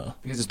Yeah. Oh,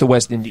 Because it's the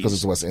West Indies. because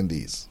it's the West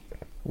Indies,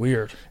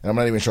 weird. and I'm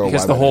not even sure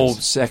Because why the that whole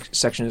is.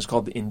 section is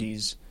called the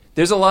Indies.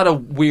 There's a lot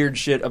of weird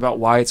shit about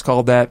why it's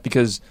called that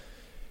because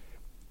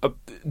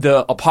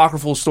the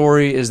apocryphal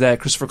story is that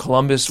Christopher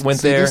Columbus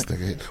went See, there. this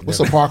nigga, what's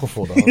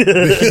apocryphal, dog? What's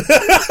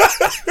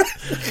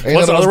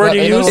the other word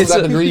you use? It's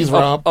degrees,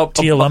 Rob.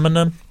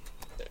 Telemenum?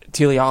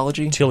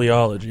 Teleology.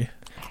 Teleology.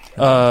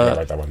 Gotta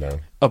write that one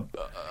down.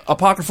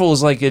 Apocryphal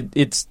is like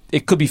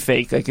it could be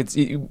fake. Like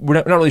we're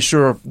not really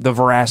sure of the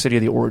veracity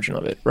of the origin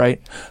of it,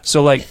 right?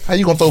 So like How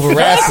you gonna throw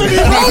veracity? You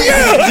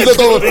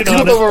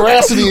gonna throw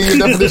veracity in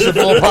your definition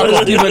for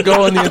apocryphal? keep it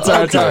going the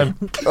entire time.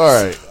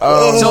 All right.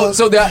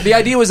 So the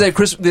idea was that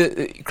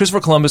Christopher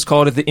Columbus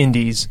called it the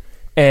Indies,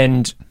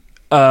 and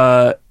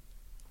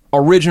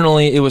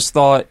originally it was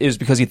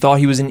because he thought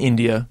he was in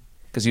India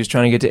because he was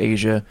trying to get to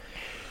Asia.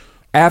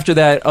 After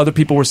that, other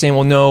people were saying,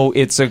 "Well, no,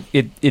 it's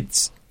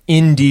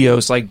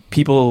Indios, like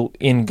people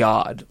in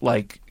God,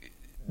 like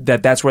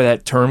that's where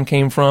that term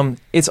came from."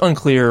 It's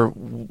unclear.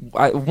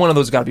 One of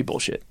those got to be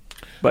bullshit.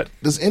 But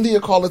Does India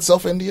call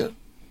itself India?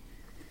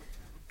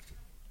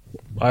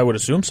 I would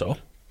assume so.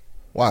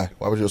 Why?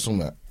 Why would you assume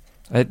that?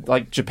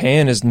 like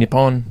Japan is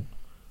Nippon,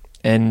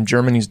 and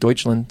Germany's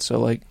Deutschland. So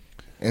like,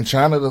 And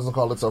China doesn't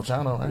call itself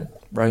China, right?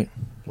 right.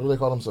 What do they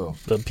call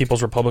themselves? The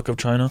People's Republic of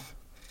China.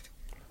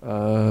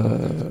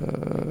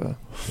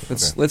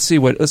 Let's see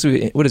what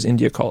does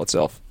India call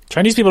itself?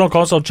 Chinese people don't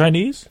call themselves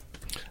Chinese.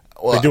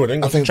 Well, They do in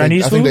English. I think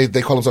Chinese I think food?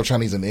 they call themselves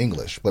Chinese in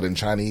English, but in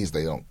Chinese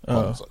they don't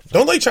call themselves.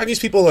 Don't like Chinese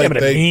people like Yeah, but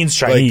it they means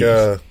Chinese.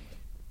 Like,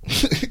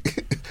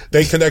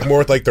 they connect more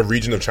with like the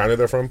region of China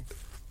they're from.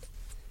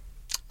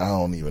 I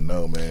don't even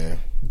know, man.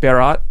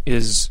 Bharat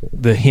is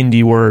the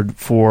Hindi word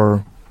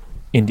for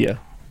India.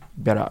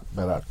 Bharat.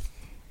 But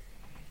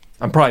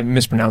I'm probably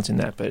mispronouncing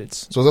that, but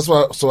it's so that's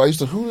why. So I used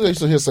to. Who did I used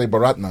to hear say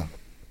Bharatna?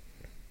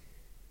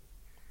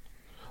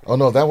 Oh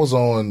no, that was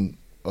on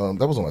a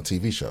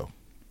TV show.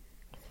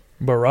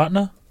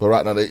 Bharatna?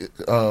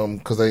 Bharatna,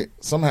 because they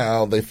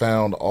somehow they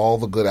found all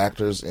the good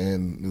actors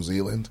in New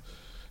Zealand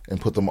and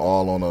put them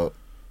all on a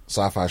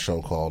sci-fi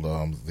show called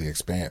The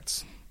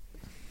Expanse.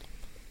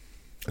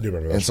 I do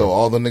remember that. And so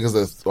all the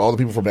niggas all the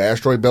people from the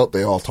asteroid belt,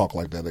 they all talk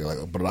like that. They're like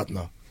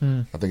Bharatna.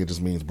 I think it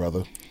just means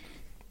brother.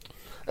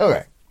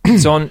 Okay.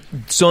 Son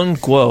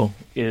Guo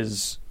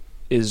is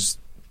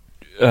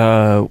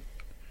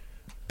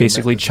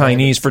basically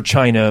Chinese for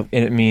China,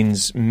 and it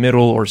means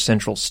middle or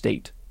central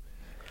state.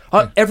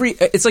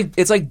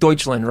 It's like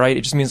Deutschland, right?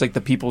 It just means like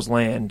the people's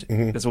land.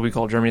 That's what we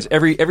call Germany.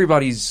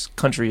 Everybody's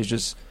country is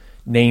just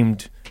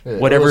named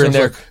whatever in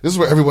there. This is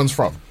where everyone's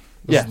from.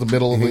 This Yeah. is the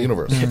middle of the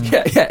universe.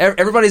 Yeah.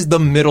 Everybody's the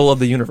middle of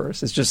the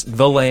universe. It's just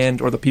the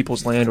land or the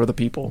people's land or the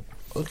people.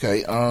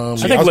 Okay. I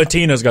think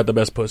Latina's got the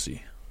best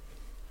pussy.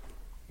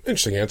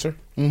 Interesting answer.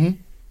 Mm-hmm. I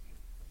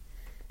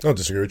don't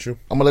disagree with you.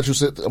 I'm gonna let you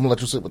sit. I'm gonna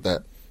let you sit with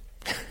that.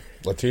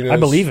 Latinos, I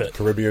believe it.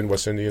 Caribbean,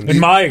 West Indian. In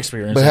my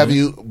experience.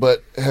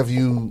 But have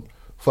you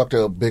fucked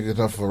a big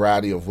enough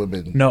variety of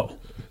women? No,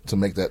 To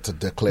make that to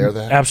declare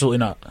that. absolutely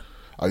not.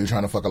 Are you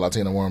trying to fuck a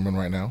Latina woman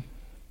right now?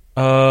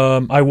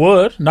 I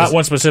would. Not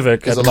one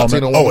specific at Is a the moment.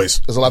 Latina woman,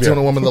 Always. Is a Latina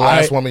Yeah. woman the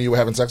last woman you were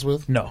having sex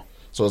with? No.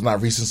 So it's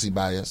not recency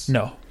bias.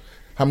 No.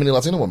 How many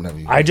Latina women have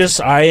you?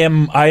 I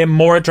am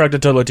more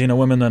attracted to Latina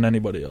women than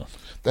anybody else.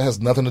 That has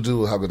nothing to do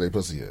with how good their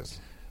pussy is.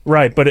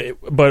 Right, but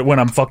when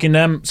I'm fucking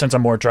them, since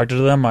I'm more attracted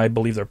to them, I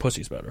believe their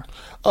pussy's better.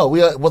 Oh,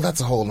 well,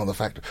 that's a whole other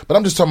factor. But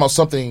I'm just talking about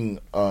something.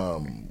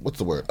 What's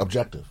the word?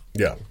 Objective.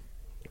 Yeah.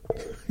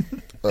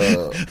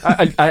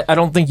 I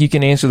don't think you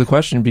can answer the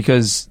question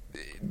because,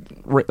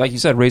 like you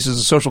said, race is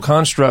a social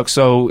construct.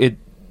 So it.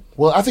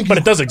 Well, I think, But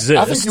it does exist.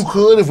 I think you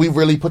could if we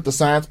really put the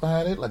science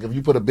behind it. Like if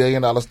you put $1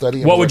 billion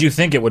study. What would you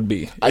think it would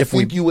be? I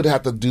think you would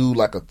have to do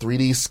like a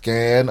 3D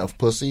scan of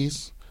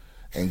pussies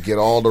and get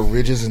all the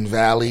ridges and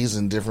valleys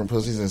and different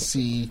pussies and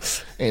see,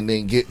 and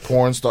then get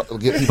porn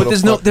get people. But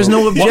there's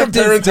no objective.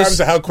 Comparing times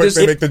to how quick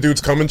they make the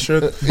dudes come and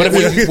shit. But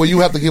will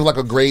you have to give like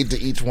a grade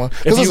to each one?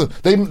 Because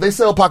listen, they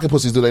sell pocket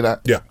pussies, do they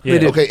not? Yeah. They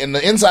do. Okay, and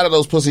the inside of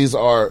those pussies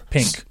are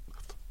Pink.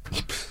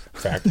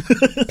 Fact.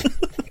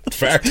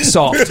 Fact.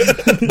 Soft.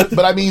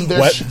 But I mean,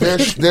 they're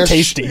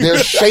Tasty. They're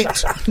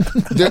shaped.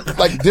 They're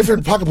like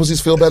different pocket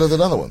pussies feel better than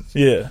other ones.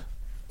 Yeah.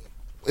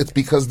 It's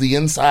because the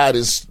inside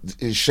is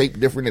shaped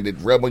different and it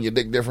rub on your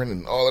dick different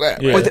and all of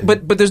that. Yeah.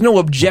 Right? But there's no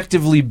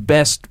objectively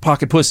best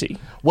pocket pussy.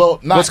 Well,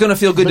 not, What's gonna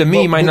feel good to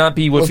me might not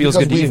be what feels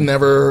good to you.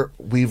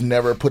 We've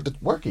never put the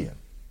work in.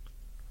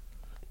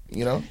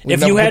 You know,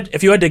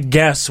 If you had to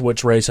guess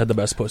which race had the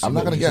best pussy, I'm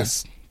not what going to would you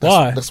say? guess.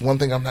 Why? That's one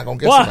thing I'm not going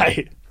to guess.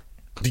 Why?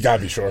 You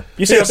gotta be sure.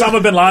 You say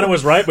Osama bin Laden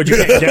was right, but you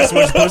can't guess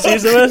which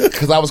pussies it was?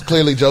 Because I was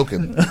clearly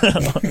joking.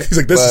 He's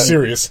like, this is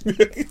serious.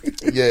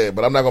 Yeah,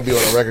 but I'm not going to be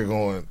on the record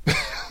going.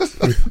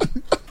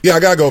 Yeah, I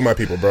gotta go with my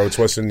people, bro. It's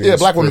West Indies. Yeah,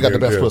 black women got the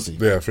best yeah, pussy.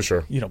 Yeah, for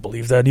sure. You don't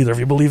believe that, neither of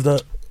you believe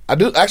that. I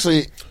do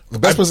actually. The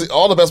best pussy,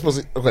 all the best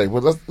pussy. Okay,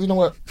 well, you know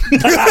what? We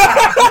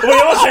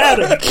almost had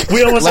it.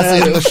 Let's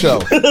end the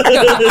show.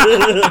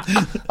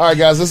 All right,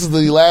 guys, this is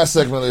the last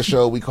segment of the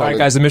show. We call All right, it.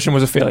 guys, the mission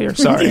was a failure.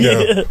 Sorry.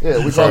 Yeah.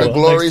 Yeah, we call it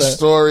Glory Next time.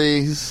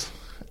 Stories,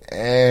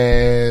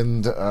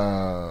 and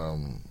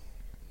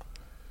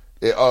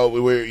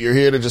you're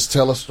here to just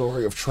tell a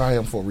story of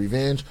triumph or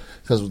revenge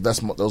because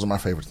those are my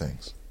favorite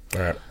things.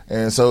 All right.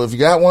 And so, if you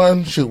got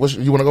one, shoot.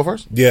 You want to go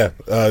first? Yeah,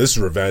 this is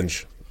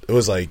revenge. It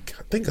was like,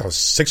 I think I was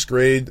 6th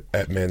grade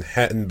at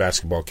Manhattan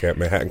basketball camp,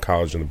 Manhattan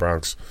College in the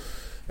Bronx.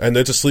 And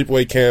it's a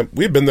sleepaway camp.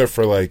 We've been there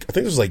for like, I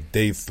think it was like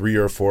day 3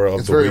 or 4 of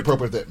It's the very week.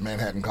 appropriate that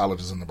Manhattan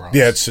College is in the Bronx.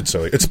 Yeah, it's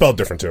silly. It's spelled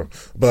different too.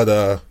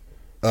 But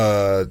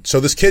so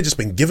this kid just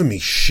been giving me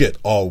shit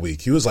all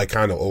week. He was like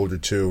kind of older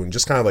too, and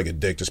just kind of like a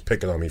dick, just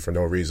picking on me for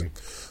no reason.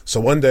 So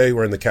one day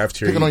we're in the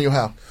cafeteria. Picking on you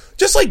how?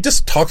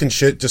 Just talking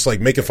shit, just like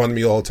making fun of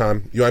me all the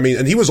time. You know what I mean?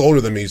 And he was older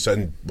than me, so,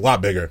 and a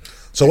lot bigger.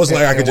 So it wasn't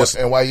like I could just,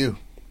 And why you?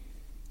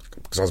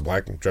 because I was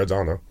black and dreads, I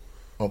don't know.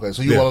 Okay,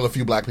 so you're Yeah. one of the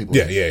few black people.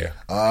 Yeah.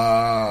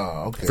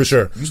 Ah, okay. For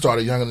sure. You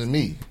started younger than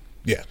me,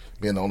 Yeah.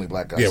 being the only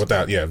black guy. Yeah, with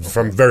that, yeah,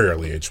 from very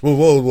early age.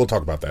 We'll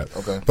talk about that.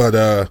 Okay.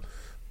 But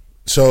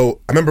so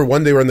I remember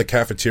one day we're in the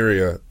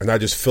cafeteria and I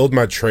just filled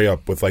my tray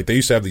up with like, they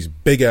used to have these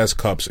big ass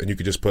cups and you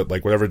could just put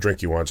like whatever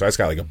drink you want. So I just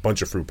got like a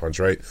bunch of fruit punch,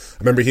 right? I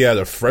remember he had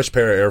a fresh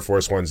pair of Air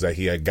Force Ones that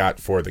he had got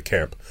for the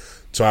camp.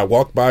 So I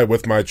walked by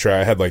with my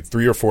tray. I had like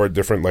 3 or 4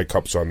 different like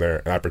cups on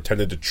there, and I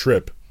pretended to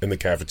trip in the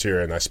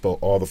cafeteria, and I spilled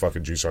all the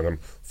fucking juice on him.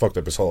 Fucked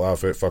up his whole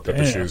outfit. Fucked up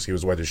his Damn. shoes. He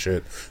was wet as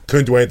shit.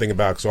 Couldn't do anything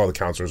about it because all the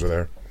counselors were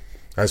there.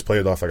 I just played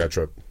it off like I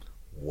tripped.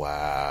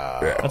 Wow.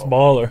 That's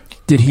baller.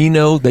 Did he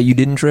know that you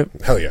didn't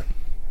trip? Hell yeah.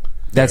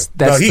 That's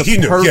No, the he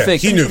knew.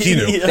 perfect. Yeah, he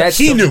knew. That's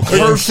he the knew.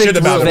 Couldn't do shit perfect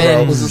about it, bro.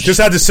 revenge.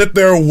 Just had to sit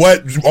there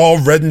wet,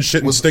 all red and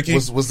shit and sticky.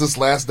 Was this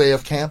last day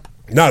of camp?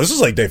 No, this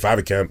is like day 5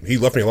 of camp. He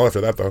left me alone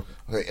after that, though.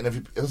 Okay, and if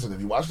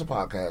you watch the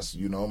podcast,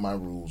 you know my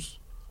rules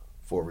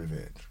for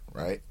revenge,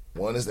 right?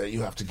 One is that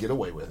you have to get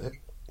away with it.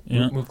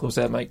 Yeah. Move close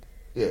to that mic.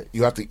 Yeah,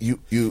 you have to.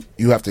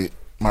 You have to.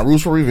 My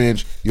rules for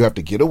revenge: you have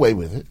to get away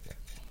with it.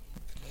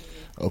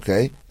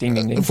 Okay. Ding,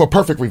 ding, ding. For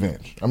perfect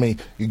revenge, I mean,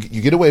 you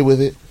get away with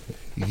it.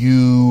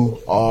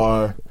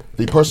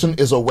 The person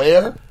is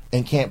aware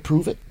and can't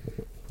prove it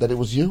that it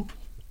was you.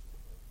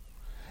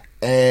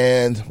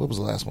 And what was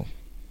the last one?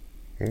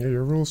 Yeah,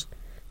 your rules.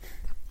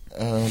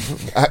 No,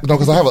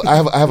 because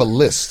I have a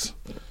list.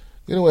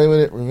 Get away with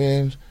it,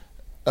 revenge,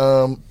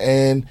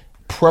 and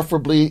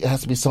preferably it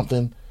has to be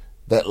something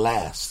that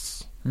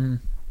lasts and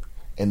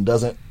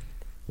doesn't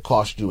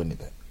cost you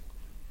anything.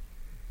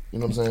 You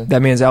know what I'm saying?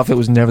 That man's outfit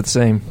was never the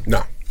same.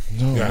 No.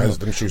 Yeah,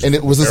 them shoes And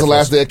was this Air the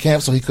last Force. day of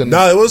camp, so he couldn't?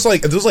 No, it was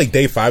like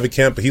day 5 of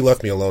camp, but he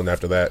left me alone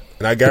after that.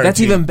 And I But guarantee that's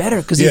even better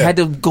because he Yeah. had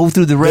to go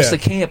through the rest Yeah.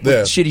 of camp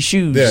Yeah. with shitty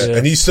shoes. Yeah.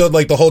 And he stood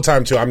like the whole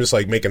time too. I'm just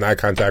like making eye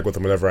contact with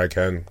him whenever I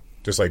can,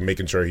 just like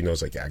making sure he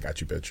knows like, yeah, I got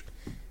you, bitch.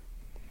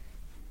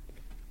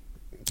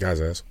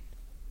 Guy's ass.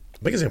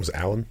 I think his name was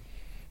Alan.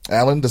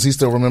 Alan, does he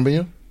still remember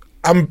you?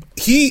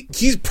 He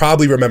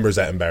probably remembers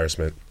that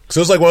embarrassment. Cause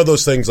it was like one of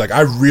those things. Like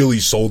I really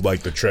sold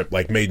like the trip,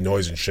 like made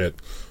noise and shit.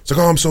 It's like,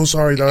 oh, I'm so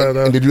sorry.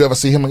 And did you ever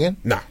see him again?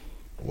 Nah.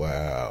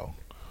 Wow.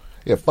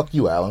 Yeah, fuck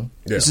you, Alan.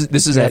 Yeah.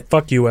 This is at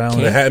Fuck you, Alan.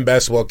 Manhattan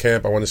basketball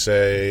camp. I want to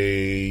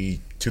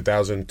say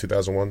 2000,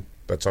 2001.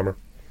 That summer.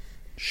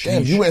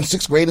 Damn, you were in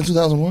 6th grade in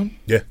 2001?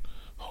 Yeah.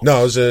 No,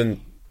 I was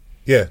in.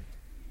 Yeah,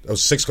 I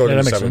was 6th going Yeah,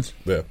 into that makes 7th.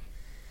 Yeah.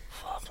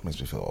 Fuck, that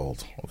makes me feel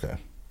old. Okay.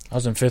 I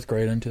was in 5th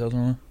grade in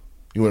 2001.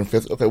 You were in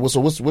 5th? Okay, well,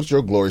 so what's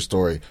your glory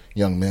story,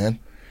 young man?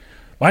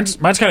 Mine's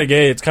kind of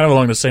gay. It's kind of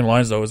along the same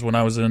lines though. As when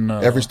I was in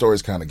Every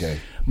story's kind of gay.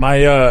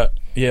 my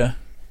yeah.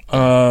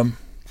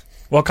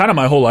 Well, kind of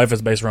my whole life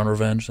is based around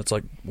revenge. That's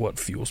like what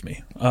fuels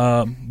me.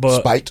 But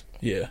Spite.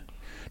 yeah,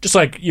 just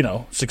like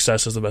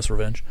success is the best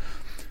revenge.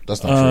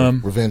 That's not true.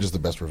 Revenge is the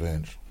best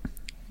revenge.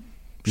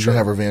 You can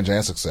have revenge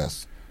and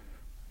success.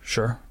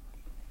 Sure.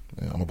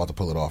 Yeah, I'm about to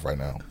pull it off right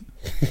now.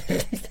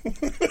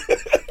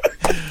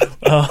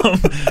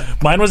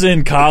 Mine was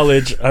in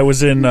college. I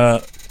was in.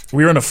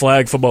 We were in a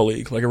flag football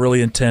league, like a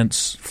really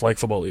intense flag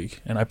football league,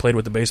 and I played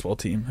with the baseball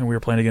team, and we were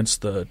playing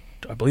against I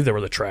believe they were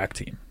the track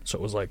team, so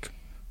it was like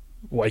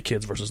white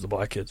kids versus the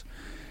black kids,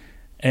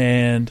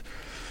 and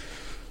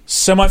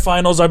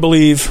semifinals, I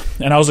believe,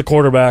 and I was a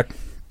quarterback,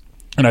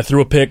 and I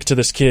threw a pick to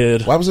this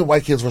kid. Why was it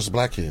white kids versus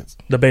black kids?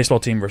 The baseball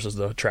team versus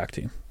the track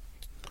team.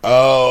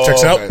 Oh,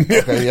 Checks out.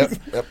 Okay,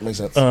 yep, makes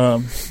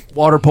sense.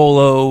 Water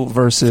polo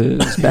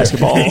versus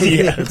basketball.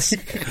 Yes.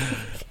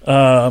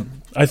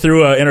 I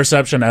threw an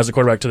interception as a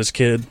quarterback to this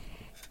kid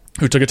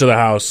who took it to the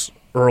house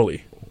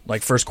early,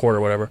 like first quarter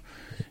or whatever.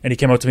 And he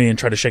came up to me and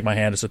tried to shake my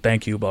hand and said,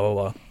 "Thank you, blah, blah,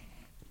 blah."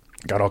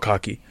 Got all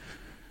cocky.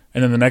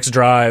 And then the next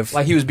drive.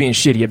 Like he was being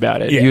shitty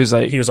about it. Yeah, He was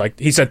like,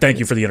 he said, "Thank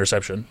you for the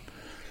interception."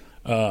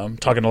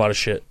 Talking a lot of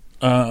shit.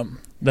 The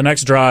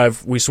next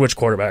drive, we switched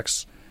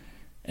quarterbacks.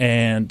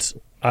 And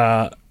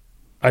I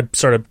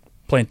started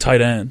playing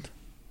tight end,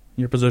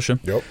 your position.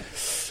 Yep.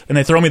 And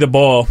they throw me the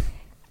ball.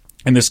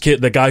 And this kid,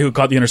 the guy who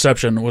caught the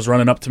interception, was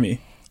running up to me.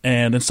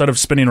 And instead of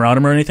spinning around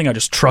him or anything, I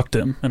just trucked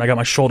him. And I got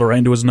my shoulder right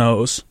into his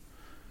nose.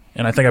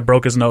 And I think I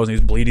broke his nose, and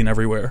he was bleeding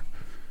everywhere.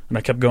 And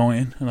I kept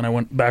going. And then I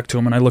went back to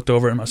him, and I looked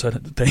over at him. I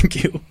said,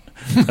 "Thank you."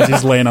 As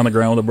he's laying on the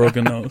ground with a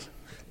broken nose.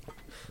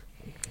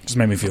 Just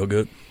made me feel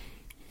good.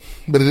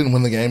 But it didn't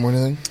win the game or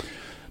anything?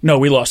 No,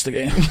 we lost the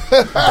game.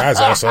 That's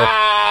awesome.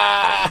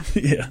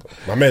 Yeah.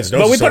 My man's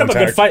nose But we is put so up a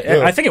good intact. fight.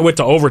 Yeah. I think it went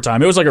to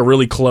overtime. It was like a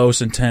really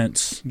close,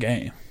 intense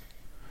game.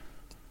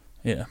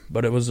 Yeah,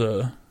 but it was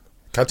Can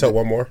I tell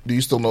one more? Do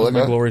you still know that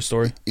my guy? glory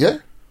story. Yeah.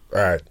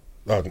 All right.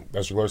 Oh,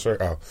 that's your glory story?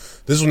 Oh.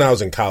 This is when I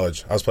was in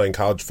college. I was playing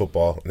college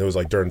football, and it was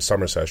like during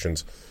summer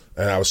sessions.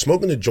 And I was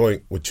smoking a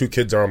joint with two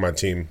kids that were on my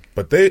team.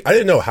 But I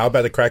didn't know how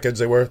bad the crackheads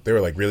they were. They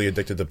were like really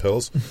addicted to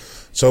pills.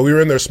 So we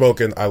were in there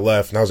smoking. I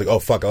left, and I was like, "Oh,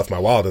 fuck, I left my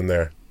wallet in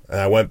there." And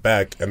I went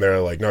back, and they're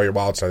like, "No, your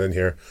wallet's not in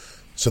here."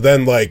 So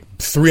then, like,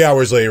 3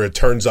 hours later, it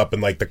turns up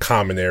in, like, the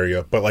common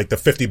area. But, like, the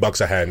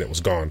 $50 I had, and it was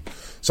gone.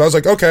 So I was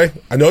like, okay,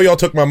 I know y'all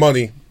took my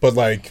money, but,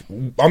 like,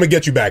 I'm going to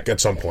get you back at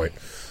some point.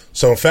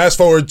 So fast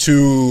forward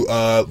to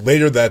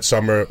later that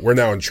summer, we're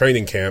now in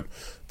training camp.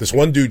 This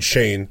one dude,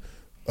 Shane,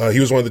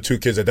 he was one of the two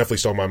kids that definitely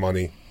stole my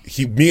money.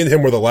 Me and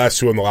him were the last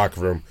two in the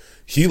locker room.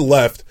 He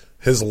left.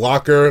 His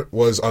locker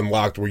was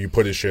unlocked where you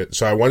put his shit.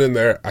 So I went in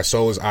there. I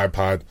stole his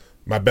iPod.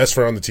 My best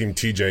friend on the team,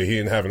 TJ, he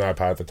didn't have an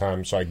iPod at the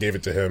time, so I gave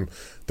it to him.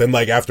 Then,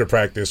 like, after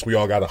practice, we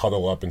all got to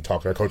huddle up and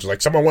talk. Our coach was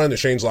like, "Someone went into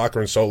Shane's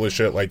locker and stole his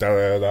shit, like,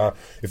 da-da-da-da.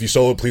 If you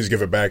stole it, please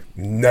give it back."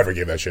 Never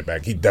gave that shit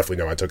back. He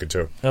definitely know I took it,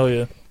 too. Hell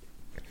yeah.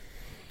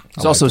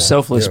 it's also that.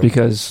 selfless Yeah.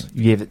 because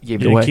you gave it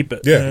You away. keep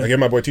it. Yeah, I gave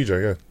my boy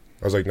TJ, yeah.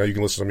 I was like, now you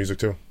can listen to some music,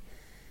 too.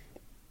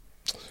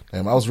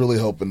 Damn, I was really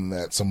hoping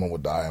that someone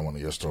would die in one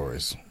of your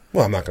stories.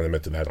 Well, I'm not going to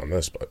admit to that on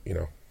this, but, you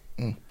know.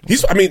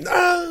 He's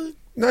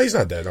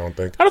not dead, I don't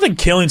think. I don't think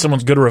killing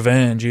someone's good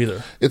revenge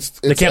either.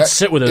 They can't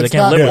sit with it. They it's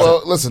can't not- live with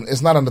well, listen,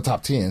 it's not in the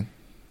top 10.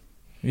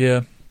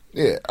 Yeah.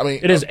 Yeah, I mean,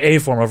 It is a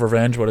form of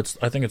revenge, but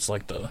I think it's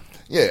like the...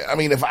 Yeah, I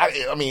mean,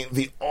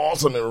 the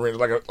ultimate revenge,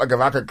 like if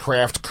I could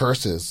craft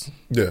curses,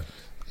 Yeah.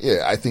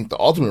 yeah, I think the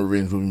ultimate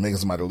revenge would be making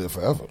somebody live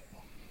forever.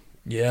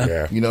 Yeah.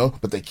 Yeah. You know,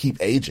 but they keep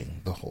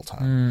aging the whole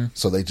time,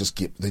 so they just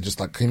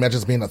like. Can you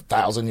imagine being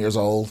 1,000 years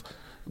old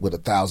with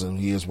 1,000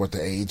 years worth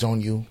of age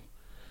on you?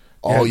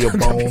 All your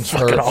bones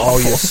hurt, all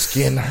your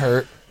skin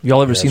hurt.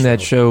 Y'all ever seen that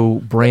show,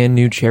 Brand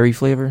New Cherry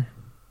Flavor?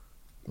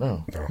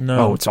 No,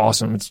 No. Oh, it's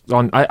awesome. It's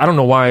on. I don't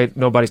know why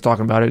nobody's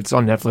talking about it. It's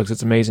on Netflix.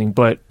 It's amazing.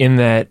 But in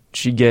that,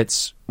 she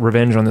gets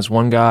revenge on this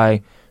one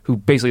guy who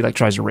basically like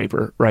tries to rape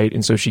her, right?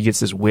 And so she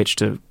gets this witch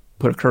to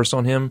put a curse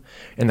on him,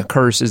 and the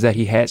curse is that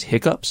he has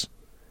hiccups,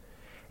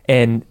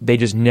 and they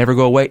just never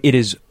go away. It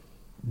is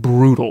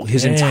brutal.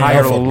 His Damn.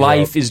 entire That'll fuck me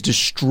life up. is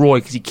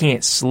destroyed because he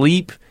can't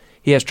sleep.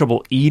 He has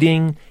trouble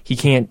eating. He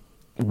can't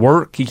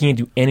work. He can't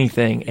do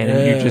anything, and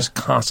Yeah. you're just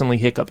constantly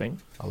hiccuping.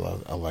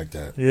 I like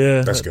that.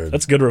 Yeah. That's good.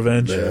 That's good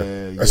revenge. Yeah,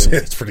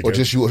 It's pretty Or good.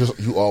 just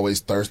you always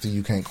thirsty.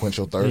 You can't quench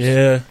your thirst.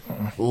 Yeah.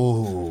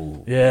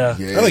 Ooh. Yeah.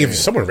 Yeah. I feel like if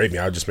someone raped me,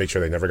 I'd just make sure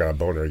they never got a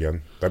boner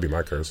again. That'd be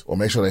my curse. Or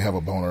make sure they have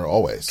a boner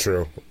always.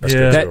 True. That's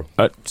Yeah. good,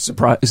 That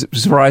too.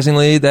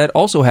 surprisingly, that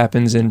also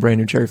happens in Brand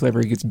New Cherry Flavor.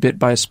 He gets bit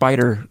by a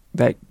spider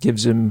that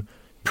gives him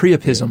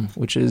priapism,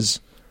 which is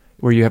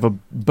where you have a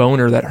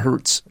boner that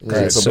hurts. Yeah,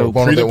 it's a So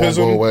boner that won't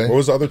go Priapism? away. What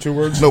was the other two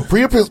words? No,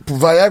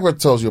 Viagra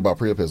tells you about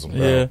priapism.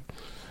 Yeah.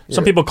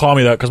 Some people call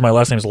me that because my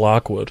last name is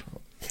Lockwood.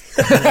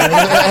 One of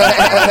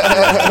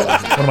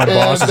my And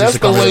bosses that's used to the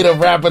call me way that. to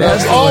wrap it up.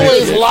 As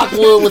always,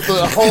 Lockwood with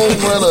the home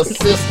run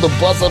assist, the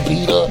buzzer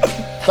beater.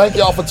 Thank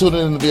y'all for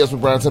tuning in to BS with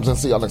Brian Tips, and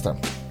see y'all next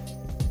time.